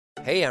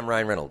Hey, I'm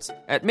Ryan Reynolds.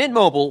 At Mint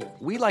Mobile,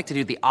 we like to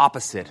do the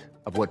opposite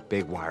of what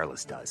Big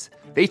Wireless does.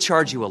 They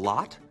charge you a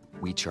lot,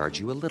 we charge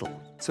you a little.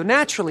 So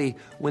naturally,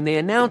 when they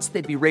announced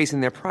they'd be raising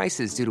their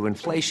prices due to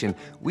inflation,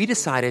 we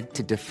decided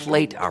to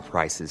deflate our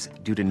prices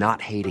due to not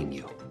hating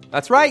you.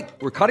 That's right.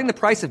 We're cutting the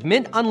price of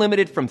Mint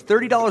Unlimited from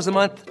 $30 a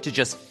month to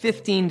just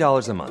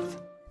 $15 a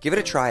month. Give it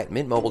a try at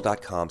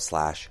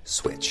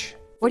mintmobile.com/switch.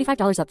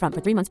 $45 up front for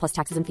 3 months plus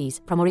taxes and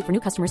fees. Promo rate for new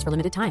customers for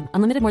limited time.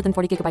 Unlimited more than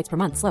 40 gigabytes per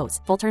month. Slows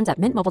full terms at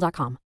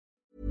mintmobile.com.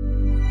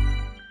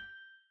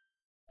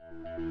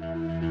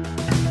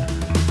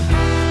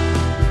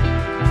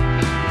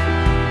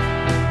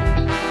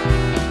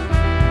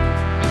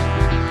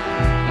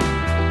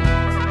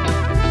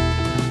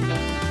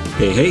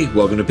 Hey,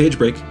 welcome to Page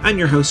Break. I'm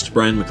your host,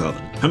 Brian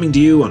McClellan, coming to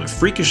you on a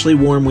freakishly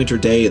warm winter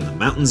day in the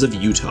mountains of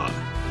Utah.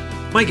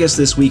 My guest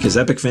this week is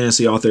epic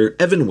fantasy author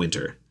Evan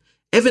Winter.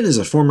 Evan is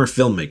a former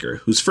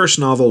filmmaker whose first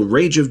novel,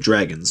 Rage of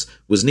Dragons,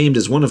 was named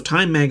as one of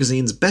Time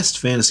magazine's best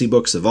fantasy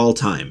books of all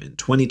time in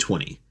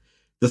 2020.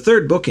 The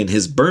third book in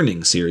his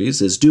Burning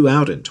series is due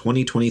out in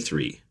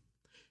 2023.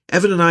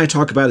 Evan and I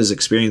talk about his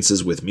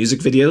experiences with music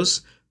videos,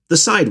 the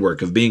side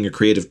work of being a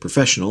creative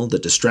professional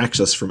that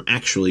distracts us from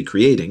actually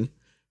creating,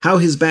 how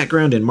his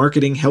background in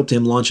marketing helped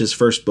him launch his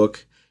first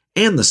book,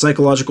 and the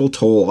psychological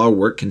toll our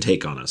work can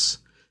take on us.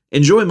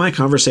 Enjoy my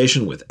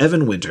conversation with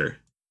Evan Winter.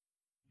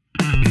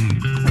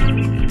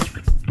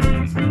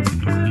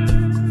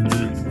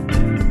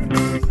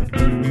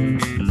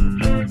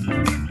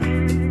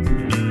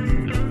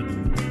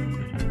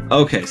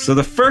 Okay, so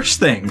the first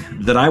thing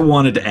that I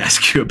wanted to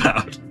ask you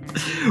about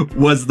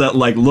was that,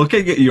 like,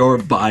 looking at your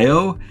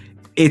bio,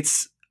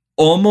 it's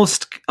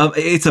almost,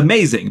 it's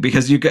amazing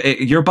because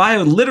your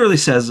bio literally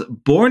says,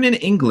 born in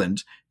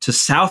England to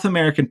South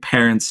American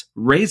parents,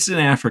 raised in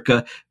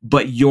Africa,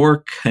 but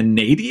you're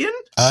Canadian?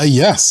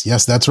 Yes,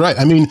 that's right.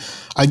 I mean,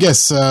 I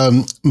guess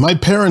my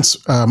parents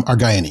are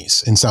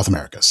Guyanese in South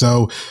America.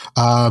 So,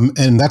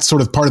 and that's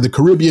sort of part of the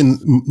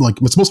Caribbean, like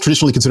it's most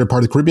traditionally considered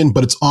part of the Caribbean,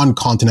 but it's on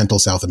continental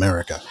South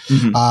America.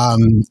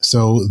 Mm-hmm.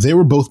 So they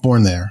were both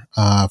born there.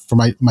 For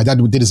my dad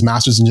did his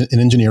master's in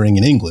engineering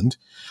in England.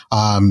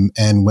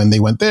 And when they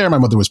went there, my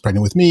mother was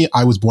pregnant with me.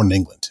 I was born in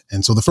England.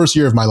 And so the first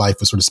year of my life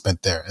was sort of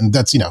spent there. And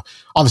that's,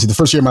 obviously the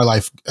first year of my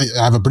life,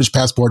 I have a British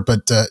passport,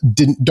 but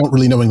don't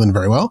really know England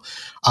very well.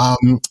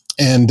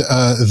 And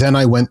then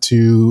I went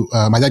to,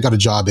 my dad got a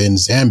job in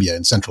Zambia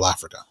in Central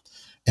Africa.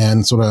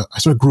 And I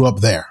sort of grew up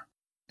there.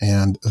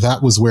 And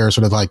that was where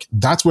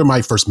that's where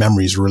my first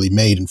memories were really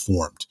made and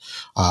formed.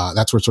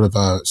 That's where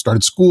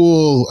started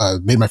school,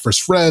 made my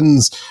first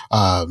friends,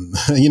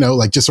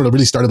 just sort of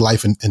really started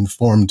life and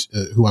formed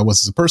who I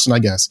was as a person, I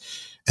guess.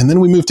 And then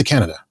we moved to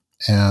Canada.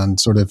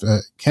 And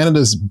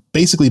Canada's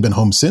basically been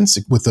home since,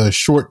 with a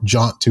short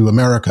jaunt to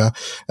America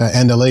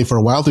and LA for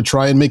a while to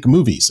try and make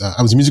movies.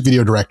 I was a music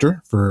video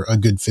director for a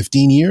good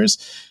 15 years.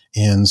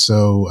 And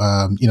so,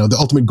 the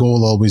ultimate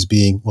goal always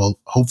being, well,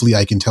 hopefully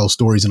I can tell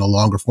stories in a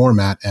longer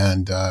format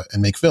and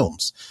make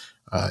films.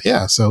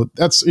 So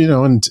that's,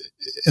 and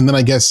then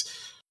I guess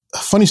a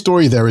funny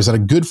story there is that a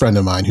good friend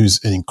of mine who's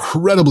an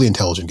incredibly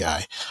intelligent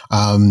guy,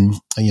 from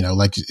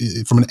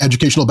an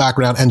educational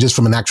background and just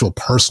from an actual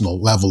personal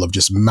level of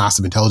just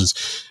massive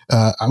intelligence.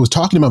 I was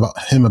talking to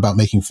him about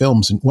making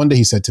films. And one day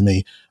he said to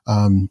me,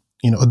 a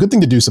good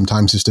thing to do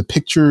sometimes is to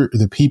picture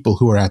the people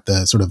who are at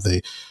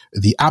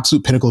the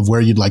absolute pinnacle of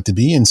where you'd like to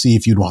be and see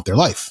if you'd want their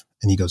life.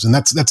 And he goes, and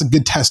that's a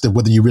good test of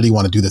whether you really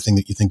want to do the thing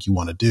that you think you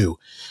want to do.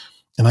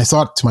 And I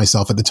thought to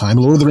myself at the time,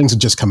 Lord of the Rings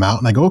had just come out,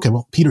 and I go, okay,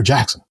 well, Peter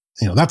Jackson,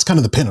 that's kind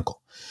of the pinnacle.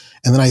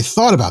 And then I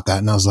thought about that,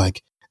 and I was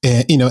like,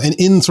 and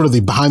in sort of the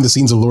behind the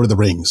scenes of Lord of the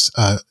Rings,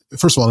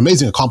 first of all, an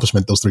amazing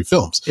accomplishment, those 3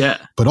 films. Yeah.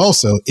 But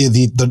also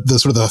the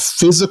sort of the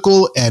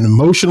physical and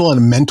emotional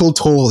and mental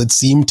toll it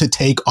seemed to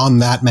take on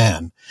that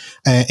man.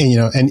 And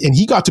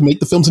he got to make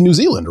the films in New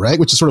Zealand, right?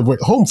 Which is sort of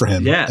home for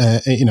him. Yeah.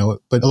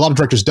 But a lot of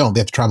directors don't. They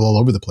have to travel all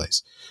over the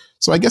place.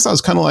 So I guess I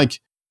was kind of like,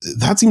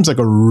 that seems like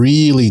a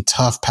really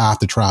tough path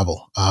to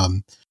travel.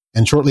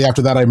 And shortly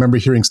after that, I remember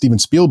hearing Steven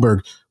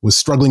Spielberg was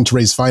struggling to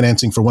raise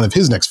financing for one of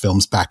his next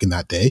films back in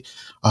that day.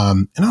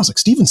 And I was like,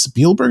 Steven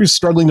Spielberg is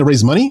struggling to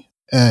raise money?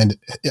 And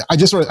I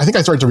think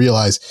I started to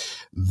realize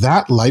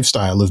that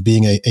lifestyle of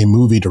being a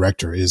movie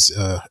director is,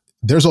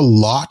 there's a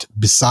lot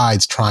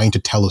besides trying to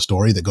tell a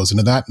story that goes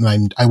into that.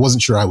 And I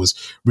wasn't sure I was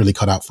really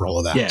cut out for all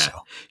of that. Yeah. So.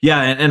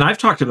 Yeah. And I've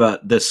talked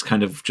about this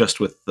kind of just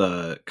with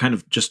kind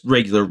of just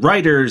regular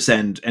writers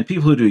and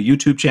people who do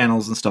YouTube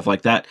channels and stuff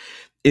like that,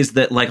 is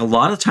that like a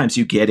lot of times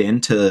you get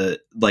into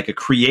like a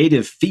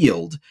creative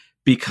field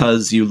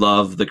because you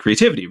love the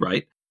creativity,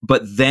 right?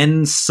 But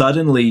then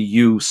suddenly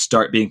you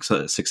start being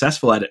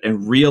successful at it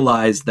and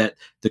realize that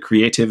the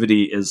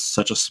creativity is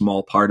such a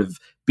small part of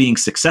being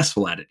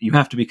successful at it. You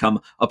have to become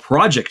a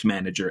project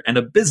manager and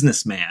a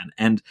businessman,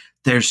 and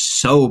there's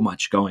so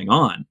much going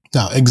on.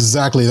 No,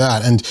 exactly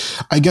that. And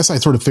I guess I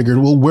sort of figured,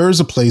 well, where's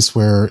a place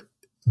where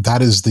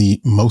that is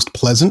the most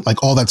pleasant,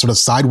 like all that sort of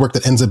side work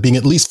that ends up being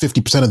at least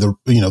 50% of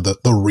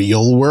the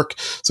real work,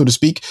 so to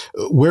speak.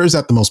 Where is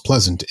that the most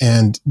pleasant?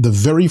 And the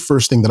very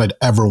first thing that I'd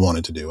ever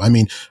wanted to do, I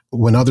mean,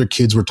 when other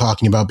kids were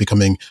talking about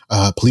becoming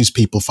police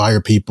people,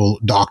 fire people,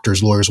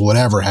 doctors, lawyers,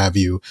 whatever have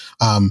you,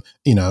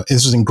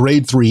 this was in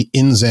grade 3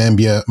 in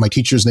Zambia. My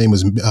teacher's name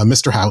was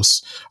Mr.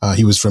 House.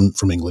 He was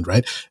from England,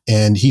 right?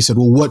 And he said,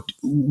 well,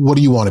 what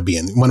do you want to be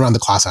in? Went around the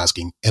class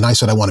asking. And I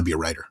said, I want to be a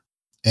writer.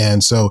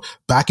 And so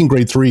back in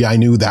grade 3, I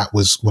knew that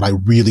was what I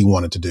really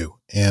wanted to do.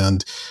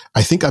 And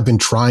I think I've been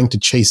trying to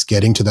chase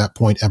getting to that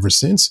point ever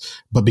since.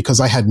 But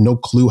because I had no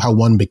clue how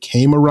one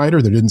became a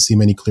writer, there didn't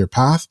seem any clear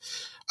path.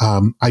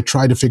 I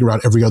tried to figure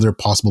out every other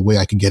possible way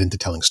I could get into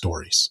telling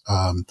stories.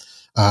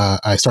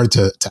 I started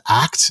to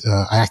act.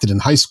 I acted in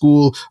high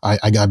school.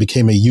 I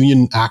became a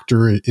union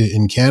actor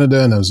in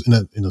Canada, and I was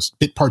in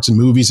bit parts in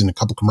movies and a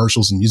couple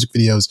commercials and music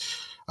videos.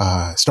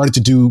 Started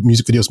to do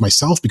music videos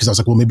myself because I was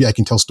like, well, maybe I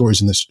can tell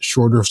stories in this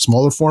shorter,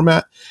 smaller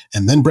format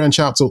and then branch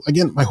out. So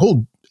again,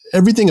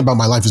 everything about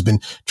my life has been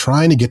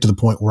trying to get to the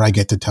point where I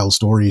get to tell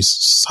stories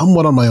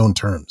somewhat on my own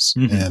terms.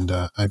 Mm-hmm.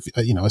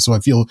 And, so I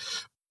feel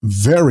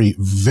very,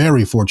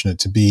 very fortunate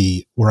to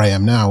be where I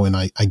am now, and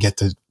I get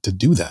to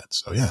do that.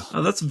 So yeah.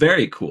 Oh, that's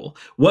very cool.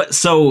 What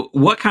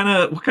kind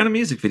of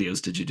music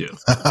videos did you do?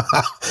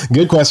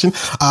 Good question.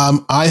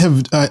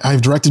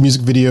 I've directed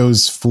music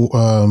videos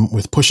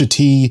with Pusha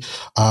T,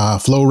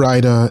 Flo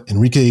Rida,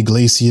 Enrique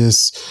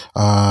Iglesias.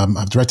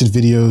 I've directed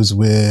videos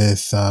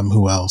with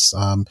who else?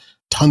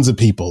 Tons of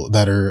people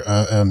that are,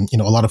 a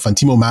lot of fun.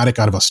 Timo Matic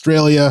out of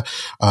Australia,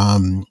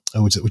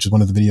 which is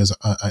one of the videos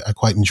I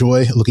quite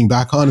enjoy looking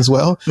back on as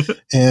well.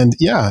 And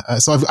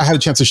so I had a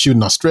chance to shoot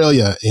in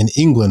Australia, in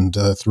England,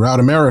 throughout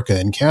America,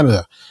 in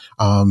Canada.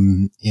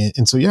 And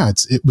so,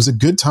 it was a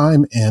good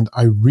time, and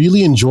I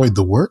really enjoyed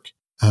the work.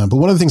 But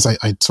one of the things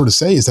I sort of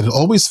say is that it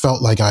always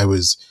felt like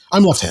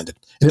I'm left-handed.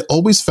 And it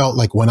always felt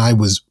like when I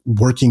was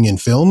working in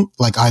film,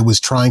 like I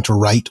was trying to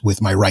write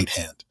with my right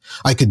hand.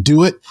 I could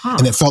do it,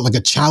 and it felt like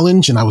a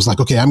challenge. And I was like,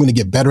 okay, I'm going to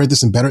get better at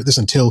this and better at this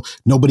until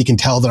nobody can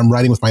tell that I'm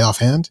writing with my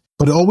offhand.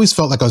 But it always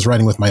felt like I was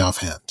writing with my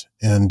offhand.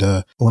 And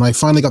when I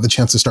finally got the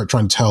chance to start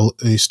trying to tell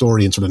a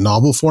story in sort of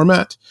novel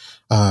format,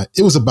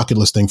 it was a bucket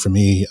list thing for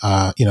me.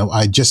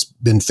 I'd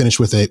just been finished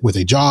with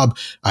a job.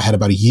 I had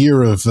about a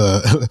year of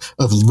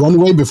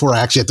runway before I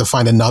actually had to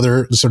find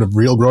another sort of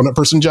real grown-up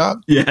person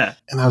job. Yeah.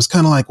 And I was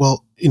kind of like,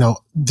 well,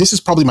 this is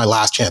probably my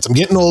last chance. I'm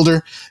getting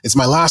older. It's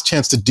my last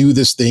chance to do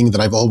this thing that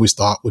I've always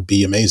thought would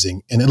be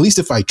amazing. And at least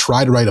if I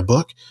try to write a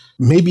book,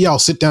 maybe I'll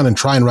sit down and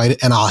try and write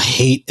it, and I'll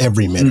hate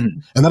every minute.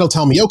 And that'll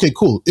tell me, okay,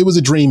 cool. It was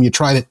a dream. You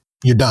tried it.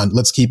 You're done.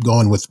 Let's keep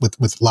going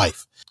with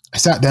life. I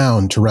sat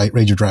down to write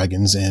Rage of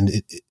Dragons,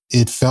 and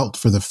it felt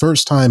for the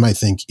first time, I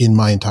think, in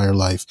my entire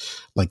life,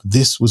 like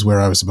this was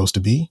where I was supposed to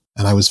be.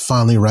 And I was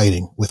finally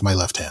writing with my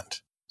left hand.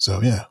 So,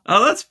 yeah.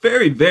 Oh, that's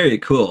very, very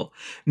cool.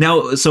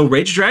 Now, so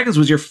Rage of Dragons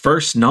was your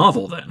first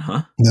novel then,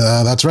 huh?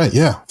 That's right.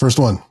 Yeah. First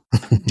one.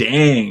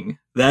 Dang.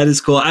 That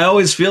is cool. I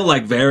always feel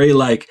very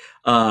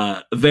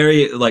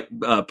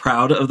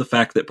proud of the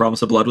fact that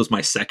Promise of Blood was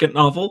my second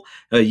novel.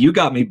 You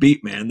got me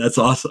beat, man. That's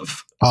awesome.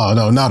 Oh,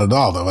 no, not at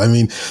all, though.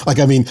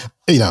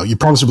 You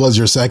Promise of Blood is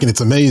your second.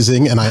 It's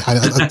amazing. And I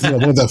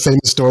one of the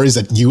famous stories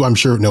that you, I'm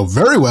sure, know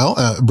very well,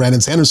 Brandon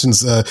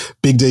Sanderson's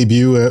big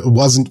debut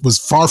was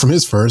far from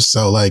his first.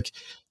 So,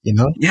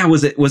 Yeah,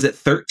 was it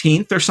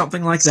 13th or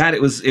something like that?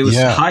 It was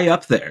high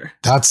up there.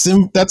 That's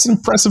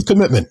impressive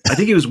commitment. I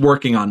think he was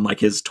working on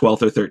his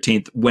 12th or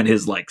 13th when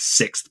his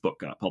 6th book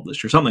got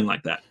published or something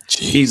like that.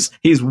 Jeez.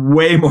 He's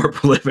way more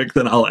prolific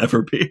than I'll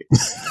ever be.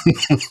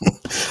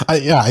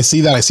 I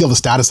see that. I see all the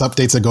status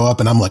updates that go up,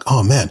 and I'm like,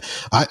 oh man,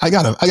 I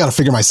gotta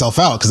figure myself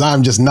out because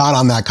I'm just not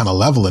on that kind of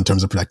level in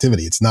terms of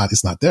productivity. It's not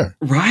there.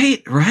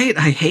 Right.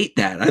 I hate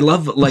that. I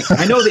love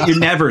I know that you're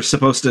never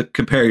supposed to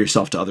compare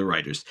yourself to other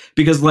writers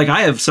because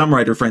I have some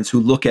writer friends who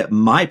look at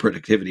my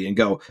productivity and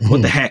go,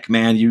 what the heck,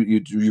 man,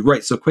 you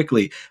write so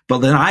quickly. But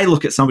then I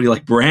look at somebody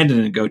like Brandon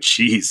and go,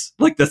 geez,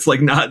 that's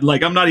not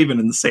I'm not even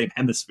in the same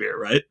hemisphere.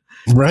 Right.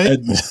 Right.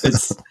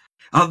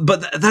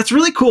 But that's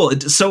really cool.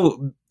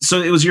 So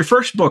it was your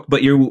first book,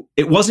 but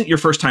it wasn't your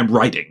first time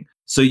writing.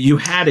 So you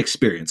had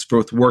experience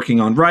both working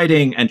on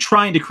writing and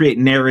trying to create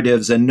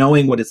narratives and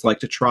knowing what it's like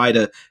to try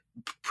to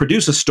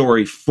produce a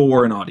story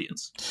for an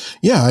audience.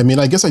 Yeah.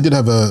 I guess I did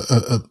have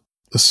a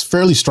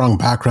fairly strong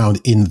background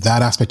in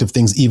that aspect of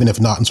things, even if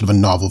not in sort of a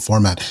novel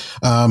format.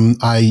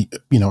 I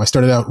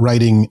started out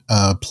writing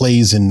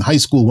plays in high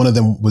school. One of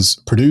them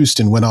was produced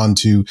and went on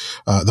to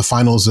the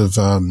finals of,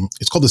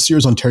 it's called the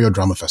Sears Ontario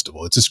Drama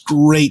Festival. It's this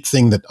great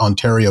thing that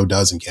Ontario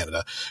does in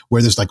Canada,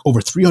 where there's over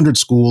 300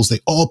 schools. They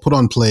all put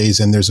on plays,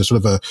 and there's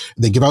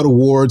they give out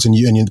awards, and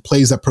the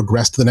plays that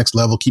progress to the next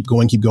level keep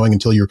going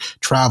until you're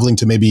traveling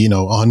to maybe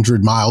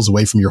 100 miles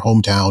away from your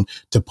hometown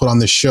to put on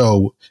this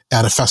show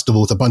at a festival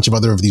with a bunch of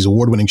other of these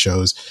award-winning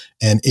shows.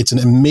 And it's an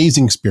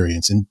amazing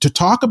experience. And to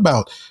talk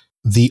about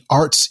the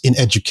arts in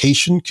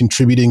education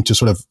contributing to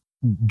sort of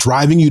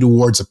driving you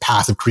towards a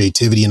path of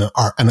creativity and an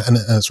art and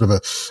a sort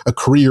of a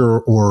career,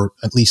 or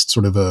at least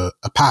sort of a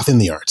path in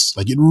the arts.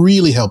 Like, it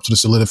really helped to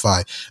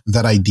solidify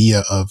that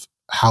idea of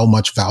how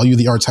much value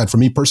the arts had for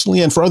me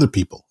personally and for other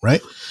people.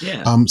 Right.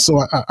 Yeah.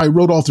 So I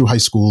wrote all through high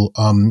school.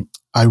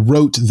 I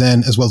wrote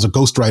then as well as a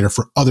ghostwriter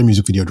for other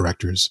music video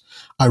directors.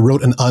 I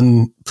wrote an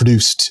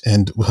unproduced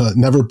and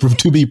never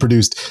to be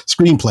produced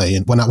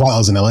screenplay while I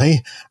was in LA.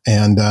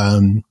 And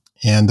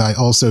I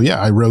also,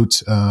 I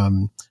wrote,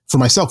 for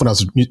myself when I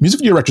was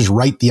music video directors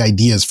write the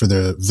ideas for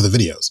the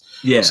videos.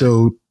 Yeah.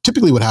 So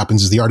typically what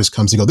happens is the artist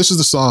comes and go, this is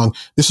the song.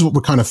 This is what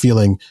we're kind of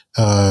feeling.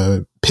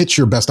 Pitch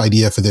your best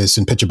idea for this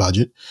and pitch a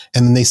budget.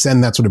 And then they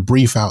send that sort of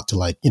brief out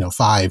to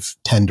 5,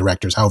 10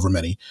 directors, however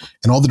many.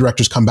 And all the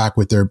directors come back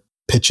with their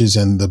pitches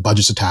and the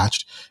budgets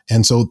attached.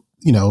 And so,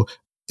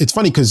 it's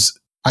funny because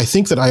I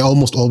think that I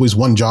almost always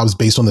won jobs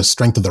based on the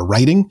strength of the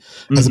writing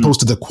as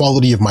opposed to the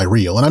quality of my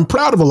reel. And I'm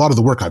proud of a lot of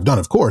the work I've done,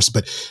 of course,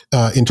 but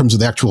in terms of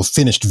the actual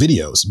finished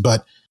videos,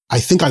 but I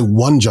think I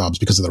won jobs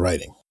because of the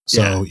writing.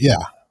 So, yeah.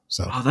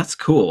 So, oh, that's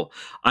cool.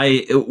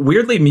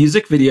 Weirdly,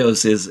 music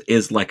videos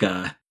is like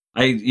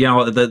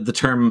the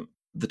term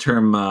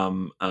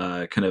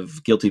kind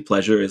of guilty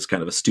pleasure is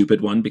kind of a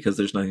stupid one because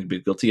there's nothing to be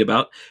guilty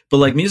about. But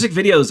like, music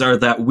videos are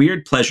that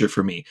weird pleasure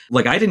for me.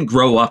 Like, I didn't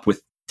grow up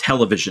with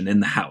television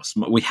in the house.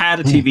 We had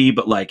a TV,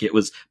 but like, it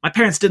was, my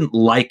parents didn't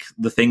like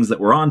the things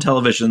that were on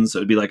television. So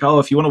it'd be like, oh,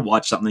 if you want to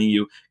watch something,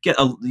 you get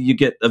a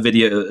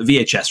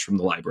VHS from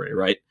the library.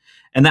 Right.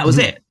 And that was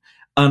it.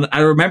 I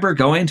remember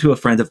going to a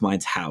friend of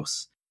mine's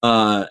house,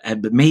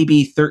 at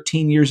maybe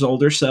 13 years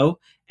old or so,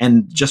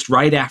 and just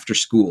right after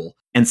school,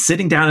 and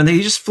sitting down, and they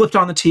just flipped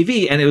on the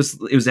TV, and it was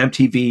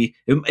MTV.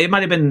 It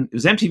might have been, it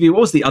was MTV.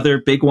 What was the other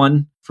big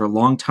one for a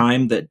long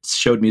time that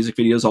showed music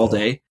videos all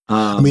day?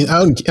 I mean,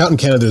 out in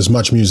Canada, there's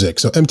Much Music.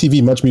 So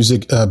MTV, Much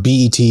Music,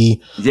 BET.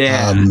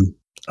 Yeah.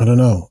 I don't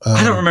know.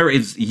 I don't remember.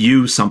 It's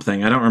You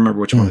something. I don't remember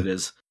which one it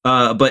is.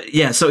 But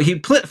yeah, so he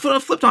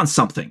flipped on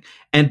something,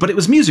 but it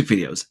was music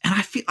videos, and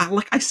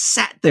I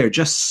sat there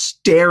just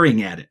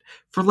staring at it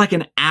for like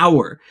an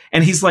hour,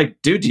 and he's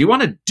like, "Dude, do you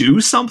want to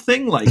do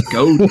something? Like,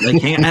 go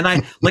like hang." And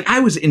I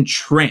was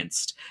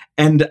entranced,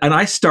 and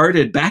I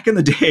started back in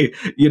the day,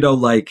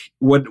 like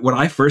when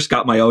I first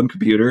got my own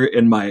computer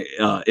in my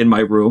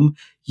room.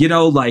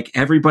 Like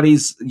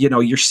everybody's,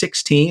 you're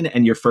 16,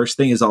 and your first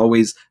thing is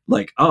always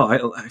like,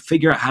 oh, I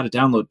figure out how to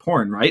download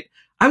porn, right?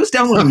 I was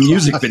downloading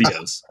music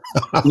videos.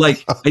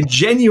 Like, I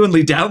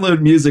genuinely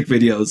downloaded music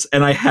videos,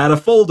 and I had a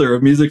folder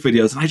of music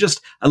videos. And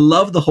I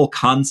love the whole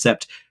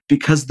concept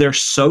because they're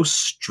so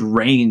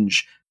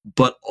strange,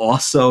 but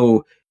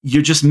also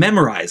you're just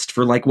memorized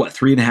for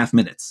 3.5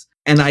 minutes.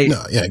 And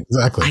yeah,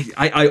 exactly.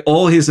 I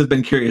always have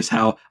been curious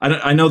how,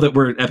 I know that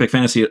we're epic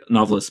fantasy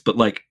novelists, but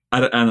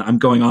I'm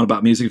going on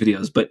about music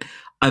videos, but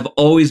I've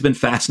always been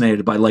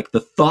fascinated by the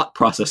thought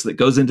process that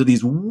goes into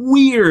these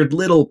weird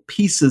little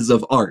pieces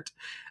of art.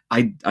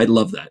 I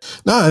love that.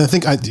 No, I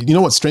think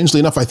what, strangely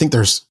enough, I think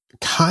there's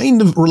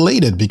kind of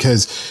related,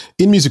 because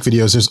in music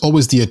videos, there's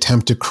always the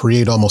attempt to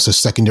create almost a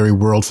secondary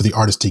world for the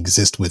artist to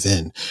exist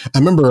within. I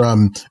remember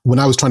when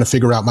I was trying to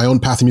figure out my own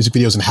path in music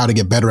videos and how to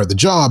get better at the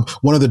job,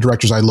 one of the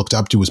directors I looked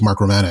up to was Mark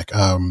Romanek.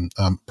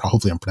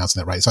 Hopefully I'm pronouncing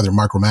that right. It's either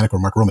Mark Romanek or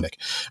Mark Romanek.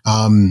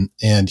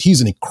 And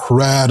he's an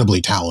incredibly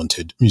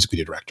talented music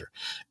video director.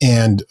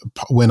 And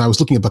when I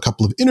was looking up a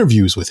couple of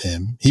interviews with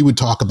him, he would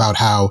talk about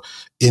how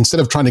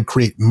instead of trying to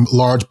create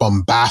large,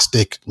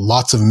 bombastic,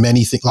 lots of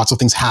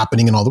things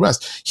happening and all the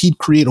rest, he'd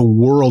create a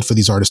world for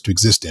these artists to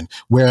exist in,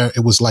 where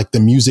it was like the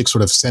music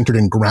sort of centered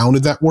and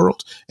grounded that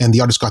world, and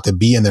the artist got to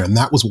be in there. And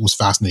that was what was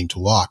fascinating to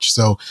watch.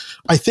 So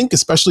I think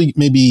especially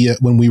maybe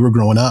when we were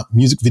growing up,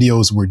 music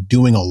videos were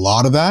doing a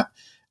lot of that.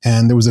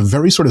 And there was a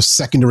very sort of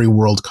secondary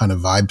world kind of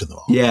vibe to them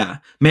all. Yeah,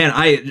 man,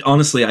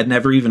 I'd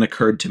never even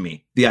occurred to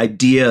me the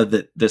idea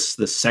that this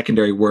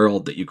secondary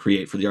world that you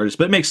create for the artist,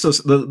 but it makes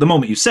the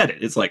moment you said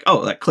it, it's like,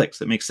 oh, that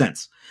clicks. It makes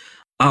sense.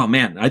 Oh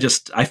man,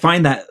 I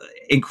find that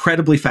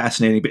incredibly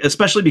fascinating,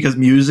 especially because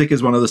music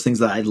is one of those things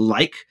that I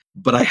like,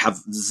 but I have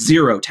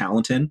zero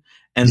talent in.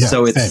 And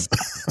so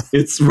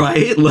it's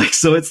right.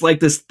 So it's like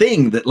this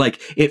thing that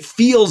it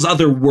feels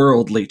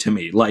otherworldly to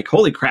me. Like,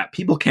 holy crap,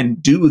 people can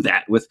do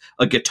that with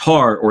a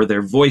guitar or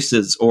their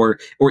voices or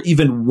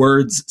even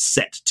words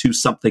set to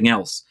something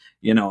else.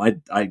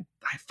 I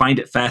find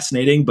it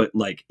fascinating, but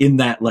in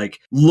that,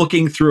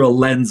 looking through a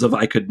lens of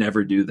I could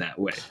never do that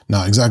way.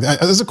 No, exactly.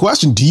 There's a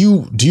question. Do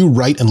you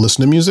write and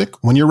listen to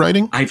music when you're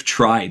writing? I've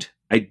tried.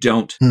 I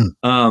don't.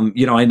 I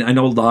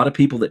know a lot of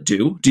people that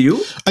do. Do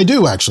you? I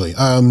do, actually.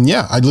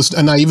 Yeah, I listen,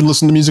 and I even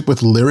listen to music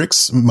with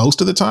lyrics most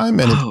of the time,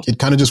 and it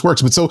kind of just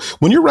works. But so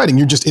when you're writing,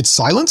 it's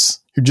silence.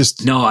 You're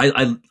just no.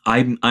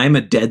 I'm a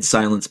dead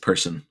silence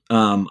person.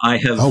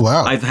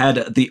 I've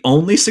had the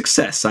only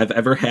success I've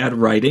ever had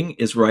writing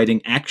is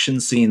writing action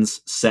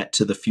scenes set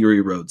to the Fury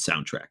Road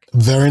soundtrack.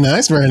 Very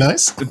nice, very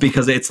nice.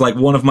 Because it's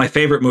one of my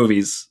favorite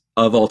movies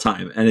of all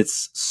time, and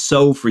it's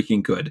so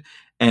freaking good.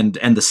 and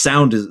the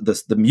sound is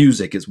the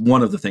music is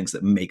one of the things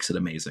that makes it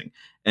amazing.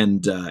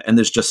 And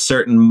there's just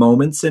certain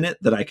moments in it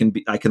that I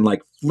can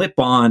like flip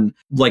on,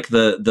 like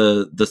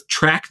the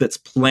track that's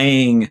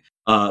playing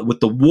with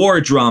the war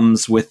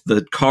drums, with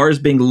the cars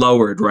being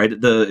lowered right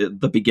at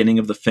the beginning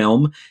of the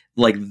film.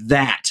 Like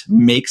that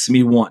makes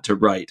me want to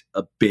write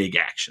a big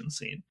action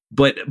scene.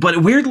 But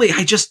weirdly,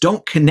 I just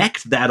don't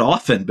connect that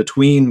often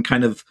between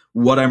kind of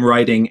what I'm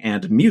writing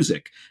and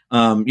music.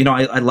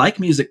 I like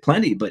music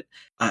plenty, but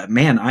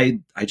man,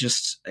 I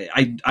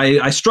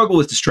struggle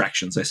with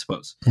distractions, I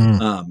suppose.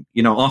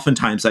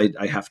 Oftentimes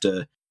I have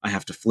to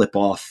flip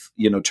off,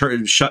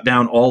 shut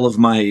down all of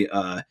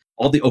my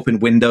all the open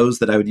windows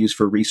that I would use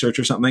for research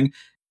or something,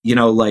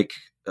 like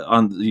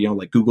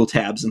Google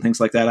tabs and things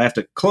like that. I have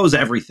to close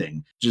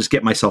everything, just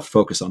get myself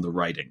focused on the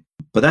writing.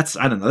 But that's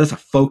a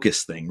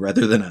focus thing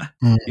rather than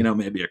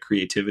maybe a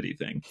creativity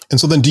thing. And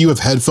so then do you have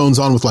headphones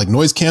on with like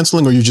noise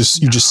canceling, or you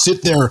just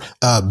sit there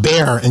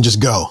bare and just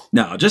go?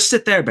 No, just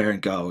sit there bare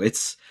and go.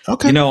 It's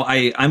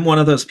okay. I'm one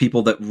of those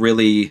people that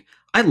really,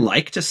 I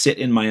like to sit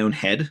in my own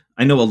head.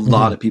 I know a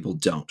lot of people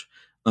don't.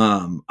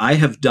 I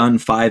have done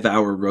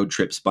 5-hour road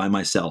trips by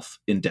myself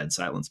in dead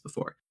silence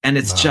before. And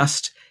it's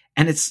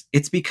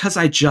it's because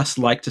I just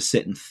like to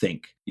sit and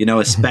think,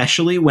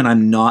 especially when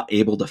I'm not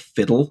able to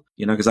fiddle,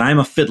 because I'm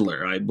a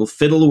fiddler. I will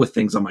fiddle with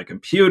things on my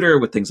computer,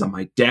 with things on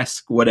my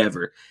desk,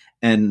 whatever.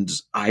 And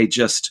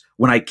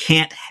when I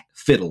can't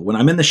fiddle, when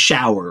I'm in the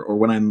shower or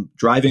when I'm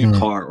driving a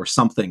car or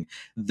something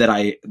that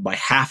I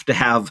have to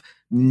have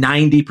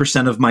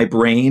 90% of my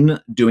brain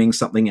doing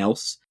something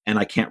else, and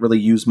I can't really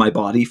use my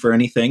body for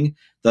anything,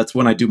 that's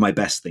when I do my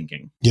best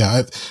thinking.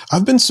 Yeah,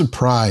 I've been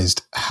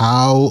surprised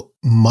how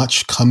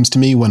much comes to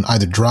me when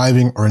either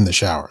driving or in the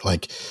shower.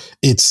 Like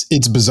it's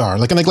bizarre.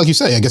 Like you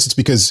say, I guess it's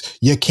because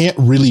you can't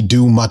really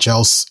do much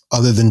else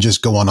other than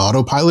just go on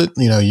autopilot.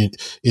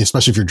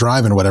 Especially if you're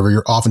driving or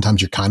whatever,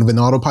 oftentimes you're kind of in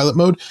autopilot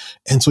mode,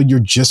 and so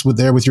you're just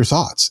there with your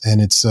thoughts.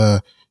 And it's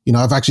I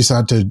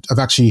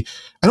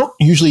don't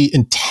usually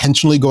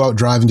intentionally go out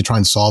driving to try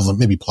and solve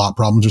maybe plot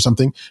problems or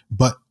something,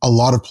 but a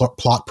lot of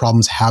plot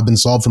problems have been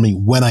solved for me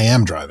when I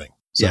am driving.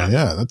 So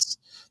yeah,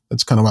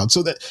 that's kind of wild.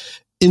 So that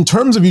in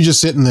terms of you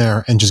just sitting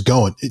there and just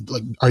going,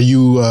 are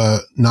you,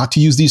 not to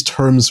use these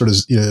terms sort of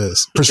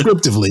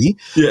prescriptively,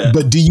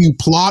 but do you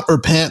plot or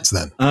pants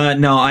then?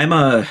 No, I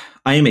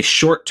am a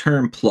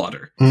short-term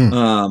plotter, and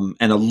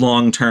a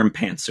long-term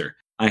pantser.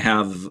 I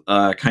have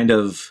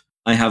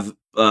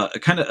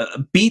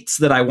beats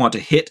that I want to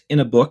hit in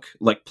a book,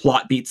 like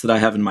plot beats that I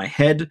have in my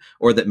head,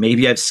 or that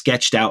maybe I've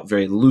sketched out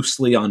very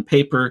loosely on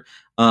paper.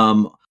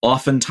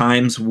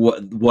 Oftentimes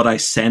what I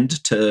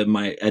send to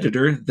my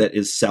editor that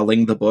is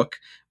selling the book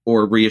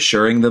or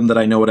reassuring them that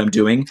I know what I'm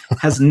doing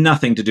has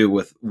nothing to do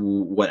with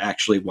what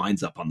actually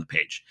winds up on the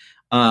page.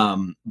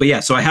 But yeah,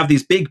 so I have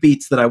these big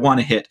beats that I want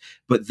to hit,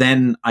 but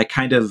then I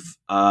kind of,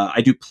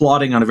 I do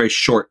plotting on a very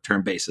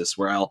short-term basis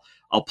where I'll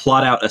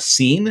plot out a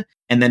scene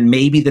and then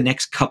maybe the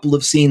next couple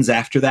of scenes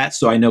after that.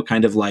 So I know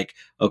kind of like,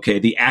 okay,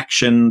 the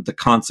action, the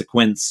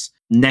consequence,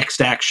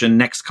 next action,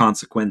 next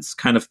consequence,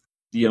 kind of,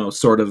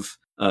 sort of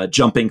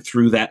jumping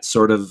through that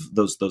sort of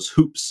those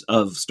hoops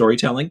of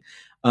storytelling.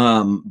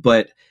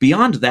 But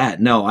beyond that,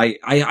 no,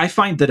 I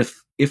find that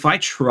if I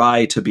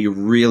try to be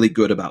really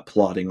good about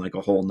plotting like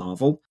a whole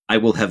novel, I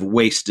will have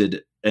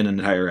wasted an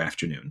entire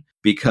afternoon,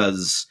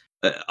 because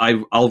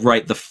I'll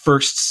write the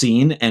first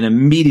scene and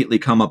immediately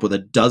come up with a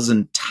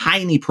dozen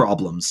tiny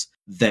problems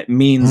that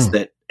means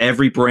that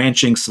every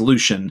branching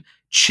solution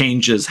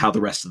changes how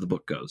the rest of the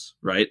book goes,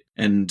 right?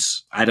 And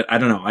I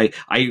don't know.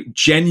 I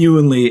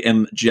genuinely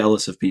am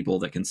jealous of people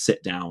that can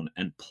sit down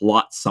and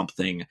plot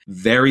something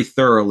very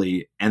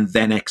thoroughly and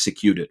then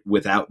execute it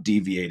without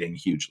deviating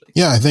hugely.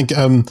 Yeah, I think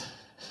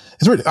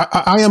it's weird.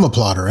 I am a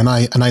plotter, and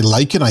I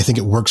like it. I think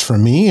it works for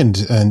me, and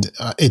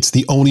it's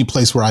the only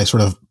place where I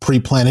sort of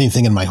pre-plan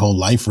anything in my whole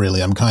life.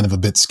 Really, I'm kind of a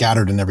bit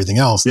scattered in everything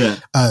else. Yeah.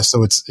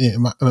 So it's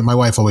my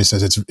wife always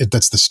says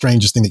that's the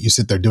strangest thing that you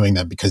sit there doing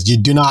that, because you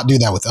do not do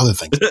that with other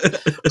things.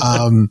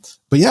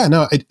 But yeah,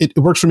 no, it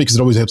works for me because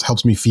it always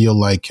helps me feel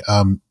like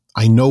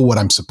I know what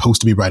I'm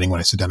supposed to be writing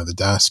when I sit down at the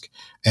desk,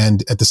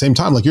 and at the same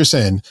time, like you're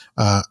saying,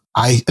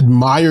 I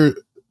admire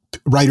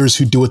writers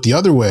who do it the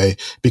other way,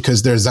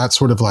 because there's that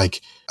sort of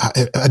like,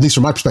 at least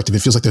from my perspective, it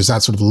feels like there's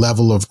that sort of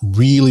level of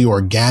really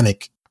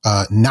organic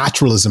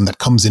naturalism that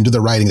comes into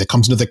the writing, that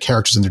comes into the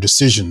characters and their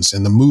decisions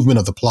and the movement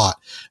of the plot,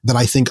 that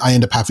I think I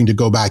end up having to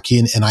go back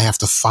in and I have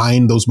to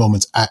find those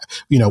moments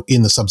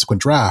in the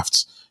subsequent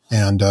drafts.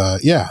 And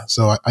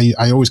so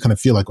I always kind of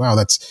feel like, wow,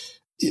 that's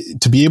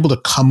to be able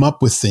to come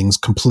up with things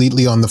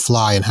completely on the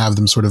fly and have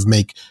them sort of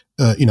make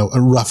a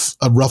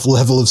rough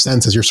level of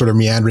sense as you're sort of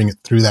meandering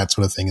through that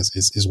sort of thing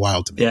is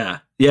wild to me. Yeah.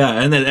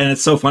 And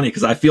it's so funny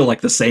because I feel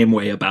like the same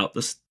way about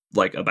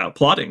like about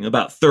plotting,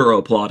 about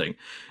thorough plotting,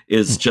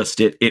 is just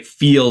it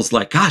feels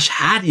like, gosh,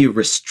 how do you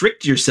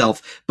restrict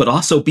yourself but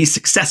also be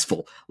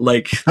successful?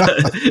 Like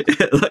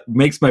it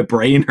makes my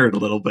brain hurt a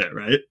little bit,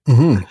 right?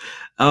 Mm-hmm.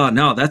 Oh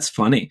no, that's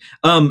funny.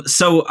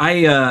 So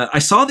I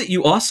saw that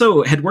you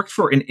also had worked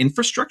for an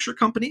infrastructure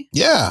company.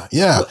 Yeah.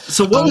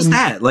 So what was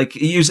that? Like,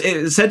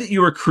 it said that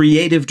you were a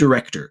creative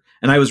director,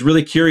 and I was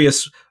really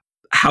curious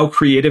how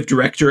creative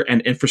director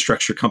and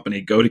infrastructure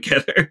company go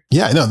together.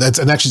 Yeah, no,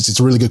 it's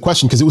a really good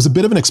question, because it was a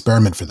bit of an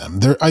experiment for them.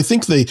 I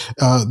think they're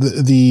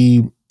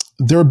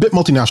a bit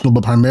multinational,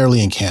 but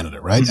primarily in Canada,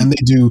 right? Mm-hmm. And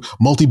they do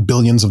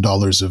multi-billions of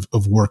dollars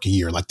of work a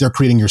year. Like, they're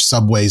creating your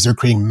subways, they're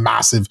creating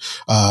massive,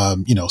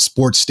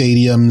 sports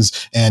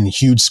stadiums and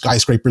huge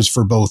skyscrapers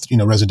for both,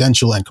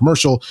 residential and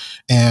commercial.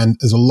 And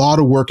there's a lot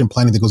of work and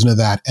planning that goes into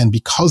that. And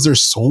because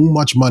there's so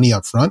much money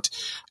up front,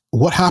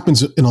 what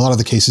happens in a lot of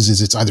the cases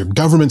is it's either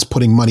governments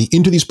putting money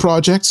into these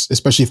projects,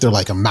 especially if they're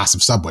like a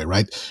massive subway,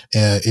 right?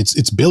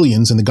 It's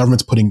billions, and the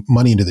government's putting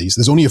money into these.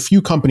 There's only a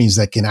few companies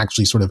that can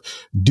actually sort of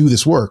do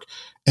this work.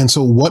 And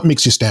so what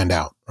makes you stand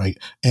out, right?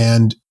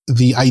 And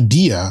the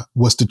idea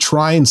was to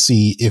try and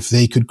see if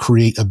they could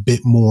create a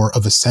bit more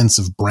of a sense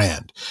of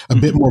brand, a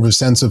bit more of a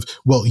sense of,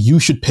 well, you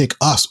should pick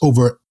us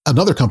over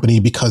another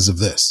company because of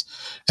this.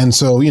 And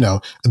so,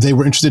 they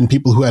were interested in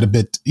people who had a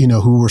bit,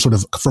 who were sort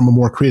of from a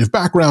more creative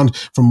background,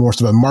 from more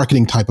sort of a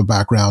marketing type of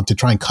background, to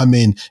try and come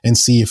in and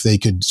see if they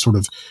could sort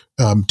of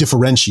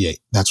differentiate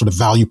that sort of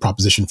value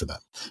proposition for them.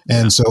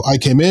 And so I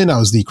came in, I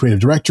was the creative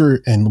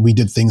director, and we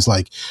did things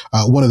like,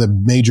 one of the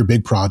major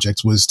big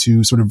projects was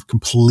to sort of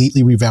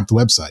completely revamp the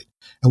website.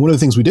 And one of the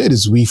things we did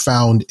is we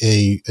found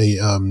a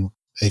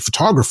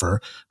photographer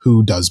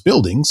who does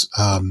buildings.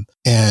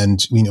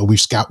 And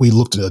we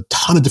looked at a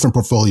ton of different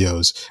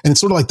portfolios, and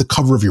it's sort of like the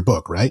cover of your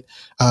book, right?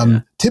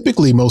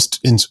 Typically most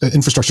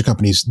infrastructure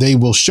companies, they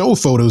will show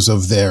photos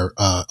of their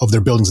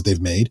buildings that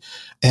they've made,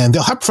 and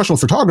they'll have professional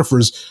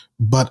photographers,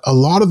 but a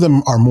lot of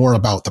them are more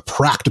about the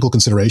practical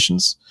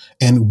considerations.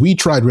 And we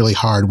tried really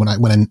hard when I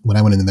went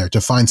in there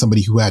to find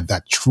somebody who had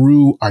that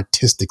true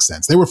artistic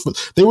sense. They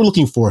were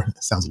looking for,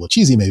 it sounds a little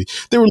cheesy maybe,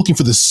 they were looking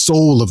for the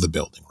soul of the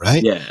building,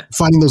 right? Yeah.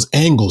 Finding those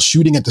angles,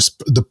 shooting at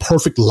the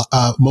perfect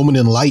moment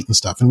in light and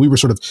stuff. And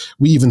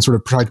we even sort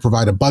of tried to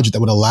provide a budget that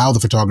would allow the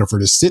photographer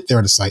to sit there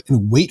at a site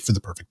and wait for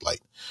the perfect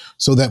light,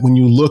 so that when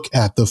you look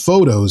at the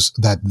photos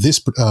that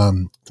this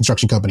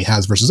construction company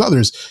has versus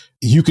others,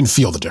 you can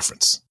feel the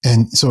difference.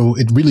 And so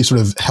it really sort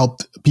of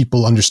helped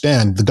people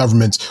understand, the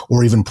government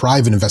or even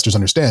private investors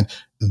understand,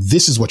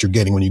 this is what you're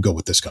getting when you go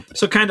with this company.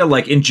 So kind of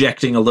like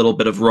injecting a little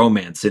bit of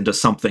romance into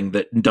something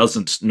that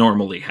doesn't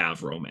normally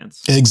have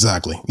romance.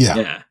 Exactly. Yeah.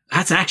 Yeah.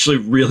 That's actually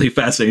really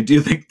fascinating. Do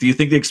you think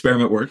the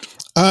experiment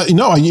worked?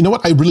 No, you know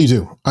what? I really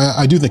do.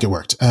 I do think it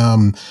worked.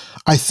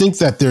 I think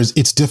that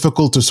it's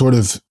difficult to sort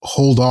of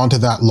hold on to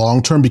that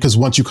long term, because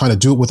once you kind of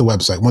do it with a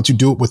website, once you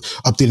do it with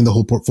updating the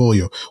whole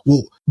portfolio,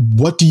 well,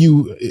 what do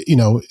you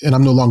and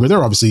I'm no longer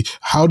there, obviously,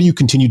 how do you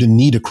continue to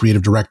need a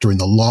creative director in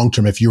the long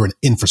term if you're an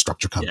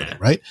infrastructure company,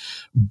 right?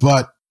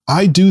 But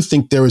I do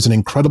think there is an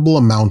incredible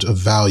amount of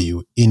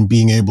value in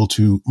being able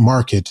to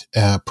market,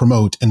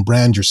 promote, and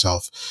brand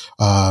yourself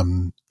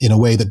in a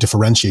way that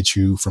differentiates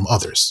you from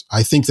others.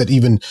 I think that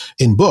even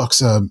in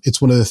books,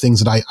 it's one of the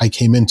things that I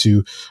came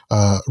into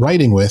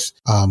writing with.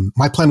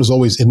 My plan was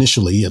always,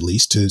 initially at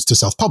least, to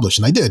self-publish,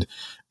 and I did.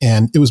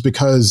 And it was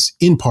because,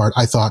 in part,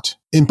 I thought,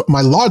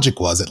 my logic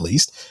was, at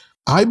least,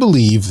 I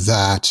believe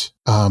that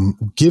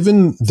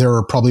given there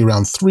are probably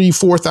around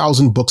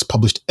 3,000-4,000 books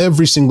published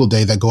every single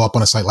day that go up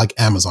on a site like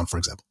Amazon, for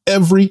example,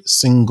 every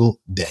single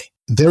day,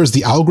 there is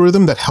the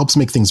algorithm that helps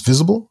make things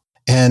visible,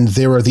 and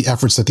there are the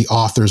efforts that the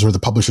authors or the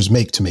publishers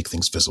make to make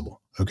things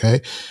visible.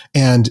 Okay.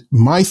 And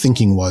my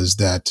thinking was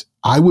that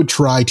I would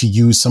try to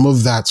use some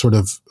of that sort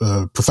of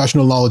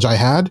professional knowledge I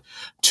had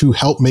to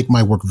help make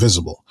my work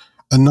visible.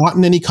 And not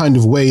in any kind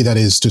of way that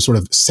is to sort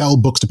of sell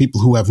books to people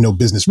who have no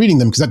business reading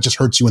them, because that just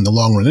hurts you in the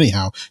long run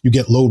anyhow. You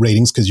get low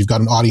ratings because you've got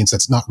an audience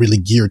that's not really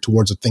geared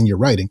towards the thing you're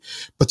writing.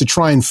 But to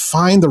try and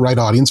find the right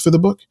audience for the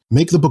book,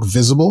 make the book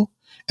visible,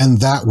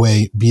 and that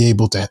way be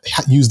able to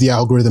use the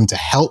algorithm to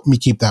help me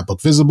keep that book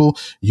visible,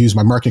 use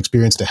my marketing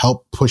experience to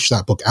help push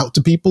that book out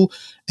to people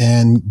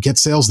and get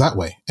sales that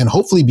way. And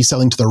hopefully be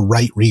selling to the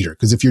right reader.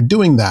 Because if you're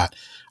doing that,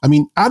 I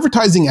mean,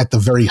 advertising at the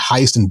very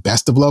highest and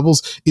best of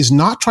levels is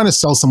not trying to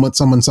sell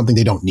someone something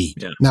they don't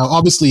need. Yeah. Now,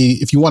 obviously,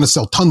 if you want to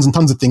sell tons and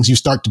tons of things, you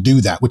start to do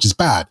that, which is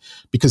bad,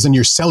 because then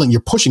you're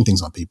pushing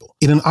things on people.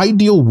 In an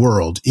ideal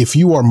world, if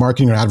you are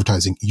marketing or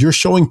advertising, you're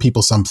showing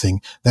people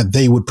something that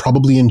they would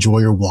probably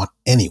enjoy or want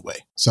anyway.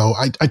 So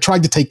I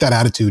tried to take that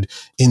attitude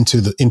into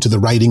the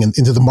writing and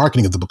into the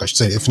marketing of the book, I should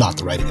say, if not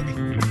the writing of it.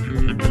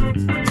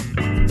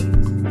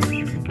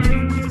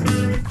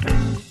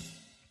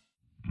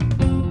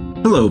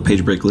 Hello,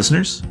 Page Break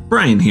listeners.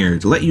 Brian here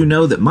to let you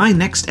know that my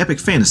next epic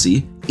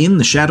fantasy, In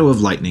the Shadow of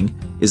Lightning,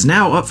 is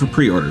now up for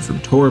pre-order from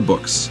Tor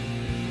Books.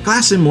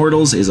 Glass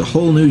Immortals is a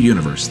whole new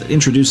universe that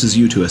introduces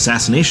you to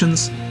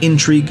assassinations,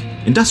 intrigue,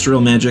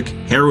 industrial magic,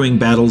 harrowing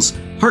battles,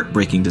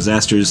 heartbreaking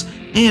disasters,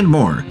 and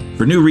more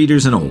for new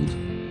readers and old.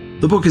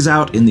 The book is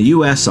out in the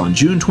US on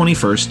June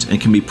 21st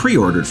and can be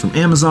pre-ordered from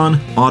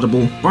Amazon,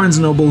 Audible, Barnes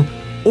 & Noble,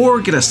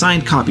 or get a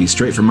signed copy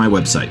straight from my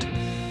website.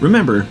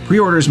 Remember,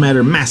 pre-orders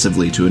matter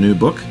massively to a new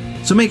book,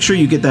 so make sure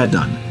you get that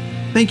done.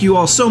 Thank you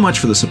all so much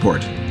for the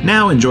support.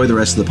 Now enjoy the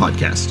rest of the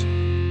podcast.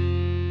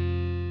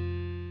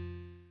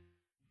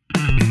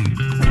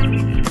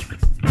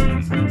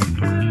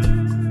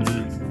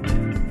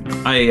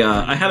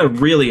 I had a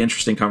really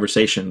interesting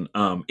conversation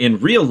in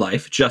real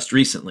life just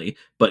recently,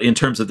 but in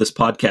terms of this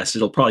podcast,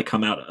 it'll probably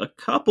come out a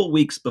couple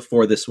weeks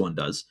before this one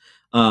does,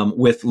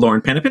 with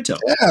Lauren Panepinto,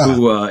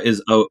 who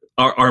is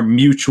our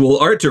mutual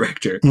art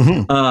director.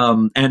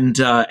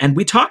 And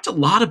we talked a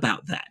lot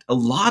about that, a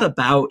lot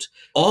about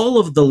all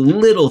of the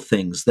little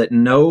things that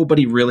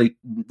nobody really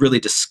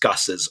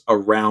discusses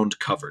around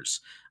covers.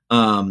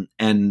 And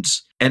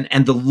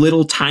the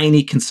little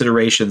tiny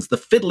considerations, the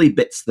fiddly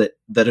bits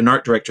that an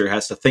art director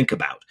has to think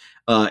about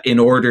in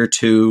order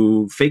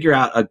to figure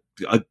out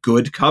a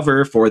good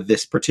cover for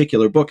this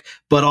particular book,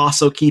 but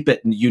also keep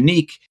it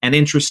unique and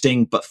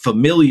interesting, but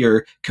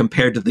familiar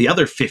compared to the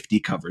other 50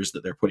 covers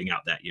that they're putting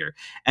out that year.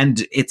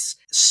 And it's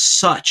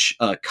such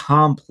a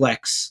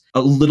complex,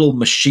 a little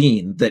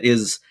machine that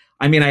is,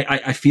 I mean,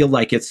 I feel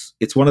like it's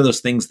one of those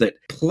things that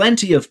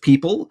plenty of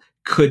people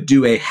could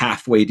do a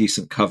halfway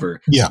decent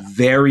cover. Yeah.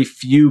 Very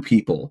few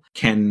people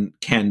can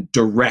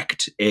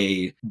direct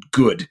a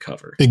good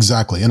cover.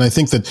 Exactly. And I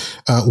think that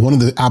one of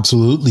the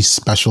absolutely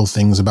special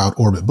things about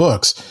Orbit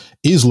Books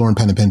is Lauren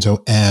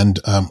Panepinto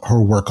and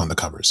her work on the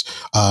covers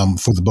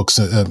for the books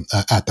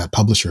at that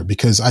publisher,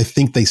 because I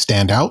think they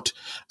stand out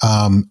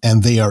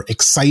and they are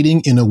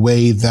exciting in a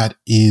way that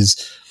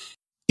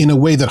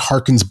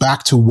harkens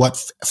back to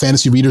what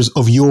fantasy readers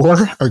of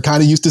yore are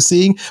kind of used to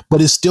seeing,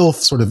 but is still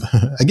sort of,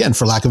 again,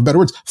 for lack of better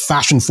words,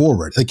 fashion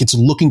forward. Like, it's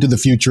looking to the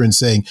future and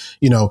saying,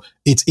 you know,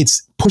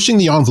 it's pushing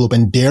the envelope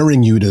and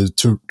daring you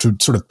to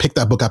sort of pick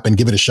that book up and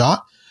give it a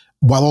shot,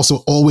 while also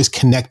always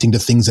connecting to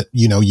things that,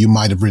 you know, you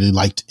might have really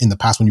liked in the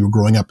past when you were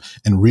growing up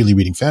and really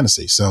reading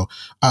fantasy. So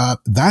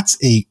that's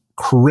a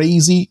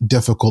crazy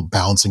difficult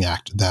balancing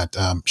act that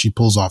she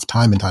pulls off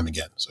time and time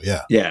again. So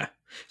yeah. Yeah.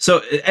 So,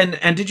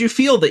 and did you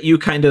feel that you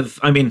kind of,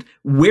 I mean,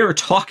 we're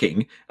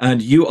talking,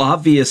 and you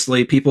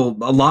obviously, a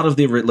lot of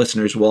the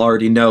listeners will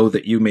already know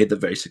that you made the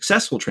very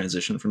successful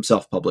transition from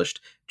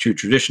self-published to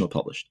traditional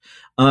published.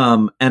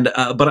 But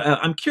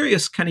I'm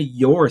curious kind of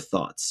your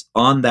thoughts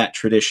on that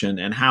tradition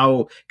and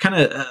how kind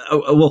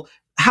of,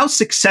 how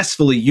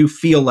successfully you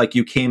feel like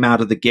you came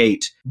out of the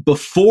gate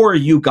before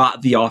you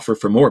got the offer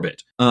from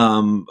Orbit.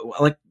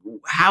 Like,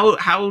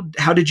 how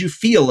did you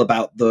feel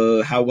about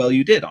how well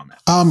you did on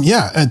that?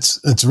 Yeah,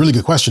 it's a really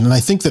good question. And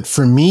I think that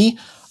for me,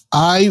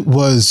 I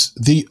was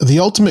the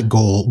ultimate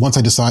goal. Once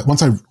I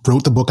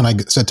wrote the book and I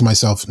said to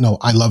myself, no,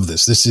 I love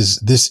this.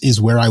 This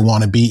is where I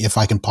want to be. If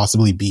I can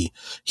possibly be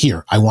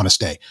here, I want to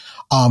stay.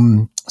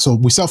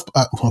 So I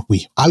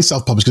self-published,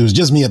 because it was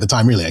just me at the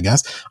time, really, I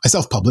guess. I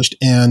self-published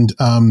and,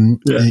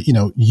 you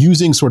know,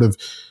 using sort of,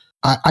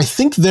 I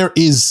think there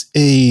is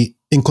a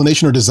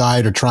inclination or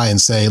desire to try and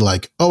say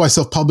like, oh, I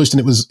self-published and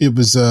it was, you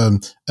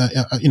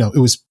know,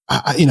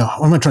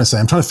 what am I trying to say?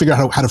 I'm trying to figure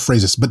out how to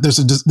phrase this, but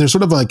there's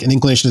sort of like an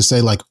inclination to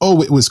say like,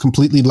 oh, it was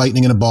completely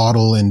lightning in a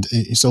bottle and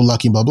so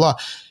lucky, blah, blah.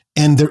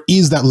 And there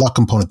is that luck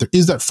component. There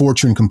is that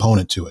fortune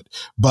component to it.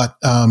 But,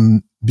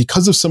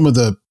 because of some of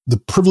the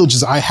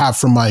privileges I have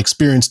from my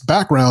experienced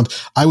background,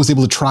 I was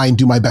able to try and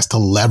do my best to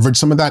leverage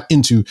some of that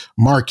into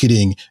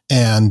marketing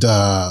and,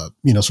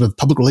 you know, sort of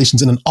public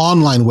relations in an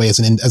online way as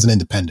an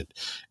independent.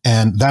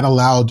 And that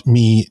allowed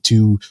me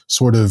to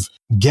sort of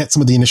get some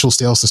of the initial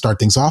sales to start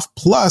things off.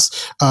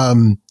 Plus,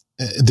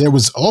 there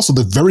was also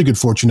the very good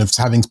fortune of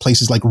having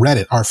places like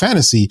Reddit, our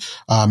fantasy,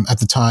 at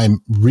the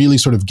time, really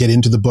sort of get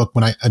into the book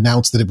when I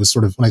announced that it was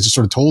sort of, when I just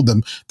sort of told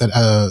them that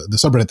the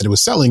subreddit that it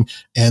was selling,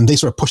 and they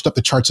sort of pushed up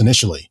the charts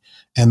initially.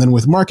 And then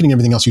with marketing and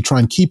everything else, you try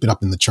and keep it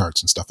up in the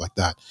charts and stuff like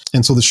that.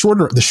 And so the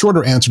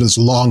shorter answer to this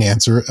long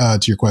answer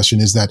to your question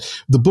is that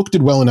the book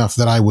did well enough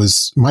that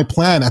my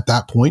plan at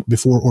that point,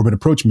 before Orbit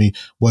approached me,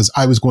 was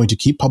I was going to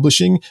keep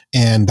publishing,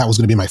 and that was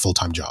going to be my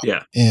full-time job.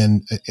 Yeah.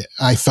 And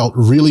I felt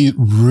really,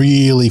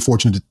 really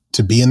fortunate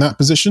to be in that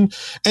position.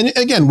 And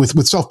again,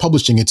 with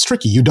self-publishing, it's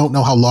tricky. You don't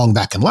know how long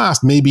that can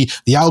last. Maybe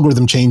the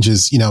algorithm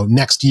changes, you know,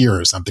 next year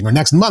or something, or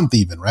next month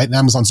even, right? And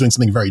Amazon's doing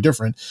something very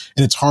different,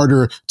 and it's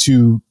harder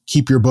to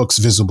keep your books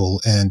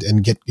visible and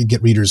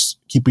keep readers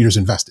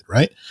invested,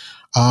 right?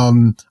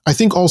 I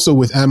think also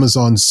with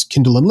Amazon's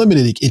Kindle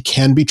Unlimited, it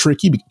can be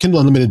tricky. Kindle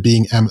Unlimited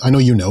being, I know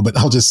you know, but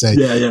I'll just say,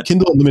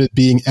 Kindle Unlimited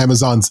being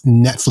Amazon's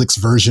Netflix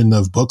version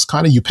of books.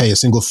 Kind of, you pay a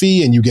single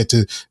fee and you get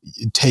to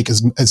take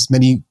as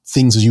many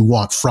things as you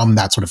want from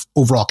that sort of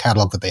overall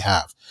catalog that they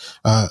have,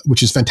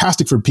 which is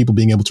fantastic for people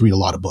being able to read a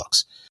lot of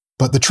books.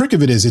 But the trick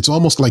of it is it's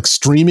almost like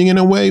streaming in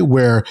a way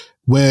where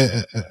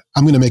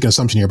I'm going to make an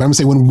assumption here, but I'm going to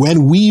say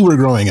when we were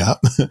growing up,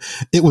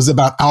 it was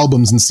about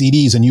albums and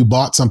CDs, and you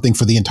bought something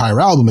for the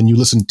entire album and you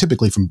listened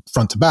typically from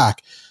front to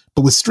back.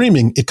 But with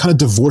streaming, it kind of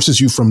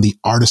divorces you from the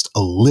artist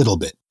a little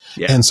bit.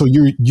 Yeah. And so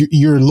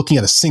you're looking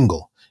at a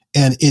single,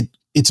 and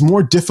it's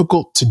more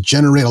difficult to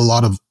generate a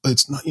lot of,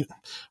 it's not, I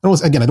don't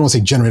want to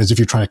say generate as if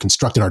you're trying to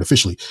construct it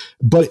artificially,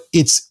 but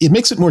it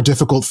makes it more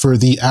difficult for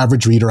the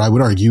average reader, I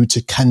would argue,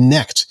 to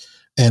connect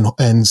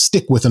and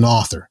stick with an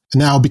author.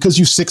 Now, because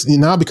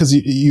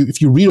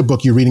if you read a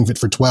book, you're reading it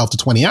for 12 to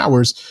 20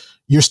 hours,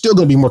 you're still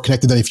going to be more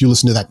connected than if you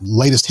listen to that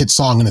latest hit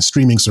song in a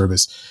streaming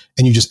service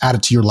and you just add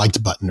it to your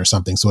liked button or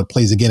something. So it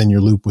plays again in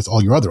your loop with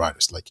all your other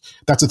artists. Like,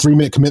 that's a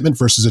 3-minute commitment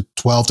versus a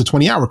 12 to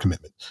 20 hour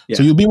commitment. Yeah.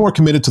 So you'll be more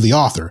committed to the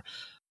author.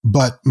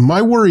 But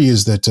my worry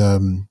is that,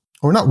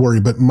 or not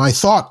worry, but my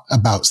thought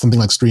about something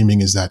like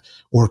streaming is that,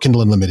 or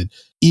Kindle Unlimited,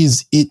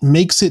 is it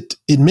makes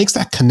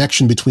that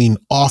connection between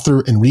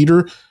author and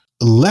reader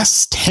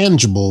less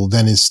tangible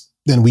than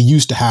we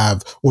used to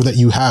have, or that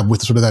you have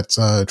with sort of that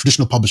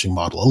traditional publishing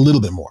model a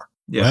little bit more.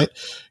 Yeah. Right?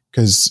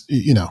 Because,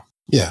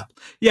 yeah.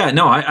 Yeah,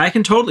 no, I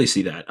can totally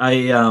see that.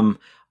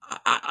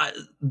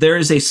 There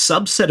is a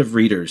subset of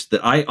readers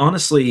that I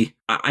honestly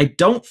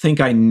don't think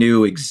I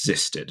knew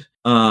existed,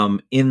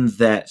 in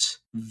that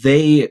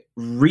they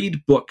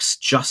read books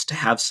just to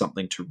have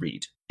something to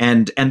read.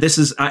 And this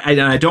is,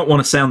 I don't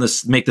want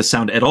to make this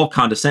sound at all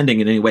condescending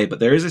in any way, but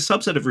there is a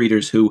subset of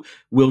readers who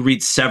will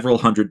read several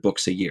hundred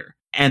books a year.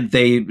 And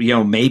they,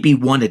 maybe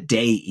one a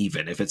day,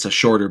 even if it's a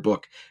shorter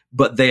book,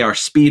 but they are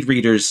speed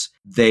readers.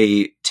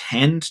 They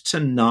tend to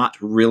not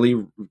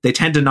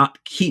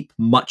keep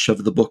much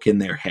of the book in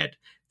their head.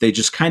 They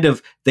just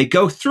they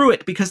go through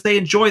it because they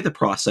enjoy the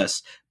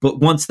process. But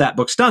once that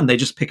book's done, they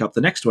just pick up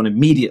the next one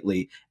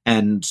immediately,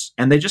 and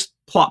they just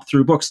plop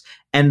through books.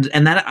 And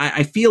that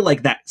I feel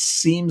like that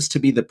seems to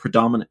be the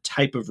predominant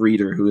type of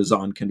reader who is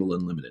on Kindle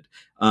Unlimited.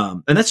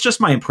 And that's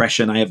just my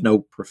impression. I have no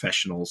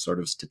professional sort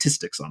of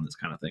statistics on this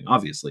kind of thing,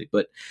 obviously.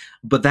 But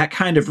that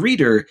kind of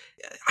reader,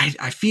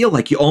 I feel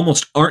like you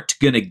almost aren't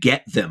going to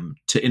get them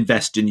to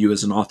invest in you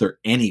as an author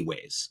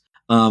anyways.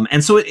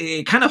 And so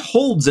it kind of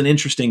holds an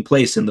interesting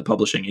place in the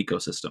publishing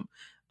ecosystem,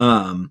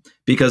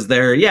 because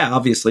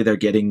obviously they're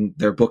getting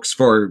their books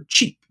for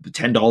cheap,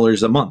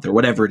 $10 a month or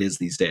whatever it is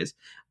these days.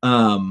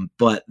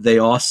 But they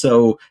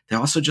also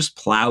just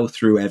plow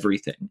through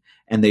everything,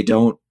 and they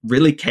don't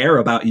really care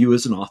about you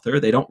as an author.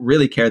 They don't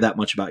really care that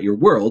much about your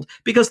world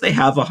because they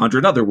have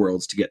 100 other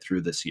worlds to get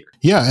through this year.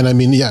 Yeah. And I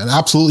mean,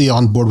 absolutely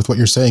on board with what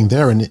you're saying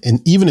there. And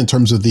even in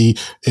terms of the,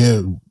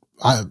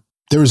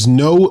 there's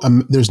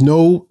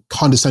no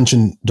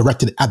condescension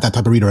directed at that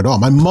type of reader at all.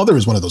 My mother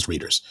is one of those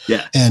readers.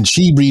 Yeah. And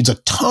she reads a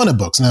ton of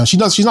books. Now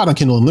she's not on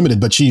Kindle Unlimited,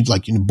 but she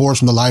borrows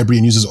from the library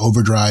and uses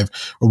Overdrive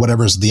or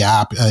whatever is the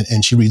app.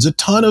 And she reads a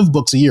ton of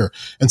books a year.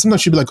 And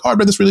sometimes she'd be like, oh, I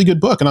read this really good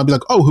book. And I'll be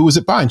like, oh, who was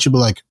it by? And she'll be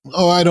like,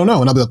 oh, I don't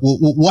know. And I'll be like, well,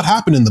 what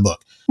happened in the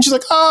book? And she's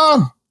like,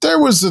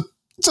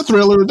 it's a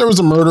thriller. There was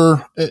a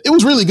murder. It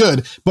was really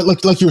good. But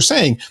like you were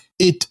saying,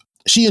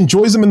 she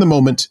enjoys them in the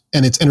moment,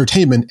 and it's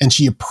entertainment, and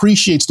she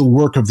appreciates the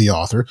work of the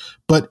author,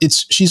 but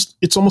it's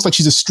almost like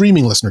she's a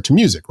streaming listener to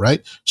music,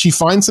 right? She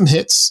finds some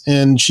hits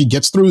and she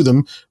gets through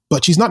them,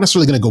 but she's not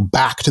necessarily going to go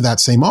back to that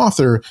same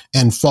author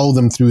and follow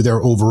them through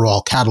their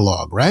overall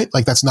catalog, right?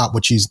 Like, that's not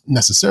what she's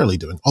necessarily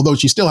doing. Although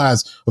she still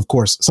has, of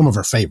course, some of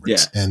her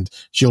favorites, and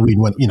she'll read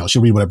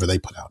whatever they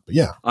put out. But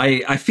yeah,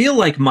 I feel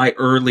like my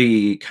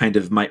early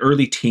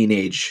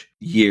teenage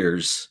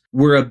years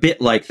were a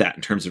bit like that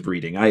in terms of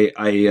reading. I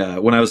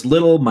when I was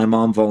little, my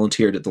mom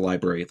volunteered at the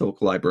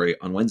local library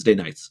on Wednesday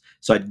nights.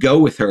 So I'd go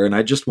with her and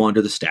I'd just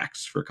wander the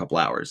stacks for a couple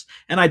hours,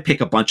 and I'd pick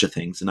a bunch of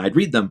things and I'd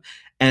read them.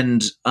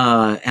 And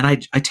I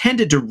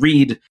tended to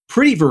read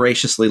pretty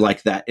voraciously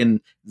like that,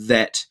 in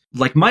that,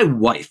 like, my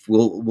wife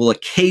will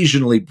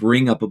occasionally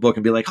bring up a book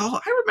and be like, oh,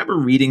 I remember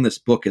reading this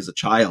book as a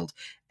child.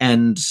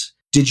 And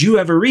did you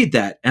ever read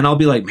that? And I'll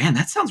be like, man,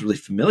 that sounds really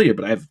familiar,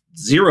 but I have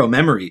zero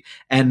memory.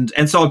 And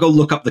so I'll go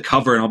look up the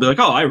cover and I'll be like,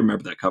 oh, I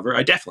remember that cover.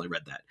 I definitely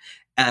read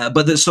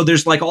that. So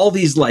there's like all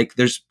these, like,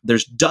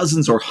 there's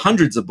dozens or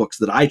hundreds of books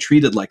that I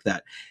treated like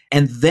that.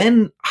 And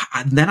then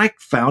I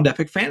found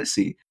epic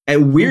fantasy.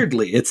 And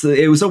weirdly,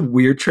 it was a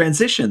weird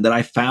transition that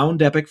I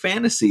found epic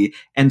fantasy,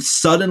 and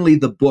suddenly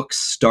the books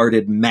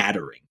started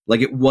mattering.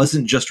 Like, it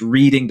wasn't just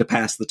reading to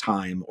pass the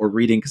time or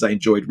reading because I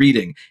enjoyed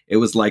reading. It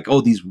was like,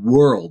 oh, these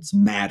worlds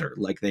matter.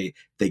 Like, they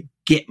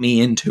get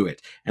me into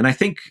it. And I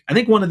think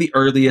one of the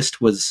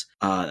earliest was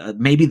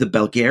maybe the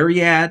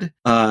Belgariad,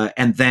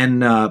 and then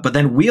but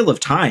then Wheel of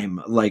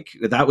Time. Like,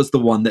 that was the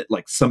one that,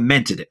 like,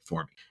 cemented it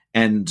for me.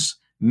 And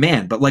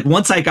man, but like,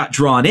 once I got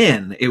drawn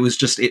in,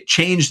 it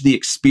changed the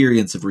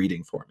experience of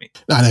reading for me.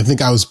 And I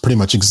think I was pretty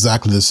much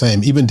exactly the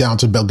same, even down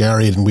to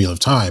Belgariad and Wheel of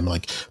Time.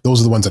 Like, those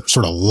are the ones that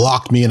sort of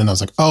locked me in, and I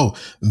was like, oh,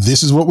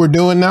 this is what we're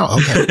doing now?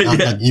 Okay.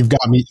 Yeah. You've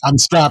got me. I'm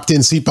strapped in,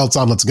 seatbelts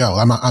on, let's go.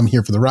 I'm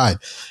here for the ride.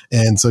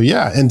 And so,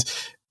 yeah. And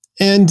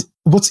And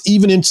what's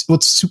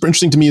super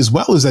interesting to me as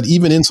well is that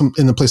even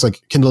in a place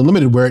like Kindle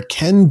Unlimited, where it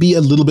can be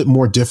a little bit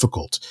more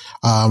difficult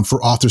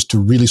for authors to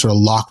really sort of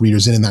lock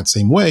readers in that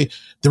same way,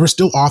 there are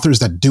still authors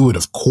that do it,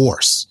 of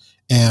course.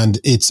 And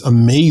it's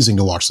amazing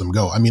to watch them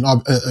go. I mean,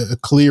 a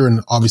clear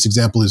and obvious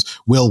example is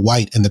Will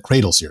White and the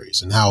Cradle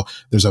series, and how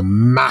there's a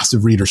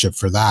massive readership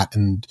for that.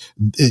 And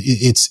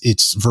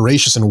it's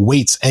voracious and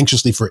waits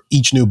anxiously for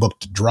each new book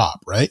to drop,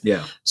 right?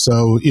 Yeah.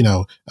 So,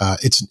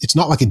 it's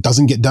not like it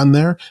doesn't get done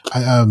there.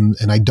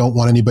 And I don't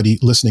want anybody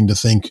listening to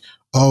think,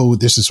 oh,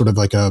 this is sort of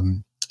like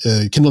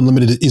Kindle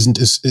Unlimited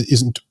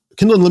isn't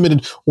Kindle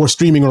Unlimited or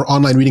streaming or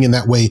online reading in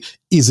that way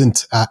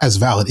isn't as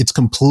valid. It's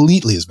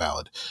completely as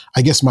valid.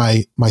 I guess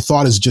my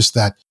thought is just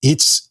that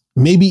it's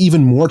maybe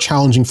even more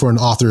challenging for an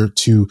author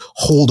to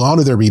hold on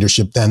to their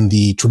readership than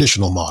the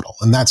traditional model.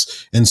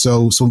 And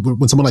so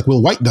when someone like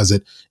Will White does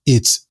it,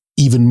 it's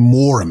even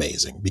more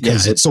amazing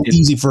because it's so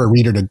easy for a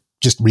reader to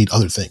just read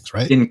other things,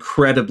 right?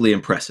 Incredibly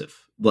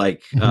impressive.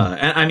 Like,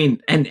 I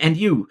mean, and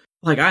you,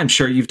 like, I'm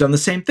sure you've done the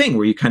same thing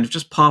where you kind of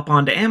just pop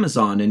onto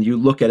Amazon and you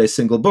look at a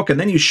single book and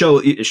then it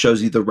shows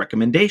you the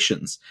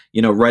recommendations,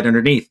 right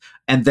underneath.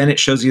 And then it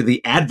shows you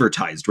the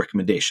advertised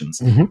recommendations.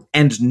 Mm-hmm.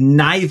 And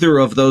neither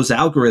of those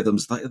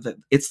algorithms,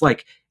 it's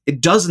like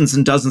dozens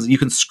and dozens. You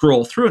can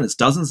scroll through and it's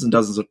dozens and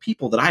dozens of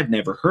people that I've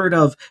never heard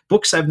of,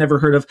 books I've never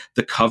heard of.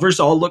 The covers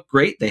all look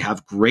great. They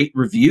have great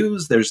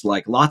reviews. There's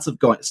like lots of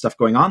stuff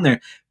going on there,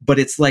 but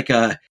it's like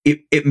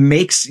it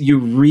makes you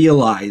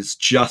realize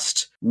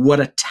just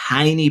what a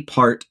tiny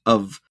part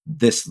of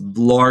this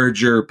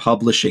larger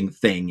publishing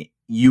thing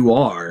you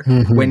are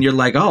when you're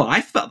like, oh,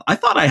 I thought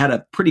I had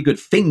a pretty good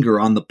finger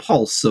on the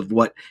pulse of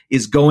what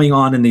is going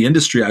on in the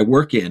industry I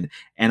work in,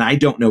 and I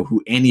don't know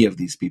who any of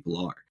these people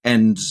are.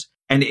 And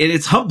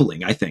it's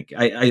humbling, I think.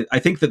 I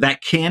think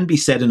that can be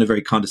said in a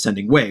very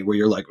condescending way where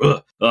you're like,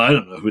 ugh, I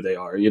don't know who they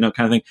are, kind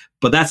of thing.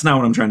 But that's not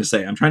what I'm trying to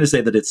say. I'm trying to say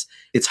that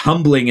it's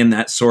humbling in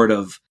that sort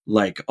of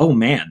like, oh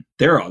man,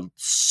 there are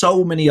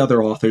so many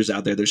other authors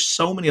out there. There's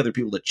so many other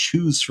people to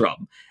choose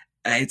from.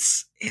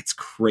 It's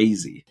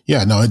crazy.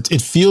 Yeah, no,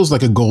 it feels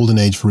like a golden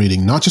age for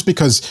reading, not just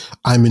because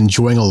I'm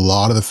enjoying a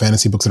lot of the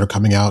fantasy books that are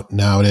coming out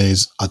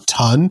nowadays a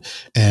ton,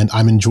 and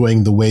I'm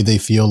enjoying the way they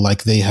feel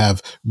like they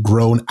have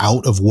grown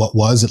out of what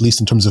was, at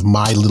least in terms of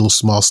my little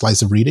small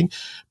slice of reading,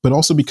 but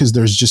also because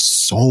there's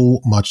just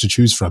so much to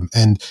choose from.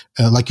 And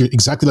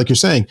exactly like you're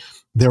saying,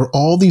 there are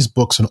all these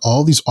books and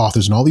all these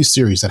authors and all these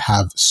series that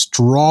have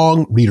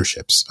strong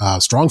readerships,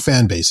 strong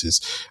fan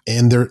bases,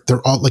 and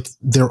they're all like,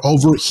 they're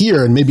over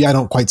here, and maybe I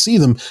don't quite see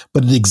them,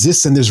 but it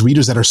exists, and there's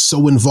readers that are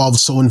so involved,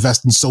 so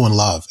invested, and so in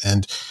love.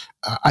 And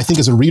I think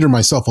as a reader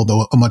myself,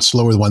 although a much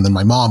slower one than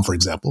my mom, for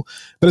example,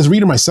 but as a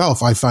reader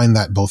myself, I find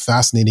that both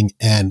fascinating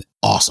and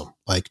awesome.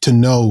 Like to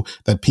know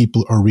that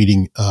people are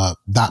reading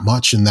that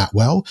much and that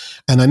well.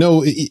 And I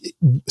know,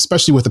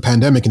 especially with the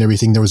pandemic and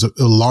everything, there was a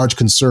large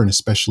concern,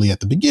 especially at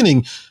the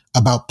beginning,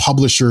 about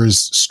publishers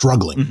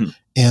struggling. Mm-hmm.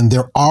 And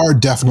there are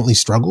definitely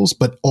struggles,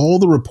 but all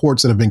the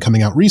reports that have been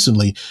coming out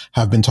recently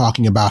have been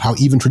talking about how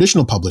even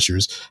traditional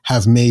publishers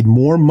have made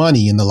more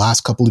money in the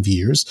last couple of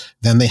years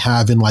than they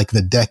have in like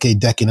the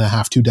decade and a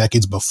half, 2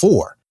 decades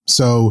before.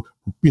 So,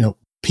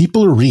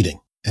 people are reading,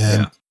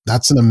 and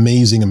that's an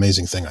amazing,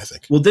 amazing thing, I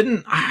think. Well,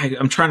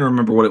 I'm trying to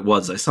remember what it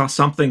was. I saw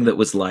something that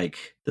was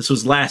like, this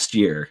was last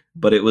year,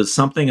 but it was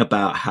something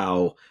about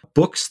how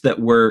books that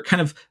were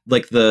kind of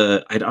like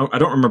I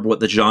don't remember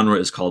what the genre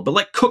is called, but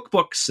like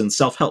cookbooks and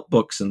self-help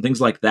books and things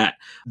like that,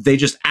 they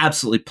just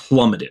absolutely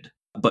plummeted.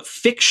 But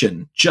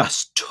fiction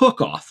just took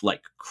off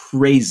like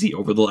crazy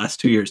over the last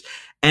 2 years.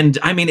 And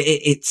I mean,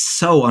 it's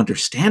so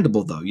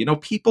understandable though.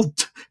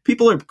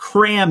 People are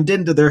crammed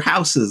into their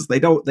houses.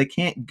 They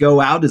can't go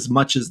out as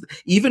much as,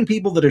 even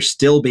people that are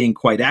still being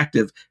quite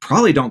active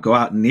probably don't go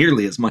out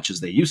nearly as much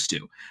as they used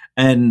to.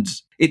 And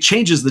it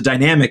changes the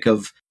dynamic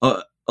of,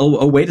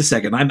 oh, wait a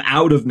second, I'm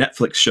out of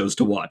Netflix shows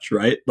to watch,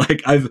 right?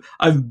 Like I've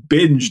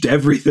binged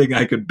everything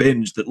I could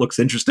binge that looks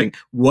interesting.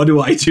 What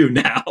do I do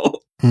now?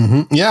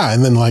 Mm-hmm. Yeah.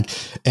 And then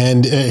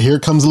here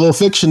comes a little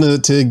fiction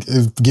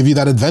to give you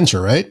that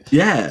adventure, right?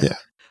 Yeah.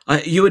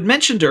 You had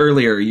mentioned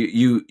earlier,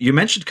 you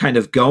mentioned kind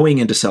of going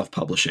into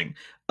self-publishing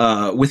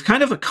with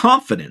kind of a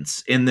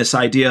confidence in this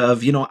idea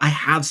of, I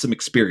have some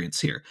experience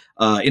here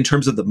in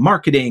terms of the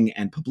marketing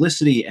and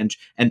publicity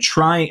and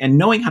trying and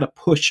knowing how to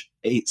push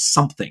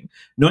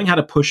knowing how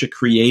to push a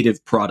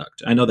creative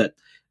product. I know that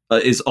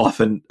is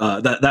often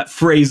that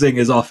phrasing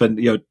is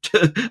often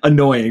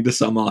annoying to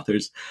some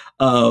authors,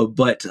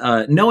 but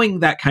knowing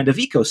that kind of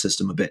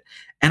ecosystem a bit.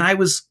 And I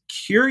was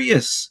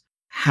curious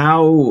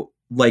how,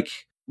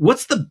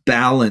 what's the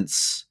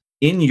balance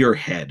in your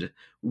head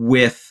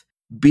with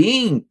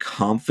being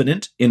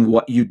confident in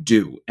what you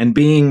do and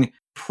being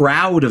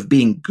proud of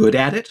being good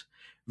at it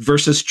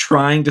versus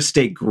trying to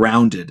stay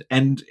grounded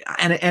and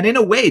in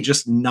a way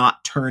just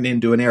not turn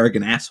into an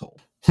arrogant asshole?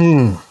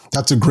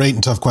 That's a great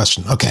and tough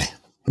question. Okay,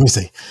 let me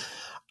see.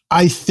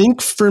 I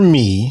think for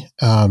me,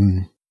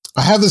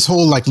 I have this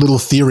whole like little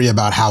theory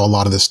about how a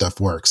lot of this stuff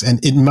works,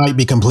 and it might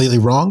be completely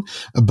wrong,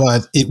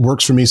 but it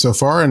works for me so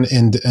far.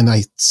 And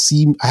I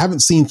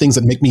haven't seen things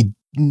that make me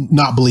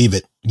not believe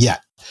it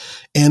yet.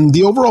 And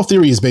the overall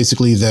theory is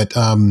basically that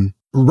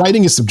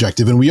writing is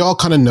subjective, and we all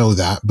kind of know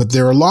that, but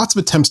there are lots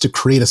of attempts to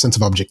create a sense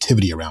of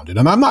objectivity around it.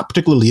 And I'm not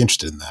particularly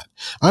interested in that.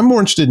 I'm more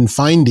interested in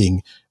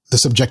finding the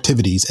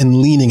subjectivities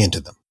and leaning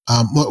into them.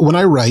 When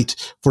I write,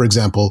 for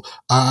example,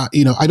 I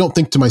don't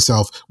think to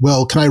myself,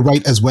 well, can I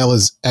write as well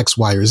as X,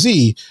 Y, or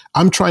Z?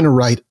 I'm trying to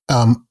write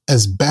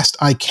as best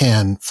I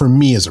can for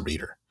me as a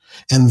reader.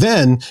 And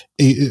then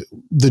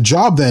the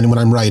job then when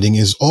I'm writing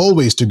is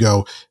always to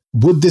go,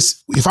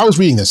 if I was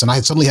reading this and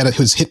I suddenly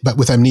was hit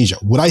with amnesia,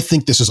 would I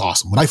think this is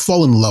awesome? Would I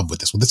fall in love with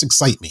this? Would this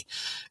excite me?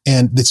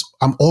 And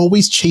I'm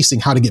always chasing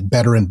how to get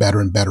better and better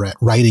and better at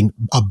writing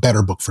a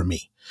better book for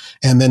me.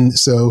 And then,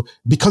 so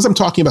because I'm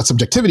talking about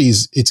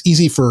subjectivities, it's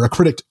easy for a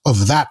critic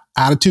of that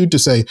attitude to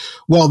say,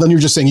 well, then you're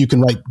just saying you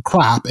can write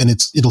crap and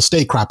it'll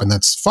stay crap and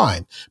that's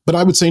fine. But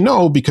I would say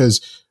no,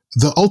 because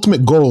the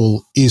ultimate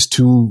goal is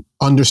to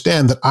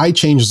understand that I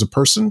change as a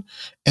person,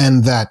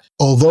 and that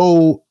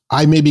although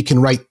I maybe can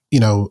write,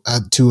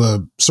 to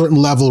a certain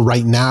level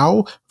right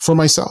now for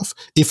myself,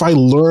 if I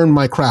learn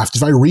my craft,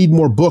 if I read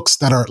more books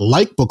that are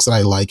like books that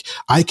I like,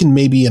 I can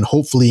maybe and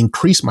hopefully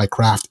increase my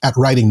craft at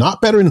writing, not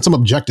better in some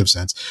objective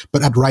sense,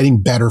 but at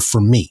writing better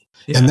for me.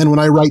 Yeah. And then when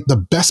I write the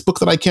best book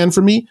that I can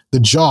for me, the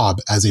job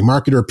as a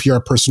marketer, PR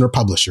person, or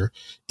publisher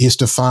is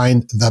to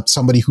find that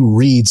somebody who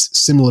reads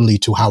similarly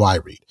to how I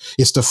read.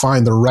 Is to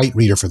find the right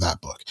reader for that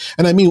book.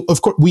 And I mean,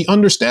 of course, we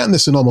understand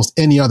this in almost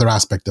any other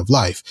aspect of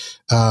life.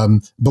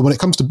 But when it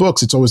comes to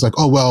books, it's always like,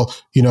 oh, well,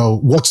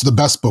 what's the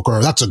best book?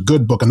 Or that's a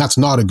good book and that's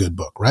not a good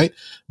book, right?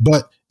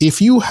 But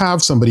if you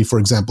have somebody, for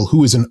example,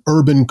 who is an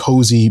urban,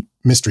 cozy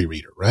mystery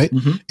reader, right?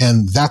 Mm-hmm.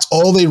 And that's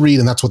all they read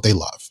and that's what they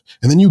love.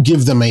 And then you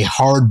give them a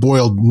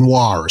hard-boiled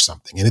noir or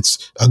something, and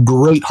it's a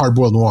great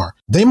hard-boiled noir.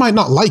 They might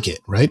not like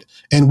it, right?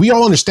 And we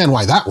all understand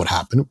why that would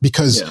happen,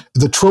 because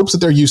the tropes that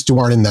they're used to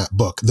aren't in that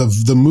book.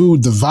 The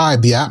mood, the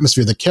vibe, the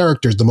atmosphere, the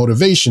characters, the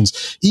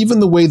motivations, even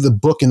the way the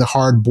book in the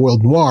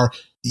hard-boiled noir,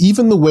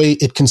 even the way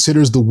it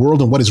considers the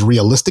world and what is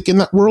realistic in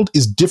that world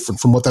is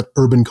different from what that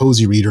urban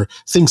cozy reader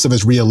thinks of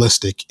as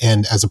realistic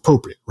and as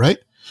appropriate, right?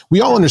 We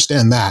all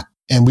understand that.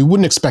 And we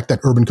wouldn't expect that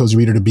urban cozy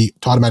reader to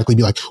automatically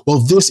be like, well,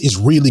 this is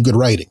really good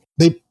writing.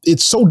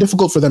 It's so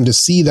difficult for them to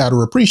see that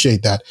or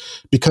appreciate that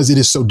because it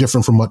is so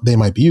different from what they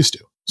might be used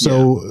to.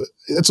 So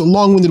it's a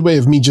long-winded way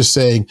of me just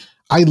saying,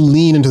 I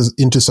lean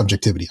into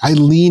subjectivity. I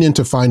lean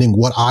into finding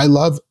what I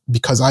love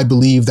because I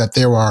believe that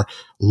there are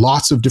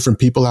lots of different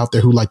people out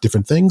there who like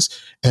different things.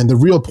 And the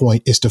real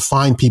point is to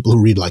find people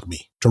who read like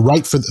me, to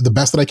write for the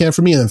best that I can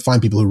for me and then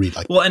find people who read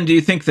like me. Well, and do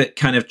you think that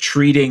kind of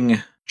treating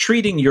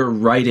your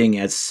writing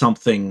as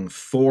something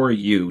for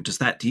you,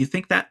 do you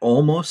think that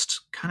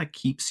almost kind of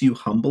keeps you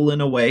humble in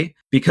a way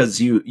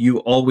because you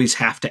always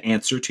have to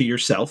answer to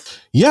yourself?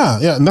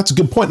 Yeah. And that's a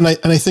good point.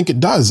 And I think it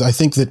does. I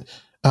think that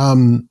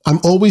I'm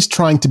always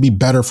trying to be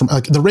better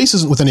the race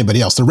isn't with anybody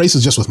else. The race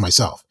is just with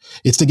myself.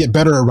 It's to get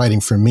better at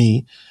writing for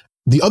me.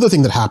 The other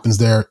thing that happens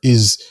there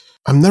is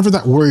I'm never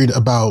that worried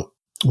about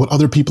what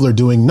other people are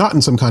doing, not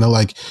in some kind of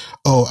like,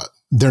 oh,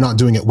 they're not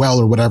doing it well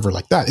or whatever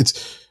like that.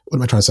 What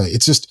am I trying to say?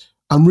 It's just,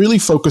 I'm really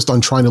focused on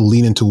trying to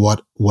lean into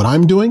what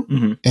I'm doing.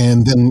 Mm-hmm.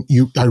 And then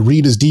I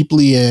read as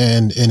deeply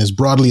and as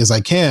broadly as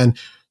I can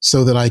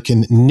so that I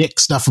can nick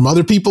stuff from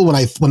other people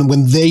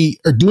when they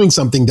are doing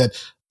something that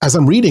as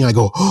I'm reading, I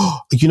go, oh,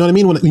 you know what I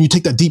mean? When you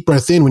take that deep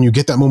breath in, when you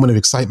get that moment of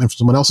excitement from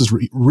someone else's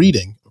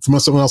reading, from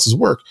someone else's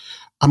work,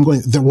 I'm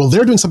going,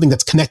 they're doing something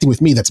that's connecting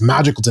with me, that's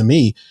magical to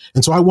me.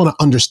 And so I want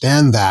to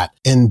understand that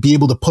and be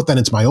able to put that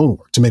into my own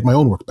work, to make my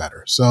own work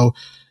better. So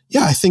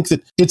yeah, I think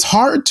that it's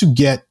hard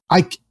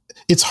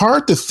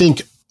to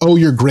think, oh,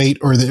 you're great,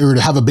 or to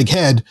have a big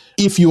head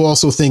if you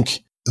also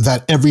think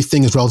that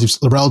everything is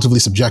relatively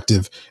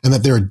subjective and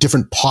that there are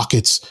different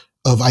pockets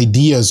of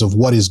ideas of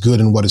what is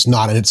good and what is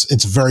not. And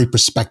it's very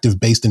perspective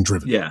based and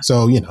driven. Yeah.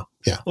 So,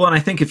 yeah. Well, and I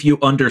think if you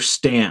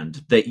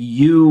understand that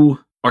you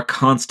are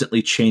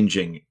constantly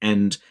changing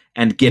and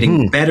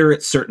getting better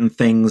at certain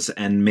things,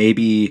 and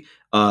maybe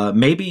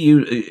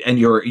you and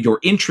your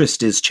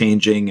interest is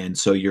changing, and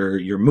so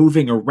you're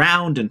moving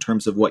around in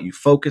terms of what you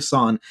focus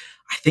on.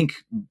 I think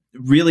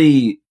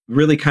really,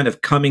 really kind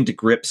of coming to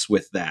grips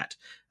with that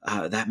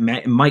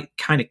might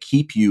kind of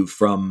keep you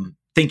from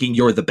thinking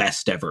you're the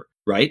best ever,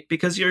 right?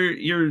 Because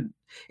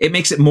it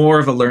makes it more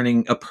of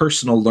a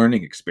personal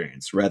learning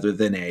experience rather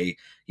than I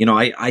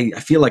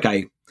feel like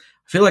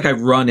I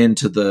run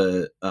into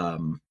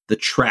the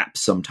trap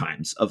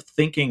sometimes of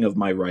thinking of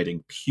my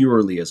writing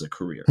purely as a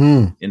career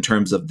in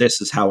terms of this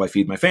is how I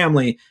feed my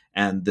family,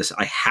 and this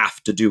I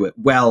have to do it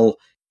well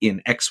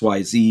in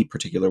XYZ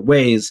particular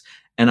ways.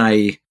 And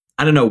I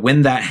don't know,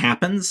 when that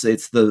happens,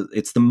 it's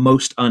the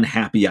most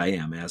unhappy I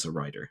am as a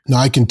writer. No,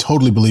 I can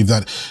totally believe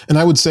that. And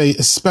I would say,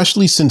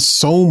 especially since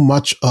so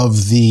much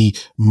of the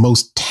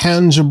most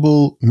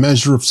tangible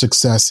measure of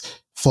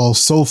success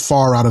falls so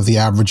far out of the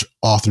average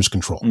author's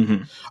control.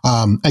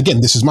 Mm-hmm.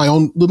 Again, this is my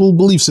own little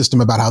belief system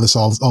about how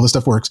all this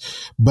stuff works.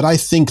 But I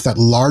think that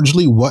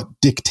largely what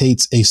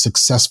dictates a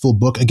successful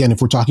book, again,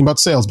 if we're talking about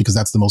sales, because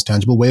that's the most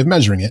tangible way of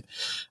measuring it,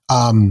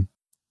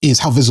 is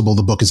how visible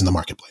the book is in the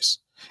marketplace.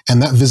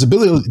 And that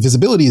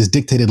visibility is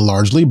dictated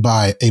largely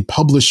by a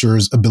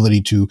publisher's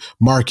ability to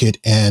market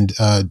and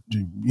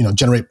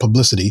generate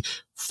publicity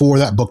for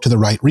that book to the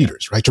right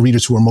readers, right? To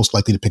readers who are most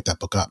likely to pick that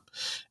book up.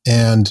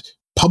 And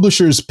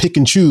publishers pick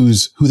and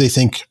choose who they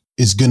think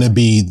is going to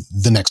be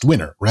the next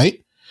winner,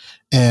 right?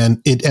 And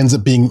it ends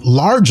up being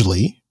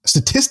largely,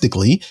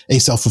 statistically, a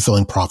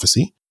self-fulfilling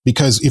prophecy.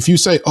 Because if you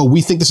say, oh,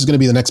 we think this is going to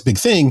be the next big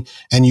thing,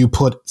 and you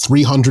put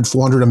 $300,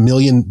 $400,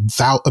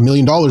 $1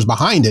 million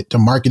behind it to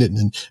market it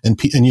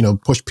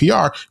and push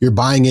PR, you're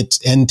buying its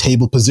end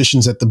table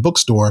positions at the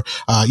bookstore.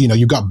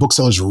 You've got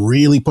booksellers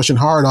really pushing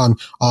hard on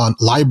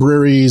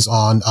libraries,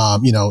 on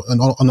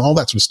all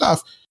that sort of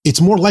stuff.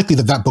 It's more likely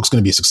that book's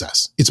going to be a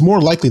success. It's more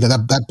likely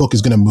that book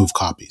is going to move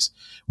copies.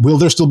 Will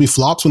there still be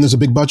flops when there's a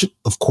big budget?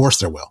 Of course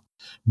there will.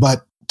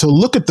 But to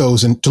look at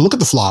those and to look at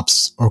the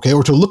flops, okay,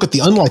 or to look at the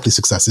unlikely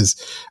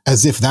successes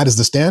as if that is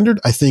the standard,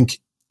 I think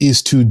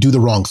is to do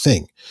the wrong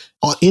thing.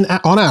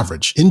 On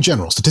average, in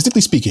general, statistically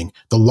speaking,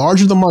 the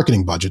larger the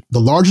marketing budget, the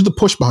larger the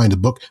push behind a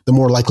book, the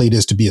more likely it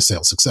is to be a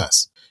sales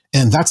success.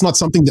 And that's not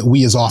something that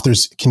we as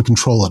authors can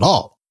control at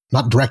all,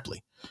 not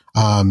directly.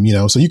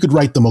 So you could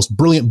write the most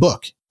brilliant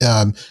book,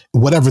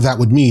 whatever that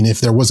would mean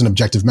if there was an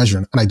objective measure,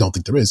 and I don't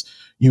think there is.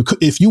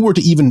 If you were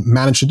to even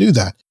manage to do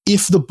that,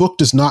 if the book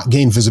does not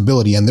gain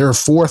visibility and there are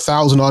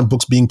 4,000 odd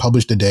books being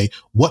published a day,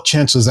 what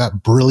chance does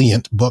that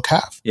brilliant book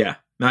have? Yeah.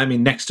 I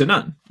mean, next to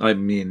none. I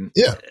mean,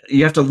 yeah.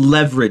 You have to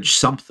leverage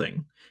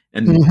something.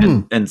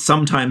 And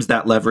sometimes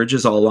that leverage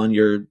is all on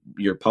your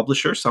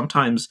publisher.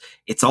 Sometimes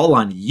it's all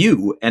on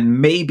you.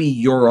 And maybe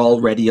you're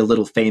already a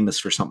little famous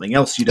for something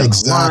else you done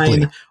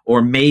online,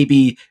 or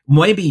maybe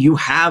you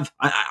have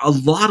a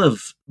lot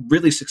of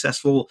really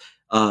successful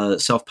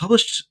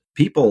self-published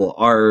people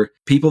are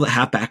people that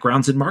have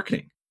backgrounds in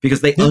marketing,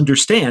 because they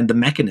understand the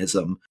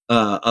mechanism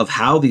of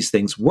how these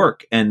things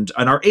work and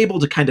are able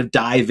to kind of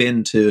dive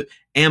into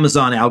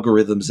Amazon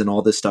algorithms and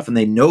all this stuff. And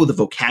they know the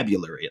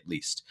vocabulary at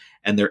least,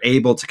 and they're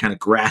able to kind of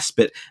grasp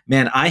it.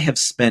 Man, I have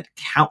spent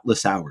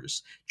countless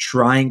hours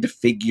trying to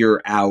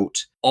figure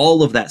out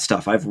all of that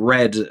stuff. I've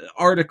read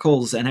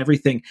articles and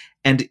everything.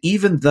 And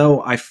even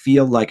though I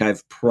feel like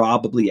I've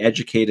probably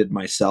educated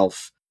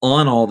myself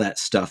on all that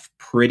stuff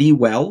pretty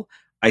well,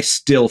 I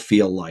still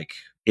feel like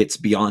it's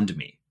beyond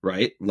me.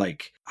 Right?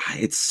 Like,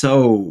 it's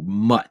so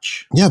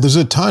much. Yeah, there's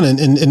a ton. And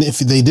if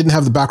they didn't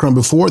have the background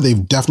before,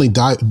 they've definitely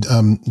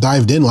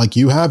dived in like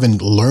you have and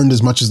learned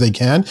as much as they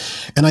can.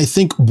 And I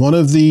think one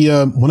of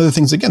the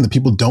things, again, that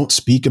people don't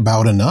speak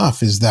about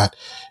enough is that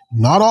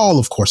not all,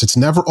 of course, it's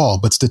never all,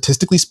 but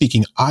statistically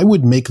speaking, I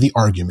would make the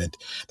argument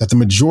that the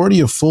majority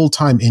of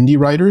full-time indie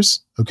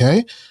writers,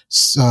 okay,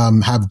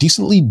 have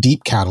decently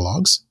deep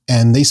catalogs,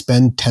 and they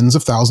spend tens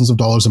of thousands of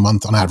dollars a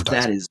month on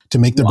advertising to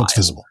make their books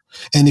visible.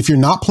 And if you're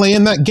not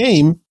playing that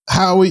game,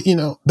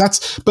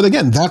 but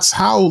again, that's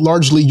how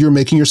largely you're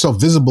making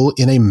yourself visible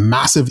in a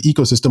massive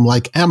ecosystem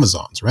like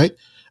Amazon's, right?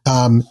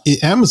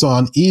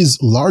 Amazon is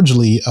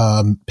largely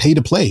pay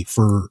to play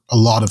for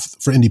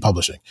indie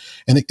publishing,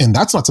 and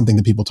that's not something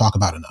that people talk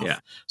about enough. Yeah.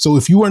 So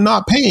if you are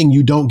not paying,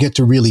 you don't get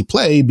to really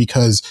play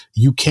because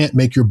you can't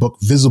make your book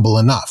visible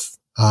enough.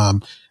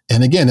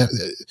 And again,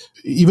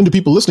 even to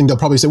people listening, they'll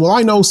probably say, "Well,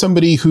 I know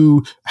somebody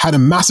who had a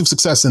massive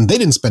success and they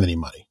didn't spend any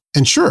money."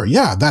 And sure,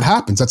 yeah, that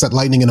happens. That's that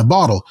lightning in a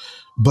bottle.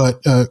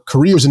 But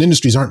careers and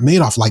industries aren't made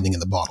off lightning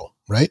in the bottle,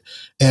 right?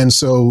 And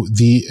so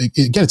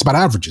again, it's about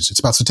averages. It's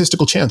about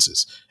statistical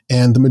chances.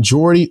 And the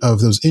majority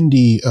of those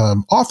indie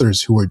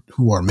authors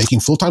who are making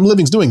full-time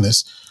livings doing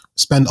this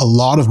spend a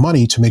lot of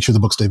money to make sure the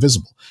books stay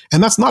visible.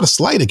 And that's not a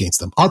slight against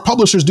them. Our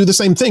publishers do the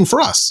same thing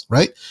for us,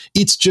 right?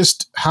 It's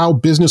just how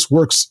business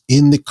works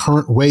in the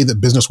current way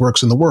that business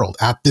works in the world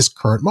at this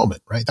current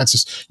moment, right? That's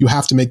just, you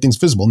have to make things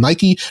visible.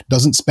 Nike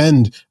doesn't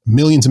spend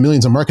millions and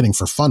millions on marketing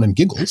for fun and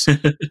giggles.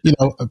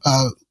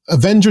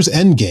 Avengers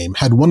Endgame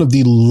had one of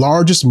the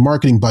largest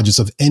marketing budgets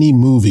of any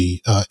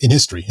movie in the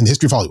history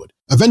of Hollywood.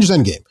 Avengers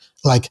Endgame,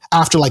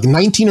 after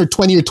 19 or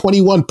 20 or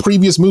 21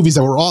 previous movies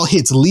that were all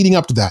hits leading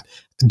up to that,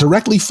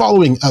 directly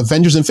following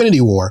Avengers Infinity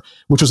War,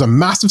 which was a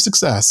massive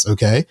success,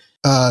 okay,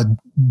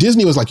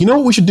 Disney was like, you know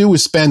what we should do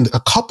is spend a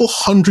couple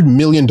 $100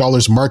 million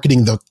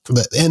marketing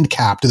the end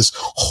cap to this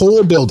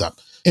whole buildup.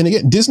 And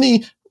again,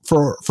 Disney,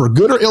 for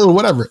good or ill or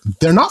whatever,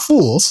 they're not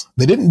fools.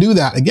 They didn't do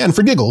that, again,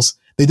 for giggles.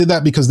 They did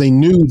that because they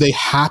knew they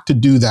had to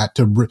do that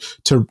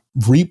to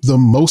reap the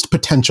most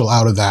potential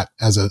out of that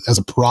as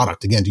a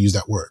product, again, to use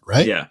that word,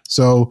 right? Yeah.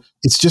 So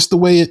it's just the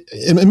way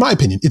in my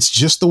opinion, it's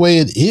just the way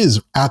it is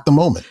at the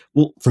moment,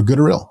 for good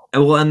or ill.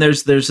 Well, and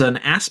there's an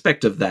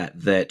aspect of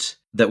that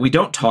we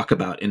don't talk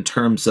about in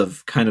terms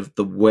of kind of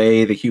the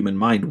way the human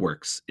mind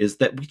works, is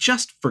that we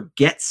just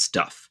forget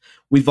stuff.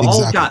 We've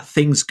all got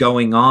things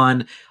going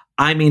on.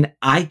 I mean,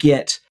 I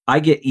get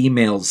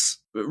emails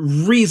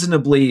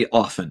reasonably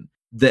often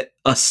that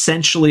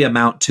essentially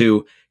amount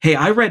to, hey,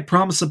 I read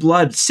Promise of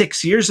Blood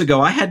 6 years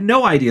ago. I had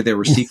no idea there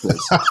were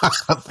sequels.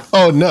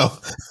 Oh, no.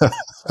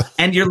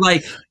 And you're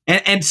like,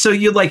 and so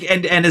you like,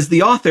 and as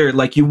the author,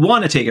 like, you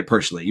want to take it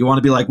personally. You want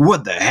to be like,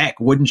 what the heck?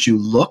 Wouldn't you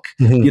look?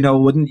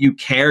 Mm-hmm. Wouldn't you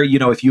care?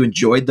 If you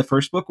enjoyed the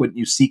first book, wouldn't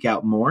you seek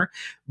out more?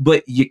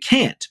 But you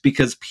can't,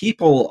 because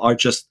people are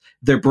just,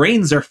 their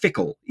brains are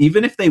fickle.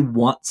 Even if they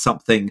want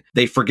something,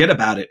 they forget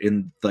about it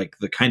in like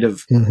the kind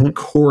of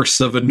course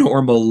of a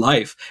normal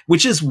life,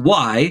 which is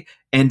why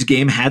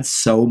Endgame had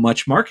so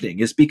much marketing,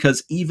 is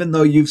because even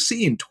though you've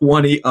seen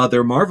 20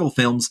 other Marvel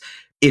films,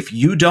 if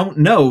you don't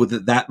know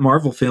that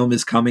Marvel film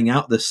is coming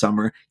out this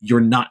summer, you're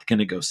not going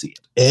to go see it.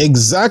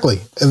 Exactly.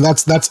 And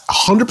that's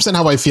 100%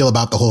 how I feel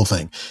about the whole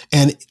thing.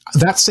 And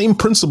that same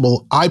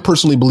principle, I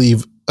personally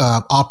believe,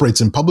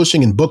 operates in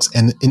publishing, in books,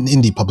 and in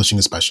indie publishing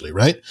especially,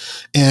 right?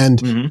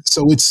 And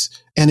so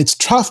it's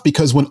tough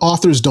because when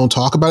authors don't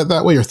talk about it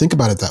that way or think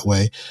about it that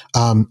way,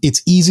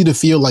 it's easy to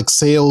feel like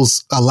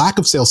a lack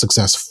of sales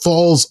success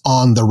falls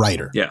on the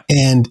writer. Yeah.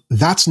 And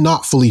that's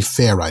not fully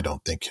fair, I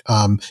don't think.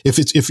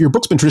 If your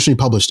book's been traditionally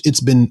published,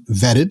 it's been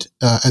vetted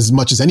as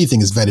much as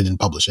anything is vetted in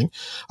publishing.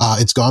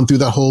 It's gone through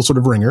that whole sort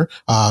of ringer,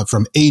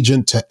 from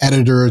agent to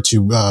editor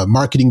to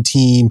marketing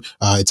team.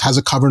 It has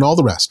a cover and all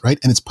the rest, right?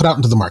 And it's put out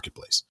into the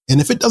marketplace.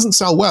 And if it doesn't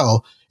sell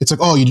well, it's like,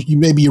 oh,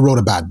 maybe you wrote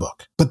a bad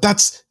book. But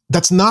that's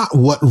not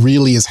what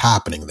really is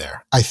happening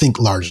there, I think,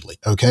 largely,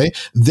 okay?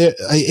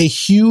 A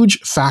huge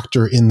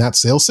factor in that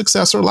sales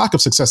success or lack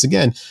of success,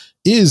 again,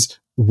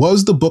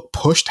 was the book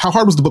pushed? How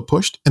hard was the book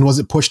pushed? And was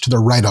it pushed to the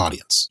right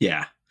audience?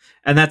 Yeah.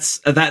 And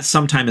that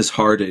sometimes is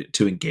hard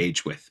to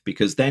engage with,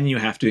 because then you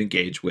have to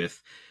engage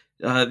with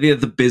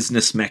the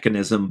business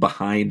mechanism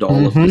behind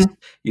all of this,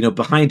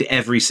 behind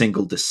every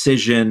single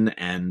decision,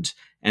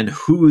 and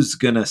who's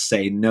going to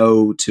say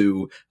no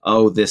to,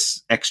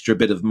 this extra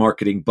bit of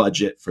marketing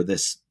budget for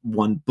this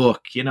one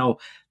book.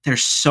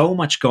 There's so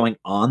much going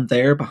on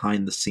there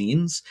behind the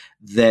scenes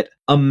that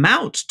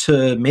amount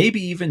to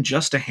maybe even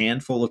just a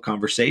handful of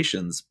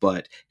conversations,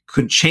 but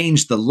could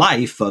change the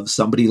life of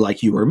somebody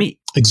like you or me.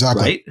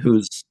 Exactly. Right?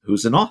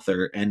 Who's an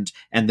author, and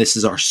this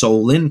is our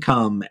sole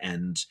income,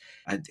 and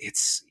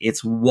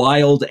it's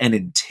wild and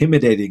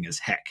intimidating as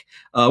heck,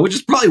 which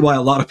is probably why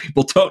a lot of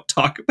people don't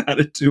talk about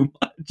it too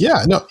much.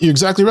 Yeah, no, you're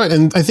exactly right.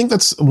 And I think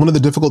that's one of the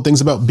difficult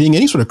things about being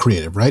any sort of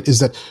creative, right? Is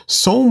that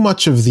so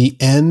much of the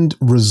end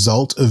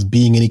result of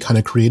being any kind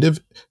of creative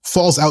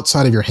falls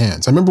outside of your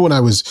hands. I remember when I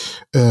was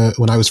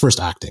first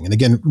acting, and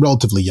again,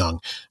 relatively young,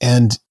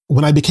 and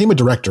when I became a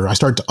director, I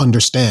started to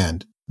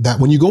understand that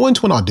when you go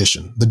into an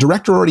audition, the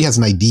director already has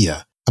an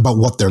idea about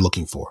what they're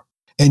looking for.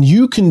 And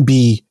you can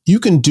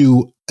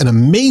do an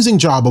amazing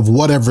job of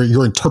whatever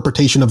your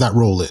interpretation of that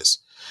role is.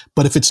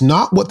 But if it's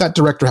not what that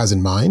director has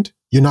in mind,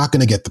 you're not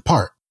going to get the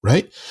part,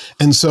 right?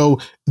 And so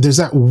there's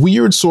that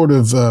weird sort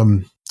of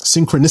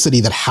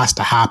synchronicity that has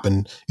to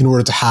happen in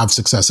order to have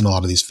success in a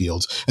lot of these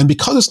fields. And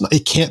because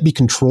it can't be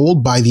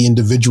controlled by the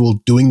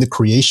individual doing the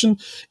creation,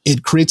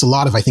 it creates a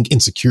lot of, I think,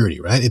 insecurity,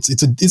 right?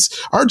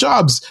 It's our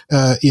jobs,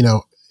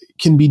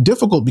 can be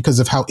difficult because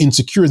of how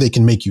insecure they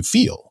can make you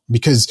feel,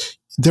 because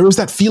there is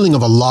that feeling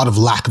of a lot of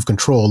lack of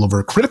control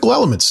over critical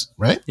elements,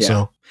 right? Yeah.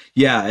 So,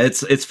 yeah,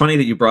 it's funny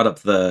that you brought up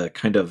the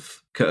kind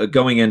of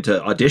going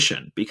into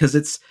audition,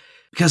 because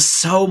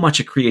so much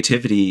of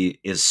creativity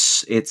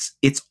is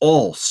it's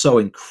all so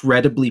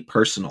incredibly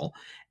personal,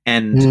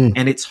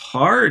 and it's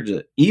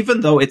hard,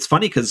 even though it's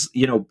funny because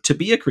to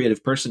be a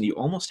creative person, you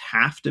almost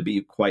have to be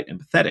quite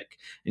empathetic,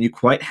 and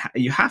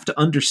you have to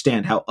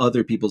understand how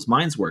other people's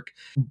minds work.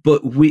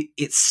 But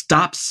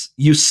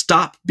you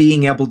stop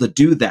being able to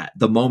do that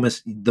the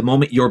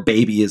moment your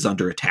baby is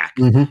under attack.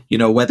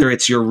 Whether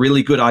it's your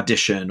really good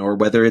audition, or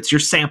whether it's your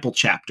sample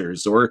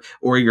chapters, or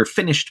your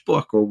finished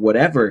book, or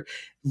whatever.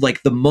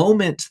 Like the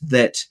moment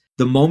that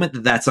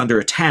that's under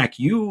attack,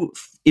 you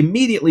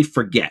immediately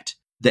forget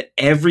that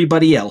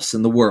everybody else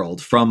in the world,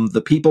 from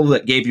the people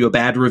that gave you a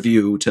bad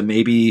review to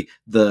maybe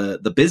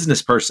the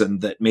business person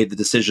that made the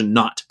decision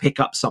not to pick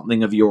up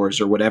something of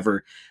yours or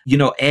whatever,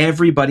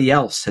 everybody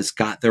else has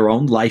got their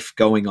own life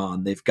going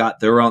on. They've got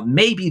their own,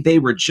 maybe they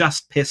were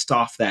just pissed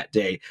off that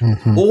day,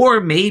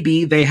 or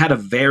maybe they had a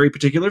very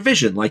particular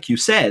vision, like you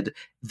said,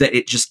 that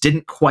it just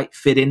didn't quite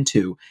fit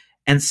into.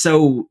 And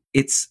so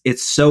it's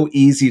so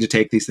easy to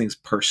take these things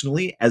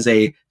personally as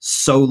a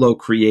solo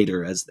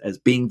creator, as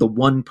being the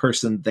one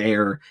person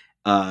there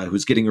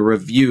who's getting a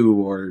review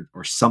or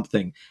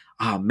something.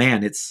 Oh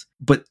man,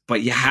 but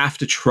you have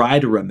to try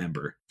to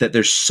remember that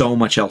there's so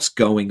much else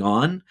going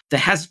on that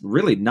has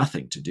really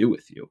nothing to do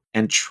with you,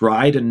 and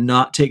try to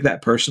not take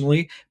that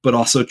personally, but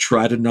also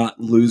try to not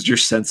lose your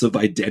sense of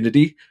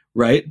identity.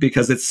 Right?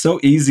 Because it's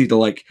so easy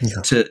to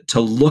to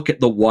look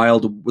at the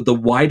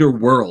wider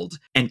world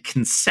and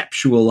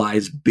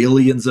conceptualize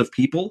billions of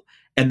people,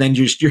 and then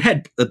your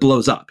head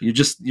blows up. You're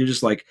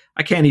just like,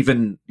 I can't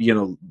even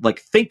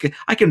think.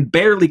 I can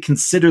barely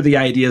consider the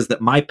ideas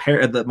that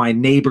my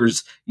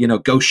neighbors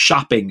go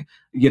shopping.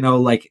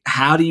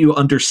 How do you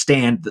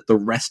understand that the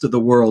rest of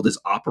the world is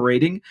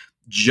operating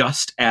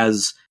just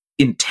as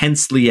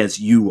intensely as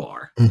you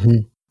are.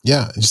 Mm-hmm.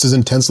 Yeah, just as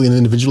intensely and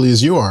individually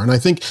as you are. And I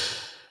think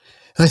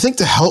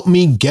to help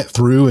me get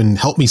through and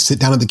help me sit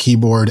down at the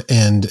keyboard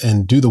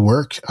and do the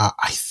work,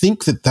 I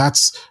think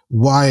that's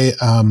why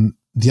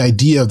the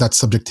idea of that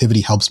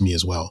subjectivity helps me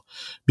as well,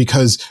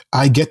 because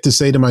I get to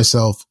say to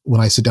myself when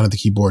I sit down at the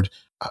keyboard,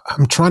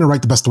 I'm trying to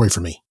write the best story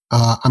for me.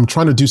 I'm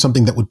trying to do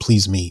something that would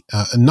please me,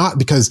 not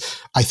because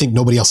I think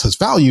nobody else has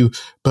value,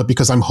 but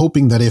because I'm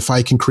hoping that if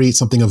I can create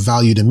something of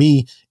value to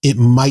me, it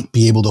might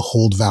be able to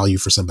hold value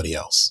for somebody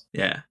else.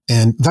 Yeah.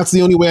 And that's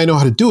the only way I know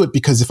how to do it,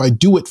 because if I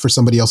do it for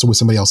somebody else or with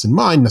somebody else in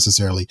mind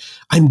necessarily,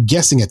 I'm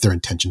guessing at their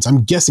intentions.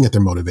 I'm guessing at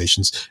their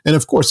motivations. And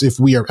of course, if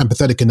we are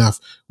empathetic enough,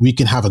 we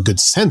can have a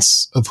good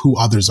sense of who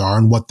others are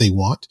and what they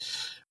want.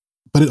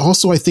 But it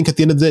also, I think at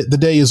the end of the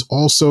day, is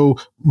also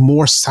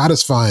more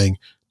satisfying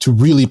to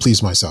really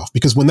please myself.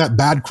 Because when that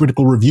bad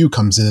critical review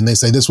comes in and they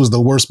say, this was the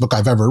worst book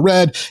I've ever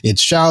read,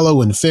 it's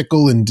shallow and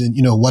fickle and,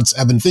 what's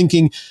Evan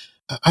thinking?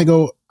 I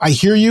go, I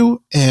hear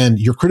you and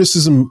your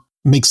criticism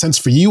makes sense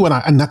for you.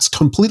 And that's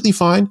completely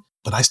fine,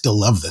 but I still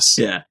love this.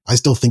 Yeah. I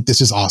still think this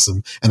is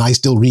awesome and I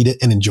still read it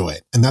and enjoy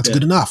it. And that's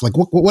good enough. Like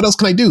what else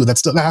can I do?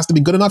 That has to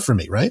be good enough for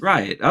me. Right.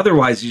 Right.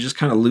 Otherwise you just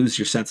kind of lose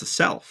your sense of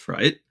self.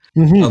 Right.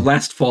 Mm-hmm.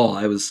 Last fall,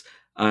 I was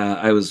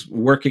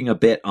working a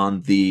bit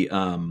on the,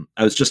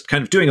 I was just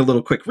kind of doing a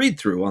little quick read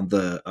through on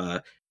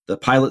the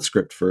pilot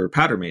script for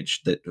Powder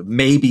Mage that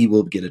maybe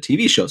will get a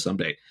TV show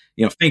someday.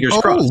 Fingers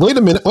crossed. Wait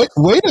a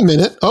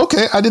minute.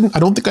 Okay. I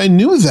don't think I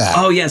knew that.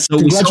 Oh yeah. So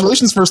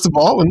congratulations, first of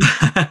all.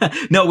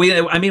 No, we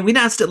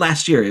announced it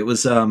last year. It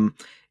was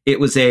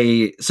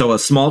a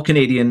small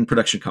Canadian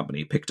production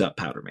company picked up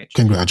Powder Mage.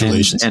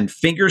 Congratulations. And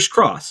fingers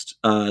crossed.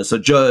 So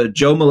Joe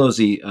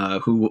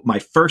Malozzi, who my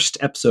first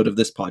episode of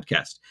this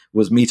podcast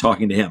was me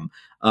talking to him.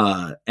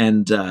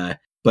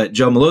 But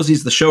Joe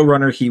Malozzi's the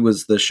showrunner.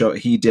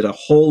 He did a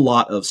whole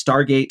lot of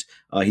Stargate.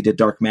 He did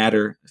Dark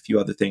Matter, a few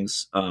other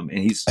things. And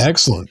he's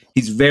excellent.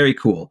 He's very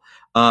cool.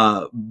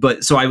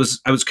 But so I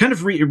was kind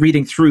of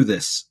reading through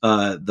this,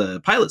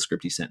 the pilot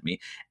script he sent me.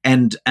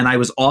 And I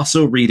was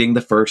also reading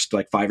the first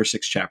 5 or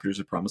 6 chapters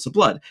of Promise of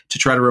Blood to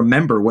try to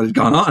remember what had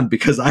gone on,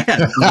 because I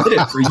hadn't read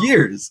it for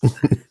years.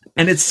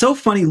 And it's so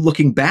funny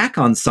looking back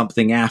on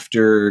something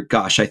after,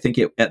 gosh, I think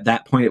at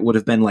that point it would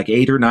have been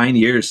 8 or 9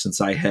 years since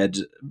I had,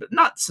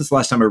 not since the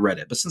last time I read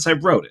it, but since I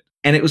wrote it.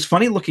 And it was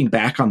funny looking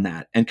back on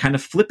that and kind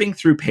of flipping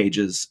through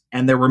pages.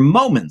 And there were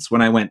moments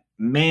when I went,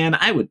 man,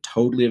 I would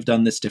totally have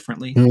done this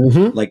differently.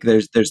 Mm-hmm. Like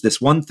there's this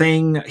one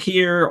thing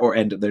here,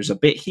 and there's a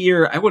bit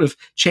here. I would have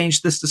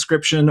changed this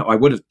description, or I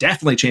would have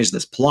definitely changed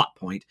this plot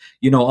point,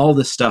 all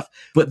this stuff.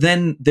 But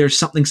then there's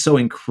something so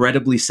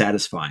incredibly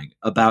satisfying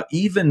about,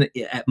 even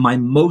at my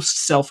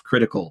most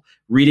self-critical,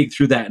 reading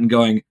through that and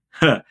going,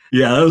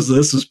 yeah,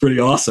 this was pretty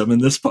awesome in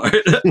this part.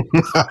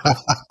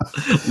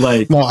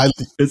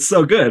 It's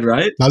so good,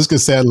 right? I was going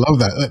to say, I love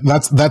that.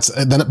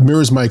 That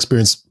mirrors my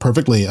experience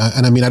perfectly.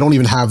 And I mean, I don't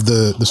even have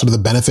the sort of the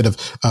benefit of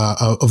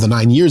the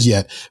 9 years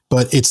yet,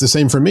 but it's the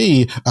same for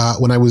me.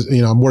 When I was,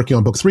 I'm working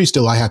on book 3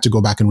 still, I had to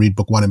go back and read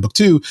book 1 and book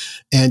 2.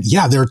 And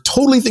yeah, there are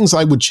totally things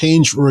I would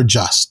change or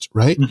adjust,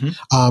 right?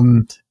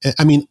 Mm-hmm.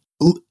 I mean,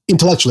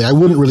 intellectually, I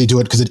wouldn't really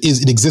do it because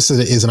it exists as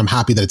it is, and I'm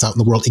happy that it's out in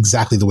the world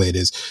exactly the way it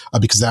is,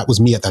 because that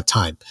was me at that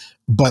time.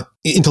 But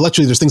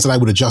intellectually, there's things that I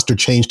would adjust or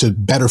change to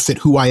better fit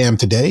who I am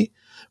today.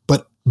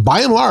 But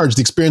by and large,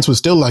 the experience was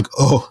still like,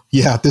 oh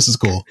yeah, this is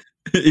cool.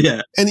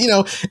 Yeah. And,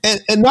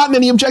 and not in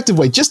any objective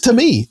way, just to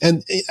me.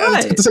 And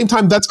right. At the same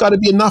time, that's got to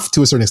be enough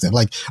to a certain extent.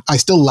 Like, I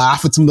still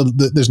laugh at some of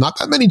there's not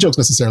that many jokes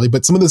necessarily,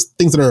 but some of the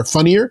things that are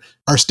funnier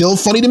are still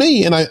funny to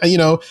me. And I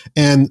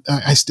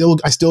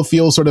still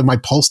feel sort of my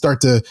pulse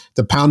start to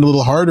pound a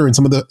little harder in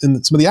some of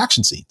the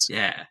action scenes.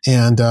 Yeah.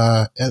 And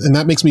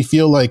that makes me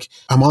feel like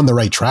I'm on the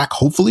right track,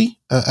 hopefully.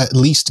 At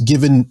least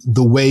given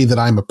the way that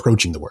I'm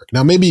approaching the work.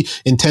 Now, maybe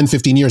in 10,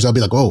 15 years, I'll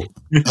be like, oh,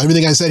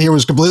 everything I said here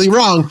was completely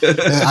wrong.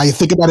 I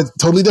think about it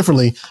totally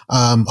differently.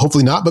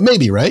 Hopefully not, but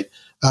maybe, right?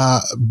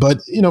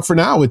 But, for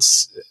now,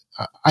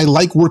 I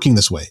like working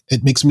this way.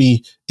 It makes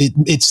me,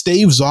 it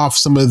staves off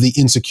some of the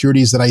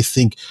insecurities that I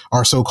think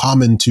are so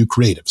common to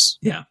creatives.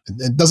 Yeah.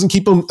 It doesn't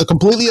keep them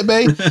completely at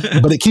bay,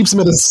 but it keeps them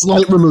at a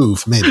slight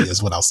remove, maybe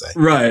is what I'll say.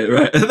 Right.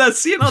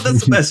 That's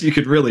the best you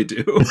could really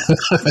do.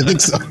 I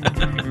think so.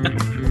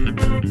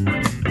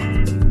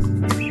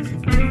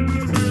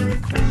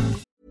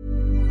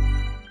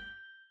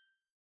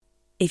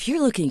 If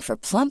you're looking for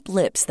plump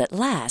lips that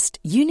last,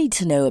 you need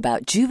to know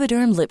about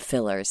Juvederm lip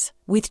fillers.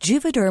 With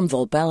Juvederm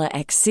Volbella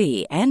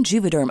XC and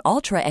Juvederm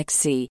Ultra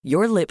XC,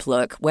 your lip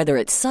look, whether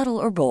it's subtle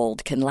or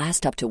bold, can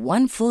last up to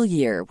 1 full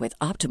year with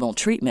optimal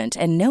treatment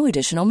and no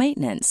additional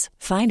maintenance.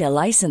 Find a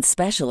licensed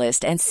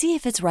specialist and see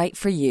if it's right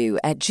for you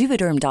at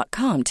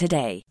Juvederm.com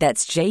today.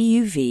 That's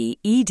JUVEDERM.com.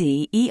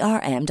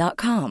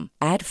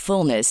 Add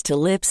fullness to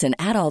lips in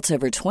adults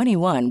over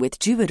 21 with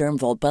Juvederm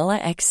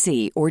Volbella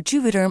XC or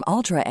Juvederm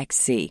Ultra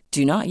XC.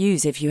 Do not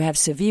use if you have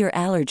severe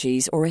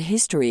allergies or a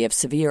history of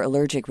severe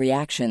allergic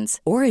reactions,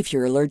 or if you're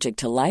you're allergic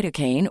to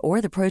lidocaine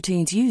or the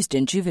proteins used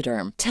in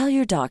Juvederm. Tell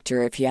your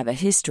doctor if you have a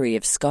history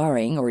of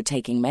scarring or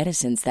taking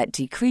medicines that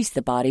decrease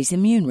the body's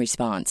immune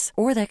response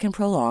or that can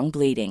prolong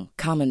bleeding.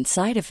 Common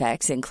side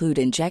effects include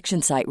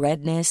injection site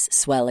redness,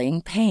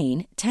 swelling,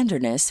 pain,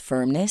 tenderness,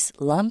 firmness,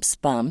 lumps,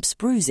 bumps,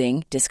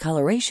 bruising,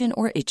 discoloration,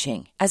 or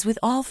itching. As with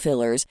all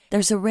fillers,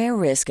 there's a rare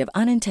risk of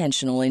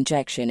unintentional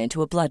injection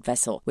into a blood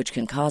vessel, which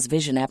can cause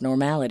vision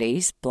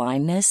abnormalities,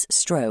 blindness,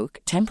 stroke,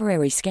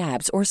 temporary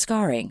scabs, or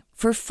scarring.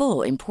 For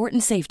full,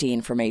 important safety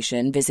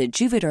information, visit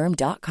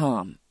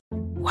Juvederm.com.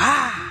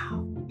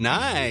 Wow.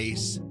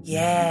 Nice.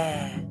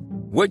 Yeah.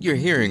 What you're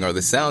hearing are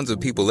the sounds of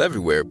people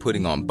everywhere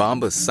putting on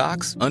Bombas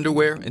socks,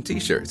 underwear, and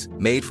T-shirts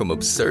made from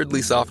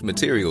absurdly soft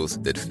materials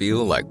that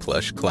feel like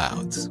plush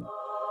clouds.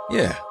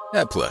 Yeah,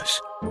 that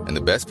plush. And the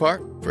best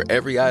part? For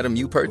every item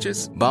you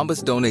purchase,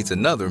 Bombas donates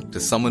another to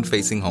someone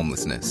facing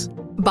homelessness.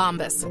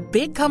 Bombas.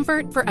 Big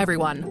comfort for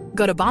everyone.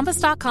 Go to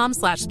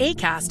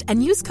bombas.com/ACAST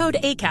and use code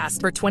ACAST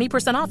for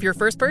 20% off your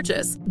first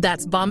purchase.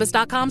 That's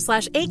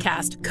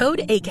bombas.com/ACAST. Code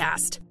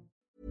ACAST.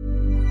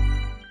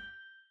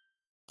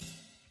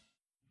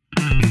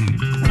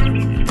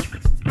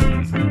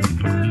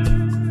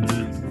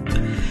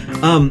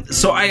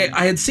 So I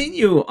had seen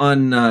you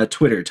on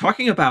Twitter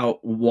talking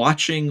about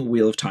watching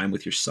Wheel of Time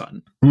with your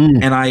son.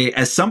 And I,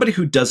 as somebody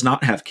who does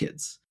not have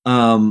kids,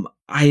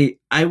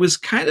 I was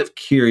kind of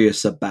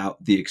curious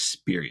about the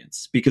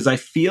experience because I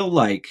feel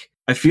like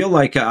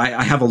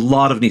I have a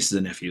lot of nieces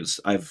and nephews.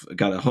 I've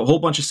got a whole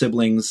bunch of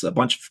siblings, a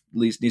bunch of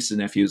nieces and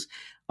nephews.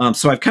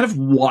 So I've kind of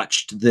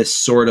watched this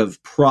sort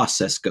of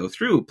process go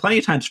through plenty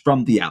of times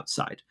from the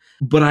outside.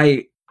 But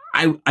I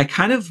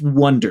kind of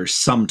wonder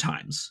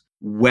sometimes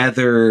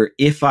whether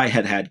if I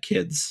had had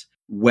kids,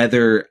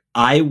 whether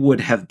I would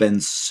have been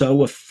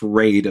so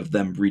afraid of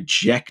them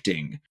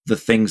rejecting the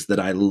things that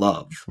I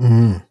love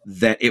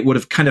that it would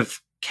have kind of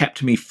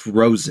kept me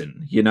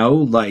frozen, you know,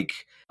 like,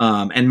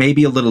 and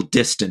maybe a little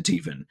distant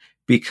even,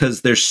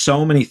 because there's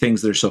so many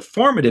things that are so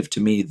formative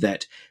to me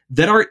that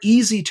are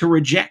easy to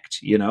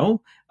reject, you know,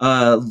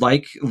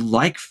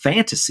 like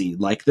fantasy,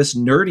 like this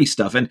nerdy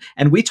stuff.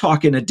 And we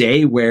talk in a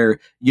day where,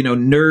 you know,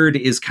 nerd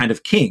is kind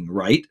of king,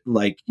 right?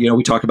 Like, you know,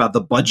 we talk about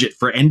the budget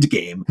for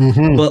Endgame,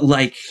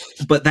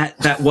 but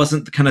that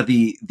wasn't kind of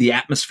the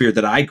atmosphere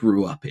that I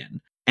grew up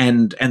in.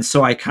 And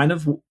so I kind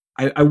of,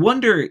 I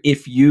wonder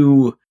if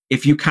you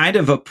kind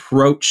of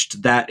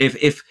approached that,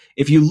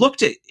 if you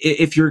looked at,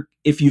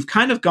 if you've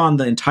kind of gone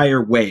the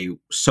entire way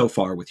so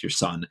far with your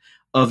son,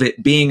 of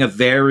it being a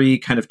very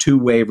kind of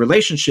two-way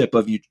relationship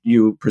of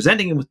you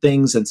presenting him with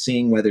things and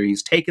seeing whether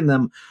he's taken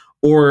them,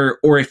 or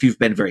if you've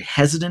been very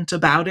hesitant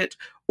about it,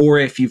 or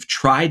if you've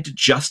tried to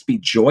just be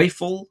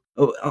joyful.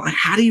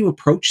 How do you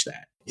approach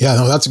that? Yeah,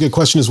 no, that's a good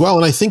question as well.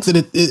 And I think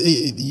that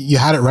you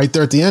had it right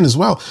there at the end as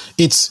well.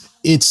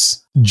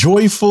 It's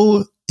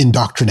joyful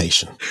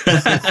indoctrination.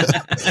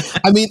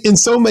 I mean, in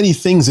so many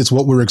things, it's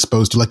what we're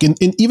exposed to, like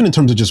even in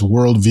terms of just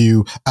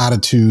worldview,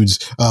 attitudes,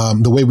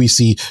 the way we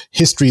see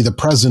history, the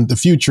present, the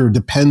future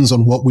depends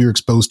on what we're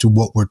exposed to,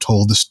 what we're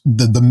told,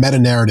 the meta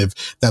narrative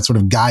that sort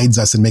of guides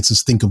us and makes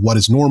us think of what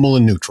is normal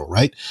and neutral,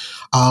 right?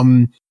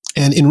 And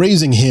in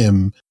raising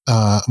him,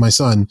 my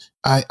son,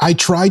 I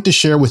tried to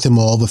share with him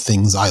all the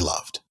things I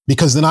loved,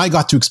 because then I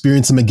got to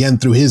experience them again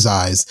through his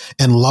eyes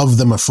and love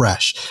them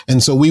afresh.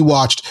 And so we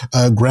watched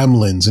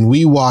Gremlins, and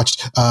we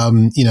watched,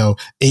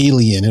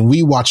 Alien, and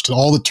we watched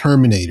all the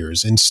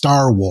Terminators and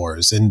Star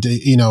Wars, and,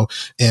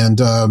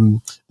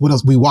 what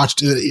else? We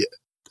watched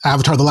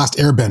Avatar: The Last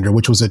Airbender,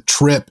 which was a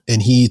trip,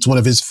 and it's one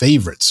of his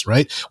favorites,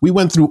 right? We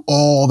went through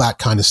all that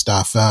kind of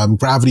stuff.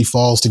 Gravity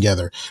Falls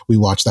together. We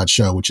watched that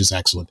show, which is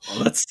excellent.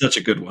 Oh, that's such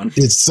a good one.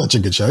 It's such a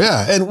good show.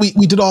 Yeah. And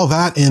we did all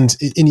that. And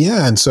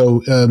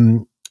so,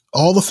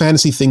 all the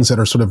fantasy things that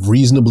are sort of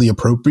reasonably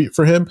appropriate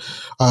for him,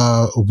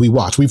 we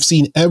watch. We've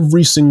seen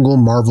every single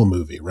Marvel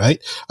movie, right?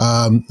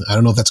 I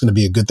don't know if that's going to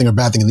be a good thing or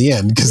bad thing in the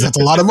end, because that's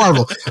a lot of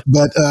Marvel.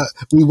 But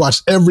we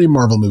watched every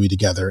Marvel movie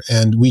together,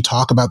 and we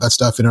talk about that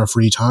stuff in our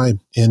free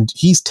time. And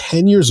he's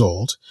 10 years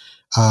old.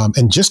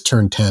 And just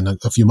turned 10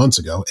 a few months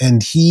ago.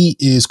 And he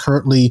is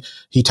currently,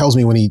 he tells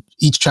me when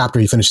each chapter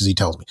he finishes, he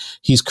tells me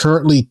he's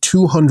currently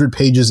 200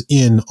 pages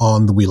in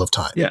on the Wheel of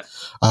Time. Yeah.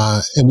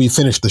 And we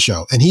finished the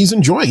show, and he's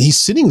enjoying, he's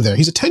sitting there.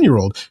 He's a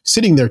 10-year-old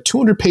sitting there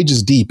 200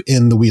 pages deep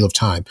in the Wheel of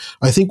Time.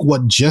 I think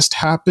what just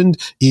happened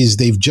is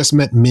they've just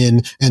met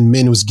Min, and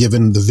Min was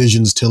given the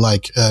visions to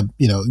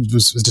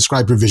was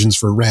described her visions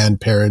for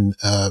Rand, Perrin,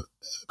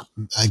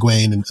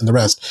 Egwene, and the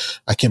rest.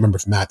 I can't remember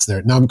if Matt's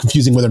there. Now I'm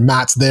confusing whether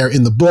Matt's there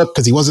in the book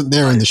because he wasn't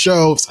there in the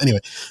show. So anyway,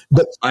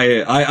 but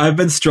I've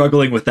been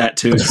struggling with that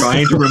too,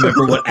 trying to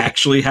remember what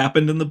actually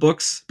happened in the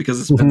books because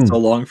it's been so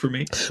long for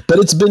me. But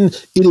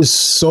it is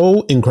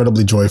so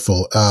incredibly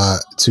joyful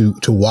to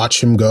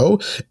watch him go.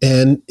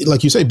 And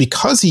like you say,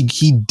 because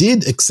he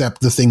did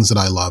accept the things that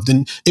I loved,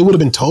 and it would have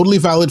been totally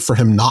valid for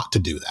him not to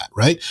do that,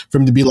 right? For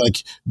him to be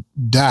like,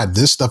 Dad,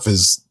 this stuff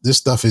is this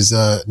stuff is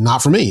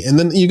not for me. And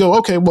then you go,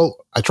 okay, well,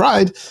 I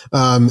tried,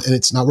 and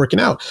it's not working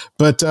out.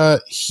 But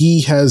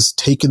he has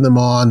taken them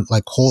on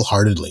like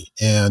wholeheartedly.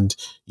 And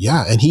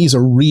yeah, and he's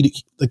a reading,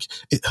 like,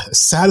 as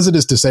sad as it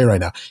is to say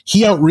right now,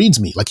 he outreads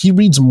me. Like, he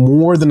reads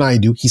more than I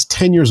do. He's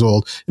 10 years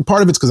old. And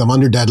part of it's because I'm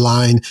under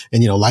deadline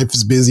and, life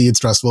is busy, it's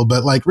stressful.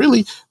 But like,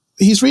 really,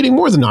 he's reading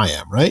more than I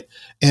am, right?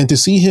 And to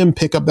see him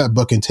pick up that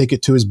book and take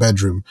it to his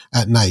bedroom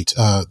at night,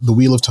 the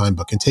Wheel of Time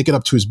book, and take it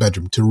up to his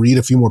bedroom to read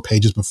a few more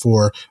pages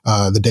before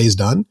the day's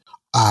done,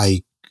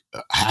 I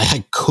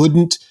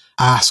couldn't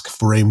ask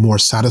for a more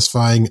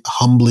satisfying,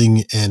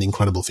 humbling, and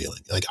incredible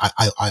feeling. Like,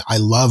 I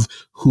love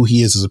who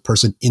he is as a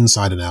person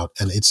inside and out,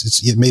 and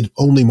it made it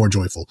only more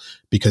joyful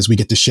because we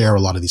get to share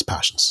a lot of these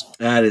passions.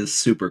 That is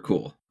super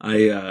cool.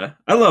 I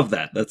love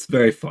that. That's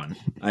very fun.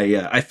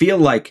 I feel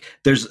like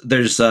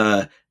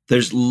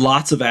there's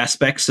lots of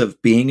aspects of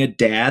being a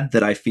dad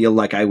that I feel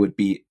like I would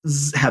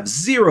have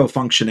zero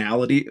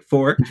functionality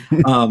for,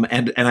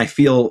 and I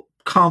feel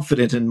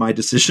confident in my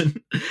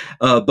decision.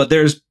 But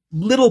there's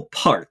little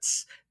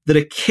parts that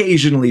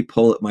occasionally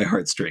pull at my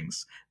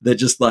heartstrings. That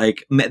just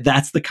like,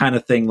 that's the kind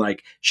of thing,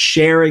 like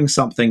sharing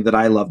something that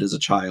I loved as a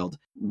child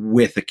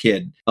with a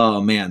kid.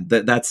 Oh man,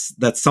 that's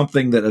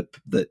something that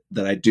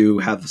I do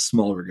have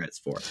small regrets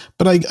for.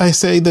 But I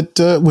say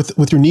that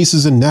with your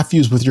nieces and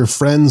nephews, with your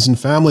friends and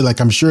family,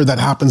 like, I'm sure that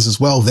happens as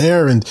well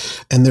there. And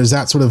there's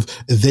that sort of,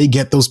 they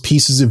get those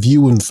pieces of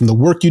you and from the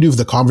work you do,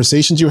 the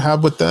conversations you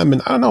have with them.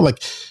 And I don't know,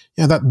 like,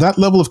 yeah, that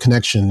level of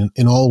connection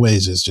in all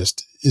ways is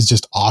just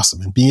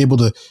awesome. And being able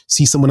to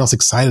see someone else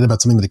excited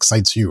about something that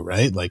excites you,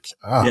 right? Like,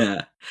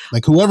 yeah,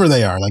 like whoever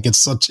they are, like, it's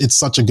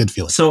such a good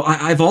feeling. So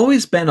I've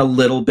always been a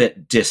little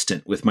bit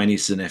distant with my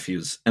nieces and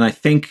nephews. And I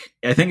think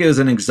it was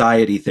an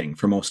anxiety thing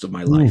for most of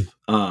my life.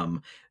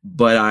 But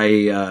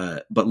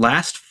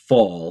last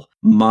fall,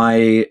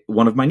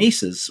 one of my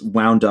nieces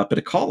wound up at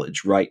a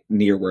college right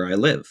near where I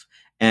live.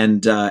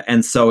 And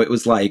so it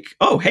was like,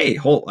 oh, hey,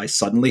 I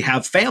suddenly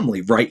have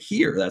family right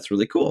here. That's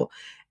really cool.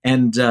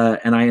 And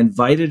I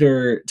invited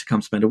her to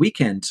come spend a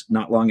weekend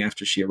not long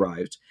after she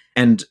arrived.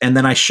 And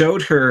then I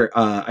showed her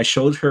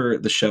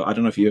the show. I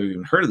don't know if you've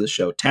even heard of the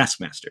show,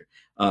 Taskmaster,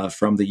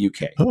 from the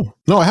UK. Oh,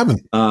 no, I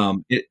haven't.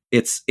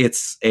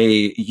 It's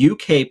a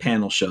UK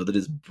panel show that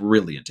is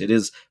brilliant. It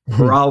is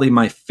probably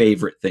my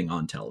favorite thing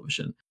on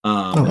television.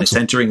 And it's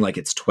entering like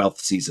its 12th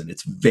season.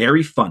 It's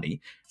very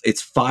funny.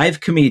 It's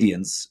 5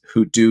 comedians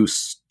who do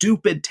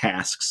stupid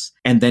tasks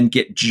and then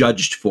get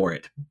judged for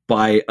it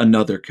by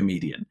another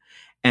comedian.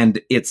 And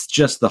it's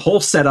just the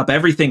whole setup,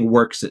 everything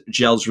works, it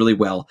gels really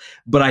well.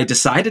 But I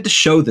decided to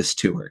show this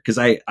to her because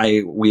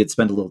we had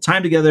spent a little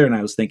time together, and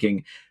I was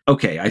thinking,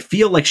 okay, I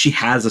feel like she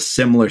has a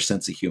similar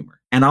sense of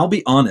humor. And I'll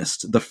be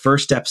honest, the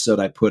first episode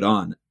I put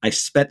on, I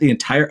spent the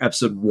entire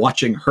episode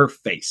watching her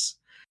face.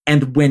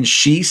 And when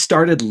she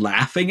started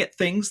laughing at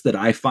things that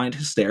I find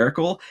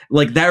hysterical,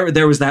 like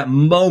there was that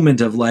moment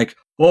of like,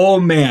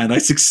 oh man, I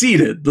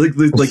succeeded. Like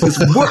this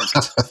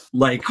worked.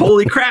 Like,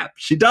 holy crap,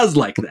 she does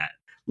like that.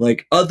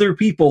 Like other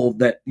people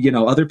that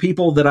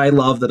I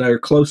love that are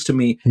close to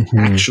me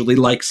actually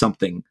like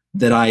something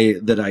that I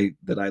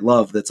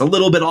love that's a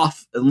little bit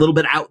off, a little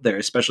bit out there,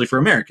 especially for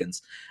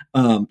Americans.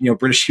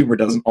 British humor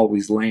doesn't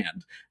always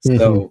land.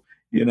 So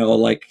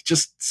I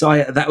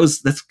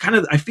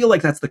feel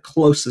like that's the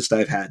closest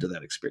I've had to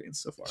that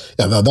experience so far.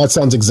 Yeah, no, that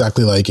sounds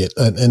exactly like it.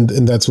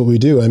 And that's what we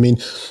do. I mean,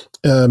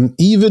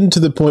 even to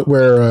the point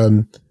where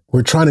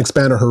we're trying to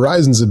expand our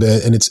horizons a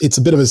bit, and it's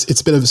a bit of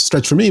a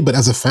stretch for me, but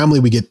as a family,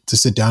 we get to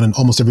sit down and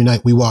almost every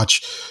night we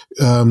watch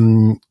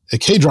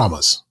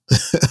K-dramas.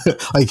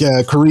 Like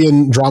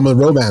Korean drama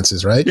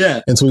romances, right?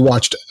 Yeah. And so we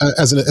watched,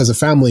 as a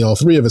family, all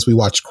 3 of us, we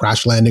watched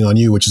Crash Landing on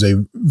You, which is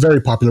a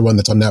very popular one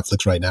that's on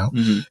Netflix right now.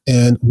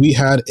 And we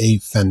had a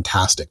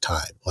fantastic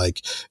time.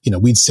 Like,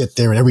 we'd sit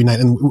there every night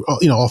and,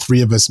 all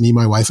 3 of us, me,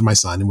 my wife, and my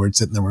son, and we're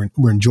sitting there,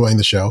 we're enjoying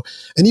the show.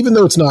 And even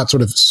though it's not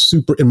sort of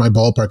super in my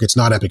ballpark, it's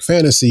not epic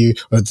fantasy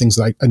or things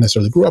that I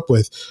necessarily grew up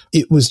with,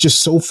 it was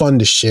just so fun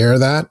to share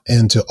that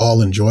and to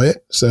all enjoy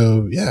it.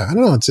 So yeah, I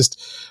don't know. It's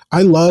just,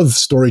 I love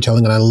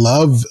storytelling, and I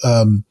love,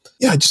 I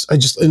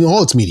just in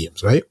all its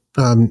mediums, right?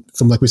 From,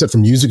 like we said,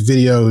 from music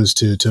videos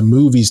to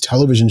movies,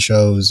 television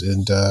shows,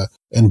 and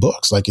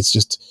books. Like, it's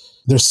just,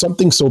 there's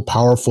something so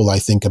powerful, I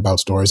think, about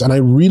stories. And I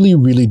really,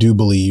 really do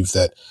believe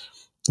that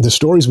the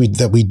stories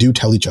that we do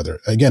tell each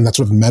other, again, that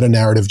sort of meta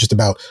narrative just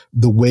about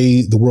the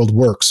way the world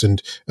works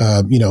and,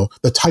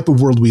 the type of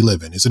world we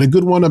live in. Is it a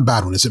good one, a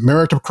bad one? Is it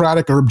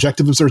meritocratic or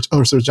objective or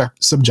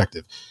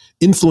subjective?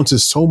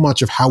 Influences so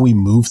much of how we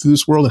move through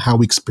this world and how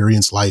we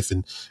experience life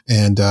and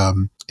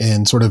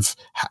sort of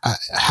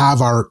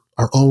have our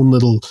own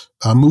little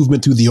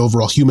movement through the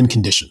overall human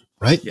condition,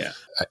 right? Yeah.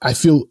 I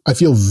feel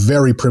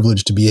very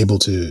privileged to be able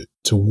to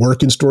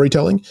work in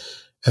storytelling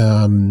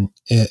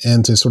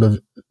and to sort of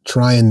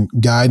try and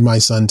guide my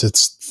son to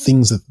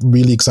things that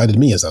really excited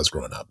me as I was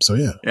growing up. So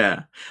yeah.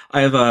 Yeah. I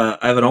have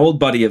an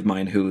old buddy of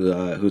mine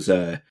who's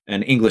an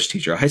English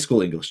teacher, a high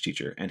school English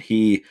teacher, and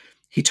he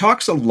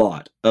talks a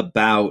lot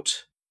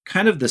about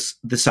kind of this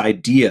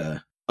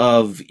idea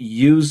of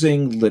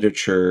using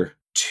literature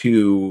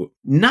to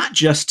not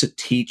just to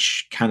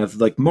teach kind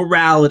of like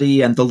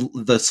morality and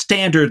the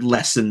standard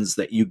lessons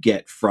that you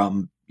get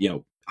from,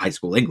 high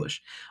school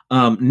English.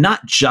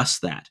 Not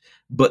just that,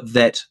 but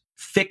that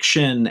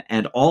fiction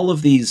and all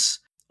of these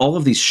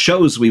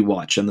shows we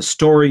watch and the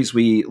stories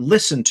we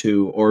listen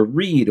to or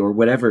read or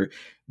whatever,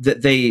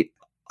 that they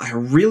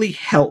really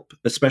help,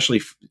 especially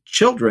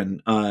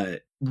children,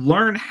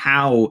 learn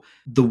how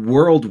the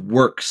world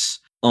works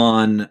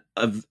on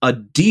a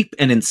deep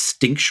and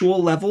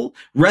instinctual level,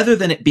 rather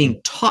than it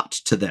being taught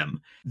to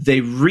them.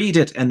 They read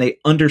it and they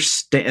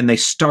understand, and they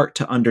start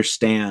to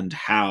understand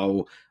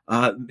how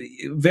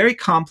very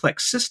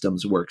complex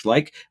systems work,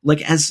 like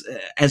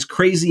as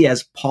crazy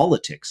as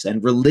politics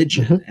and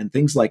religion and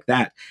things like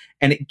that.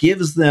 And it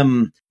gives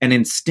them an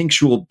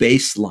instinctual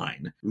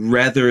baseline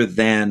rather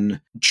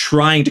than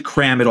trying to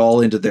cram it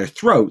all into their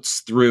throats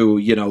through,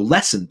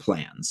 lesson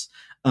plans.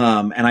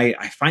 And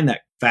I find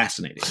that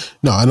fascinating.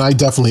 No, and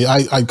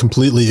I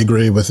completely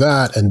agree with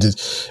that. And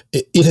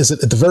it has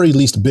at the very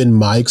least been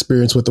my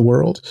experience with the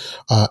world.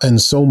 And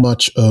so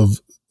much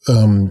of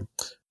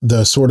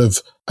the sort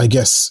of, I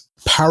guess,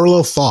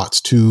 parallel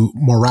thoughts to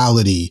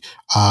morality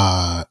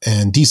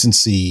and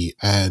decency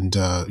and,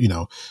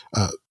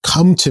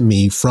 come to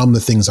me from the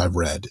things I've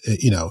read,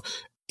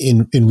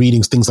 in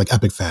reading things like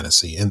epic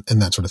fantasy and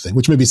that sort of thing,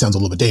 which maybe sounds a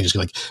little bit dangerous.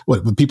 Like,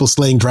 what, with people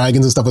slaying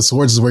dragons and stuff with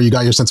swords is where you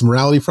got your sense of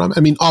morality from? I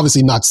mean,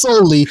 obviously not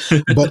solely,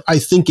 but I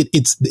think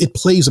it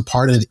plays a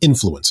part and it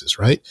influences,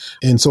 right?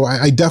 And so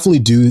I definitely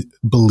do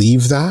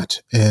believe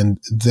that, and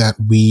that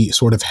we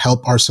sort of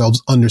help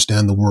ourselves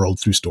understand the world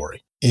through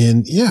story.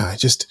 And yeah,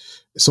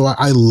 so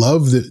I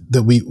love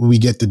that we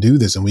get to do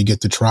this, and we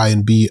get to try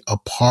and be a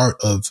part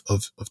of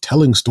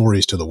telling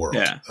stories to the world.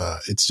 Yeah.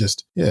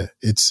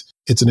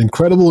 It's an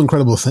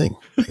incredible thing,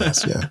 I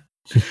guess. Yeah.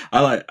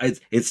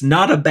 It's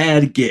not a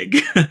bad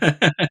gig.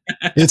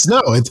 It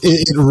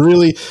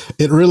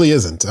really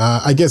isn't.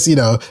 I guess,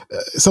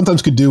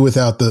 sometimes could do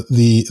without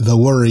the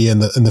worry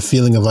and the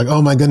feeling of like,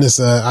 oh my goodness,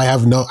 I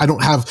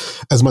don't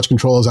have as much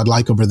control as I'd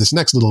like over this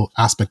next little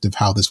aspect of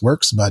how this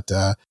works. But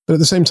at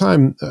the same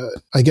time,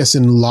 I guess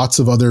in lots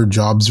of other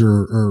jobs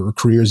or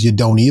careers, you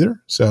don't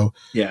either. So,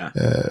 yeah,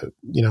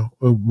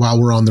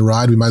 while we're on the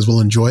ride, we might as well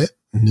enjoy it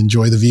and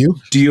enjoy the view.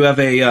 Do you have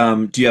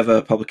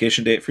a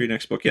publication date for your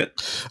next book yet?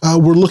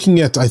 We're looking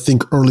at, I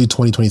think, early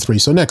 2023,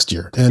 so next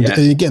year. And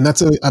again,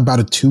 that's about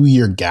a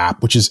 2-year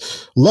gap, which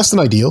is less than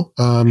ideal.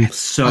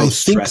 So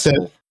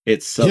stressful.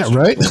 It's so stressful.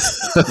 Right.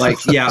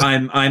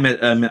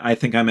 I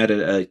think I'm at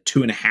a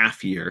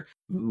 2.5 year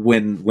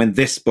when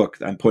this book,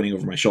 I'm pointing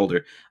over my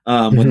shoulder.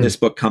 When this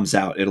book comes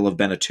out, it'll have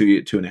been a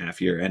 2.5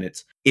 year, and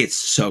it's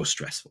so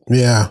stressful.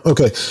 Yeah.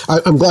 Okay.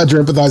 I'm glad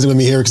you're empathizing with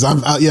me here, because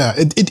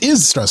it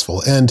is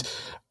stressful. And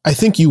I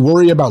think you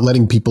worry about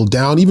letting people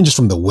down, even just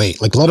from the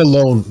weight, like let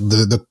alone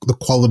the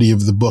quality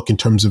of the book in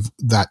terms of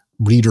that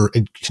reader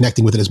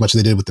connecting with it as much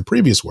as they did with the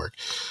previous work.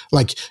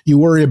 Like, you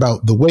worry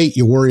about the weight,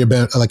 you worry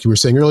about, like you were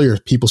saying earlier,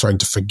 people starting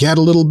to forget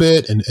a little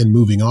bit and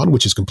moving on,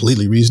 which is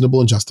completely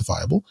reasonable and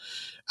justifiable.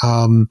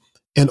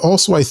 And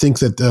also, I think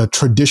that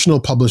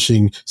traditional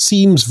publishing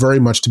seems very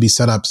much to be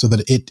set up so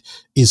that it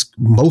is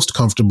most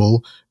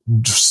comfortable,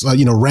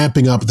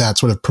 ramping up that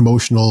sort of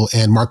promotional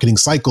and marketing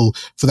cycle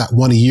for that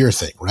 1 a year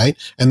thing, right?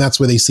 And that's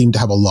where they seem to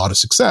have a lot of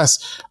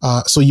success.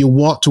 So you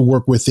want to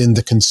work within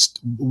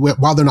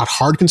while they're not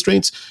hard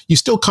constraints, you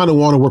still kind of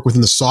want to work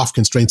within the soft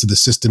constraints of the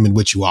system in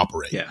which you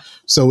operate. Yeah.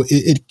 So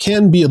it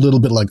can be a little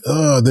bit like,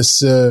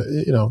 this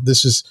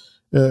is,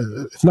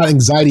 if not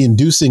anxiety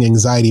inducing,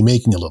 anxiety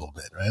making a little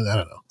bit, right? I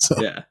don't know.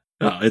 So. Yeah.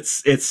 Oh,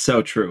 it's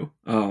so true.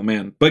 Oh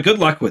man. But good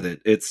luck with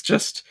it. It's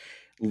just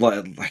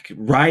like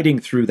riding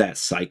through that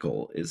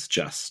cycle is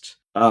just,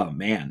 oh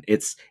man,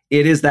 it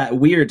is that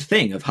weird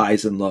thing of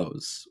highs and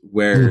lows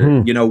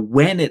where,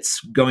 when it's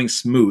going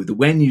smooth,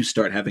 when you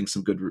start having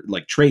some good,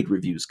 like trade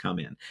reviews come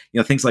in,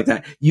 things like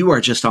that, you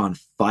are just on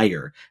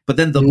fire. But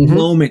then the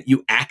moment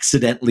you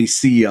accidentally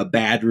see a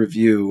bad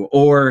review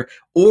or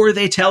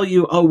they tell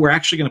you, oh, we're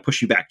actually going to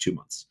push you back 2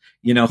 months,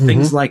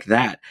 things like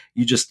that,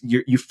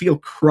 you feel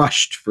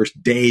crushed for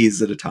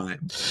days at a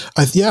time.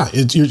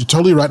 You're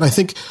totally right.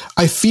 And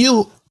I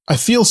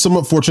feel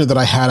somewhat fortunate that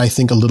I had, I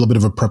think, a little bit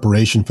of a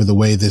preparation for the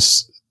way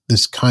this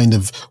kind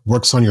of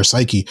works on your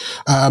psyche.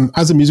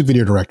 As a music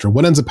video director,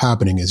 what ends up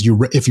happening is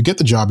if you get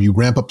the job, you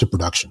ramp up to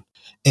production.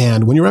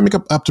 And when you're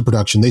ramping up to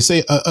production, they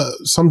say,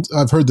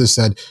 I've heard this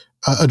said,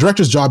 a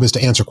director's job is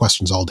to answer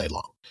questions all day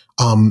long.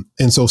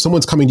 And so if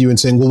someone's coming to you and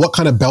saying, well, what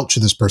kind of belt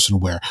should this person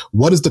wear?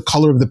 What is the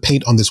color of the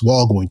paint on this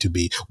wall going to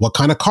be? What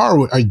kind of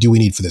car do we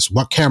need for this?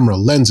 What camera,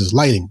 lenses,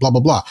 lighting, blah,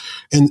 blah, blah.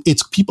 And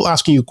it's people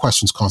asking you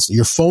questions constantly.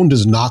 Your phone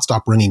does not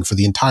stop ringing for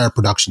the entire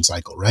production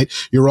cycle, right?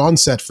 You're on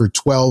set for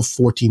 12,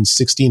 14,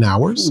 16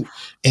 hours. Ooh.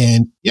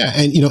 And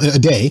a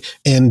day,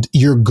 and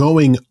you're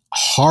going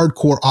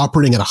hardcore,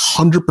 operating at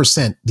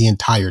 100% the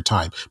entire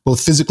time,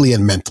 both physically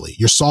and mentally.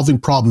 You're solving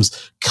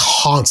problems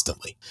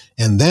constantly.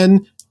 And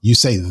then you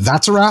say,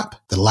 that's a wrap.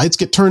 The lights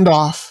get turned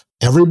off.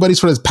 Everybody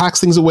sort of packs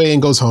things away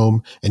and goes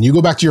home, and you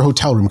go back to your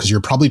hotel room because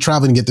you're probably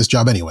traveling to get this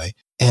job anyway.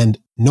 And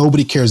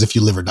nobody cares if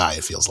you live or die,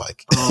 it feels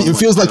like. It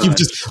feels like you've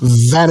just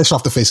vanished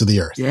off the face of the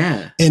earth.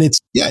 Yeah. And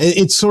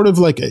it's sort of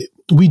like,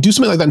 we do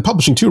something like that in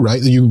publishing too,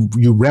 right? You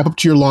wrap up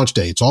to your launch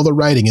day. It's all the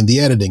writing and the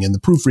editing and the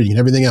proofreading and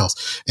everything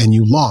else. And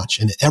you launch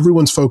and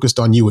everyone's focused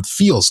on you. It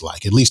feels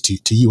like, at least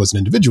to you as an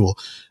individual,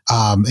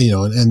 and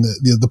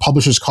the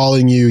publisher's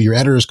calling you, your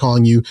editor's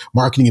calling you,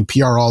 marketing and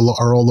PR are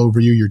all over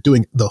you. You're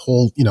doing the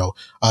whole,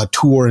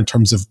 tour in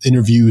terms of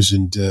interviews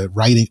and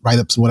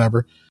write-ups and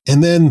whatever.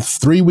 And then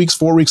 3 weeks,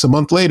 4 weeks, a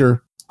month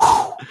later,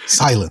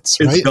 silence,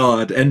 right? It's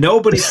gone, and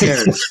nobody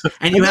cares.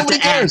 And you have to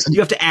ask. You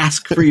have to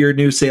ask for your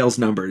new sales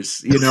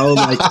numbers.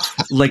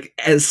 Like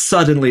as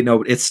suddenly,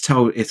 no,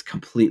 it's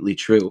completely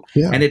true,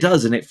 and it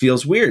does, and it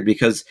feels weird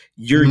because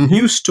you're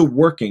used to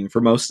working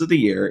for most of the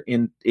year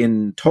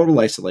in total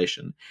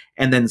isolation,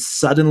 and then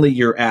suddenly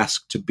you're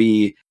asked to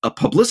be a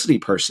publicity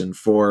person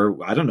for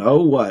I don't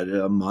know what,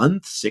 a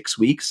month, 6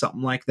 weeks,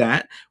 something like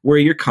that, where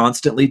you're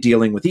constantly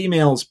dealing with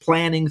emails,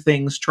 planning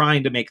things,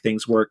 trying to make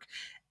things work.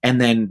 And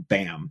then,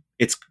 bam,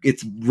 it's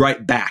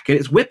right back.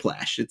 It's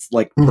whiplash. It's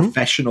like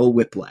professional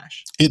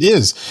whiplash. It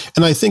is.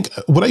 And I think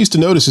what I used to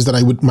notice is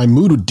that my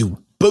mood would do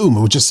boom.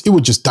 It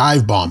would just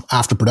dive bomb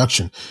after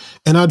production.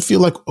 And I'd feel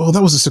like, oh,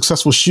 that was a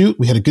successful shoot.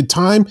 We had a good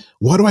time.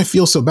 Why do I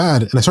feel so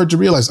bad? And I started to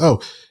realize,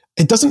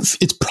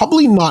 it's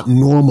probably not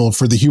normal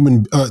for the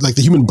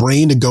human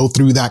brain to go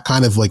through that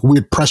kind of like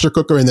weird pressure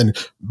cooker and then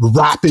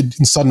rapid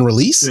and sudden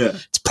release. Yeah.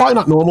 It's probably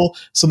not normal.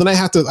 So then I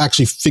had to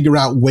actually figure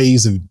out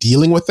ways of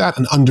dealing with that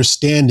and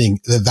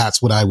understanding that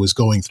that's what I was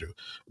going through.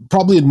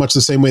 Probably in much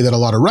the same way that a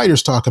lot of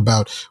writers talk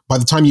about, by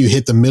the time you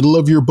hit the middle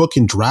of your book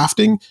in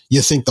drafting,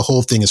 you think the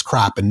whole thing is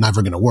crap and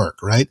never going to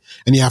work, right?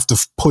 And you have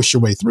to push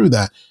your way through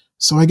that.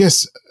 So I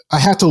guess I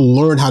had to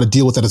learn how to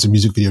deal with that as a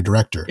music video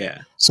director.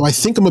 Yeah. So I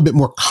think I'm a bit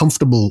more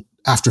comfortable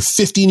after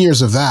 15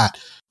 years of that,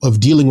 of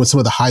dealing with some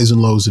of the highs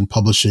and lows in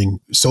publishing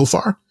so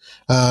far.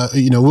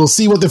 We'll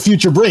see what the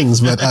future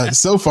brings, but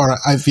so far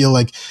I feel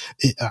like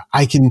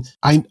I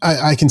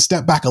can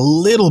step back a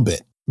little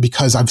bit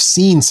because I've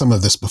seen some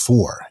of this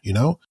before,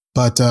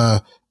 but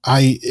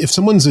if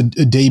someone's a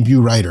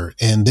debut writer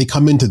and they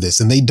come into this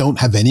and they don't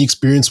have any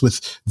experience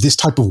with this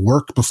type of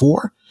work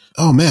before,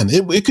 oh man,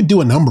 it could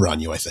do a number on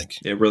you, I think.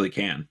 It really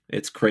can.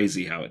 It's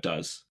crazy how it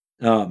does.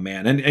 Oh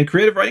man. And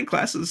creative writing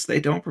classes, they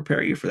don't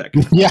prepare you for that.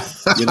 Yeah.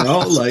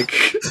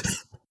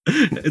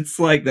 It's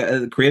like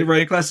the creative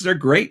writing classes are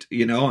great,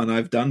 and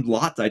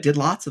I did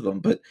lots of them,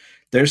 but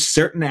there's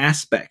certain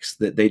aspects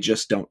that they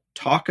just don't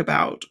talk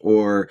about,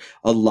 or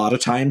a lot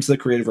of times the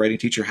creative writing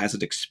teacher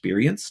hasn't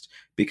experienced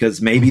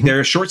because maybe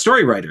they're a short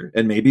story writer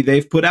and maybe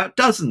they've put out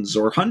dozens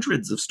or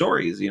hundreds of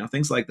stories,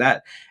 things like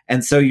that.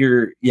 And so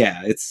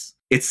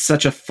it's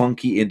such a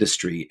funky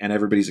industry and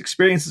everybody's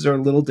experiences are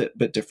a little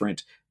bit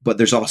different, but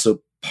there's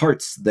also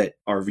parts that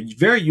are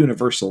very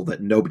universal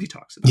that nobody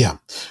talks about. Yeah.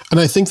 And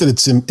I think that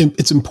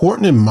it's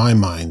important in my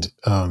mind,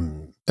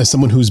 as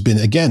someone who's been,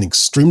 again,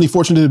 extremely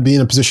fortunate to be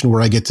in a position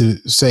where I get to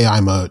say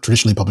I'm a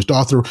traditionally published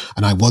author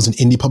and I was an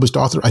indie published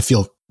author. I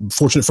feel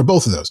fortunate for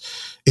both of those.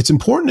 It's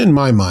important in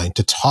my mind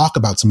to talk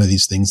about some of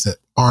these things that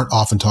aren't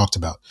often talked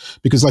about,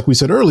 because like we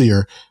said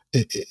earlier,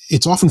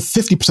 it's often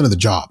 50% of the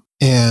job.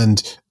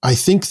 And I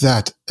think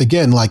that,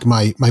 again, like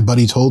my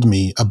buddy told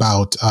me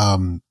about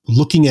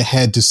looking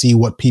ahead to see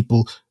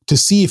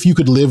if you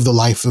could live the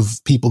life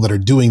of people that are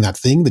doing that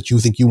thing that you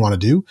think you want to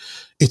do.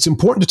 It's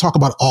important to talk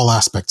about all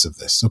aspects of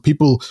this. So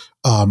people,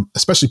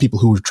 especially people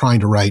who are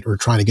trying to write or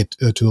trying to get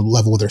to a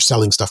level where they're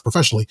selling stuff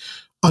professionally,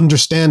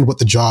 understand what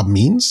the job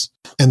means,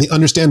 and they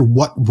understand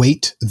what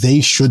weight they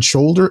should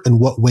shoulder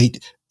and what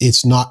weight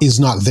is not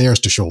theirs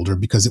to shoulder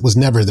because it was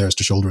never theirs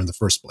to shoulder in the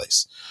first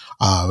place.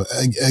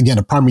 Again,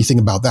 a primary thing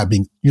about that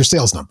being your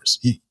sales numbers.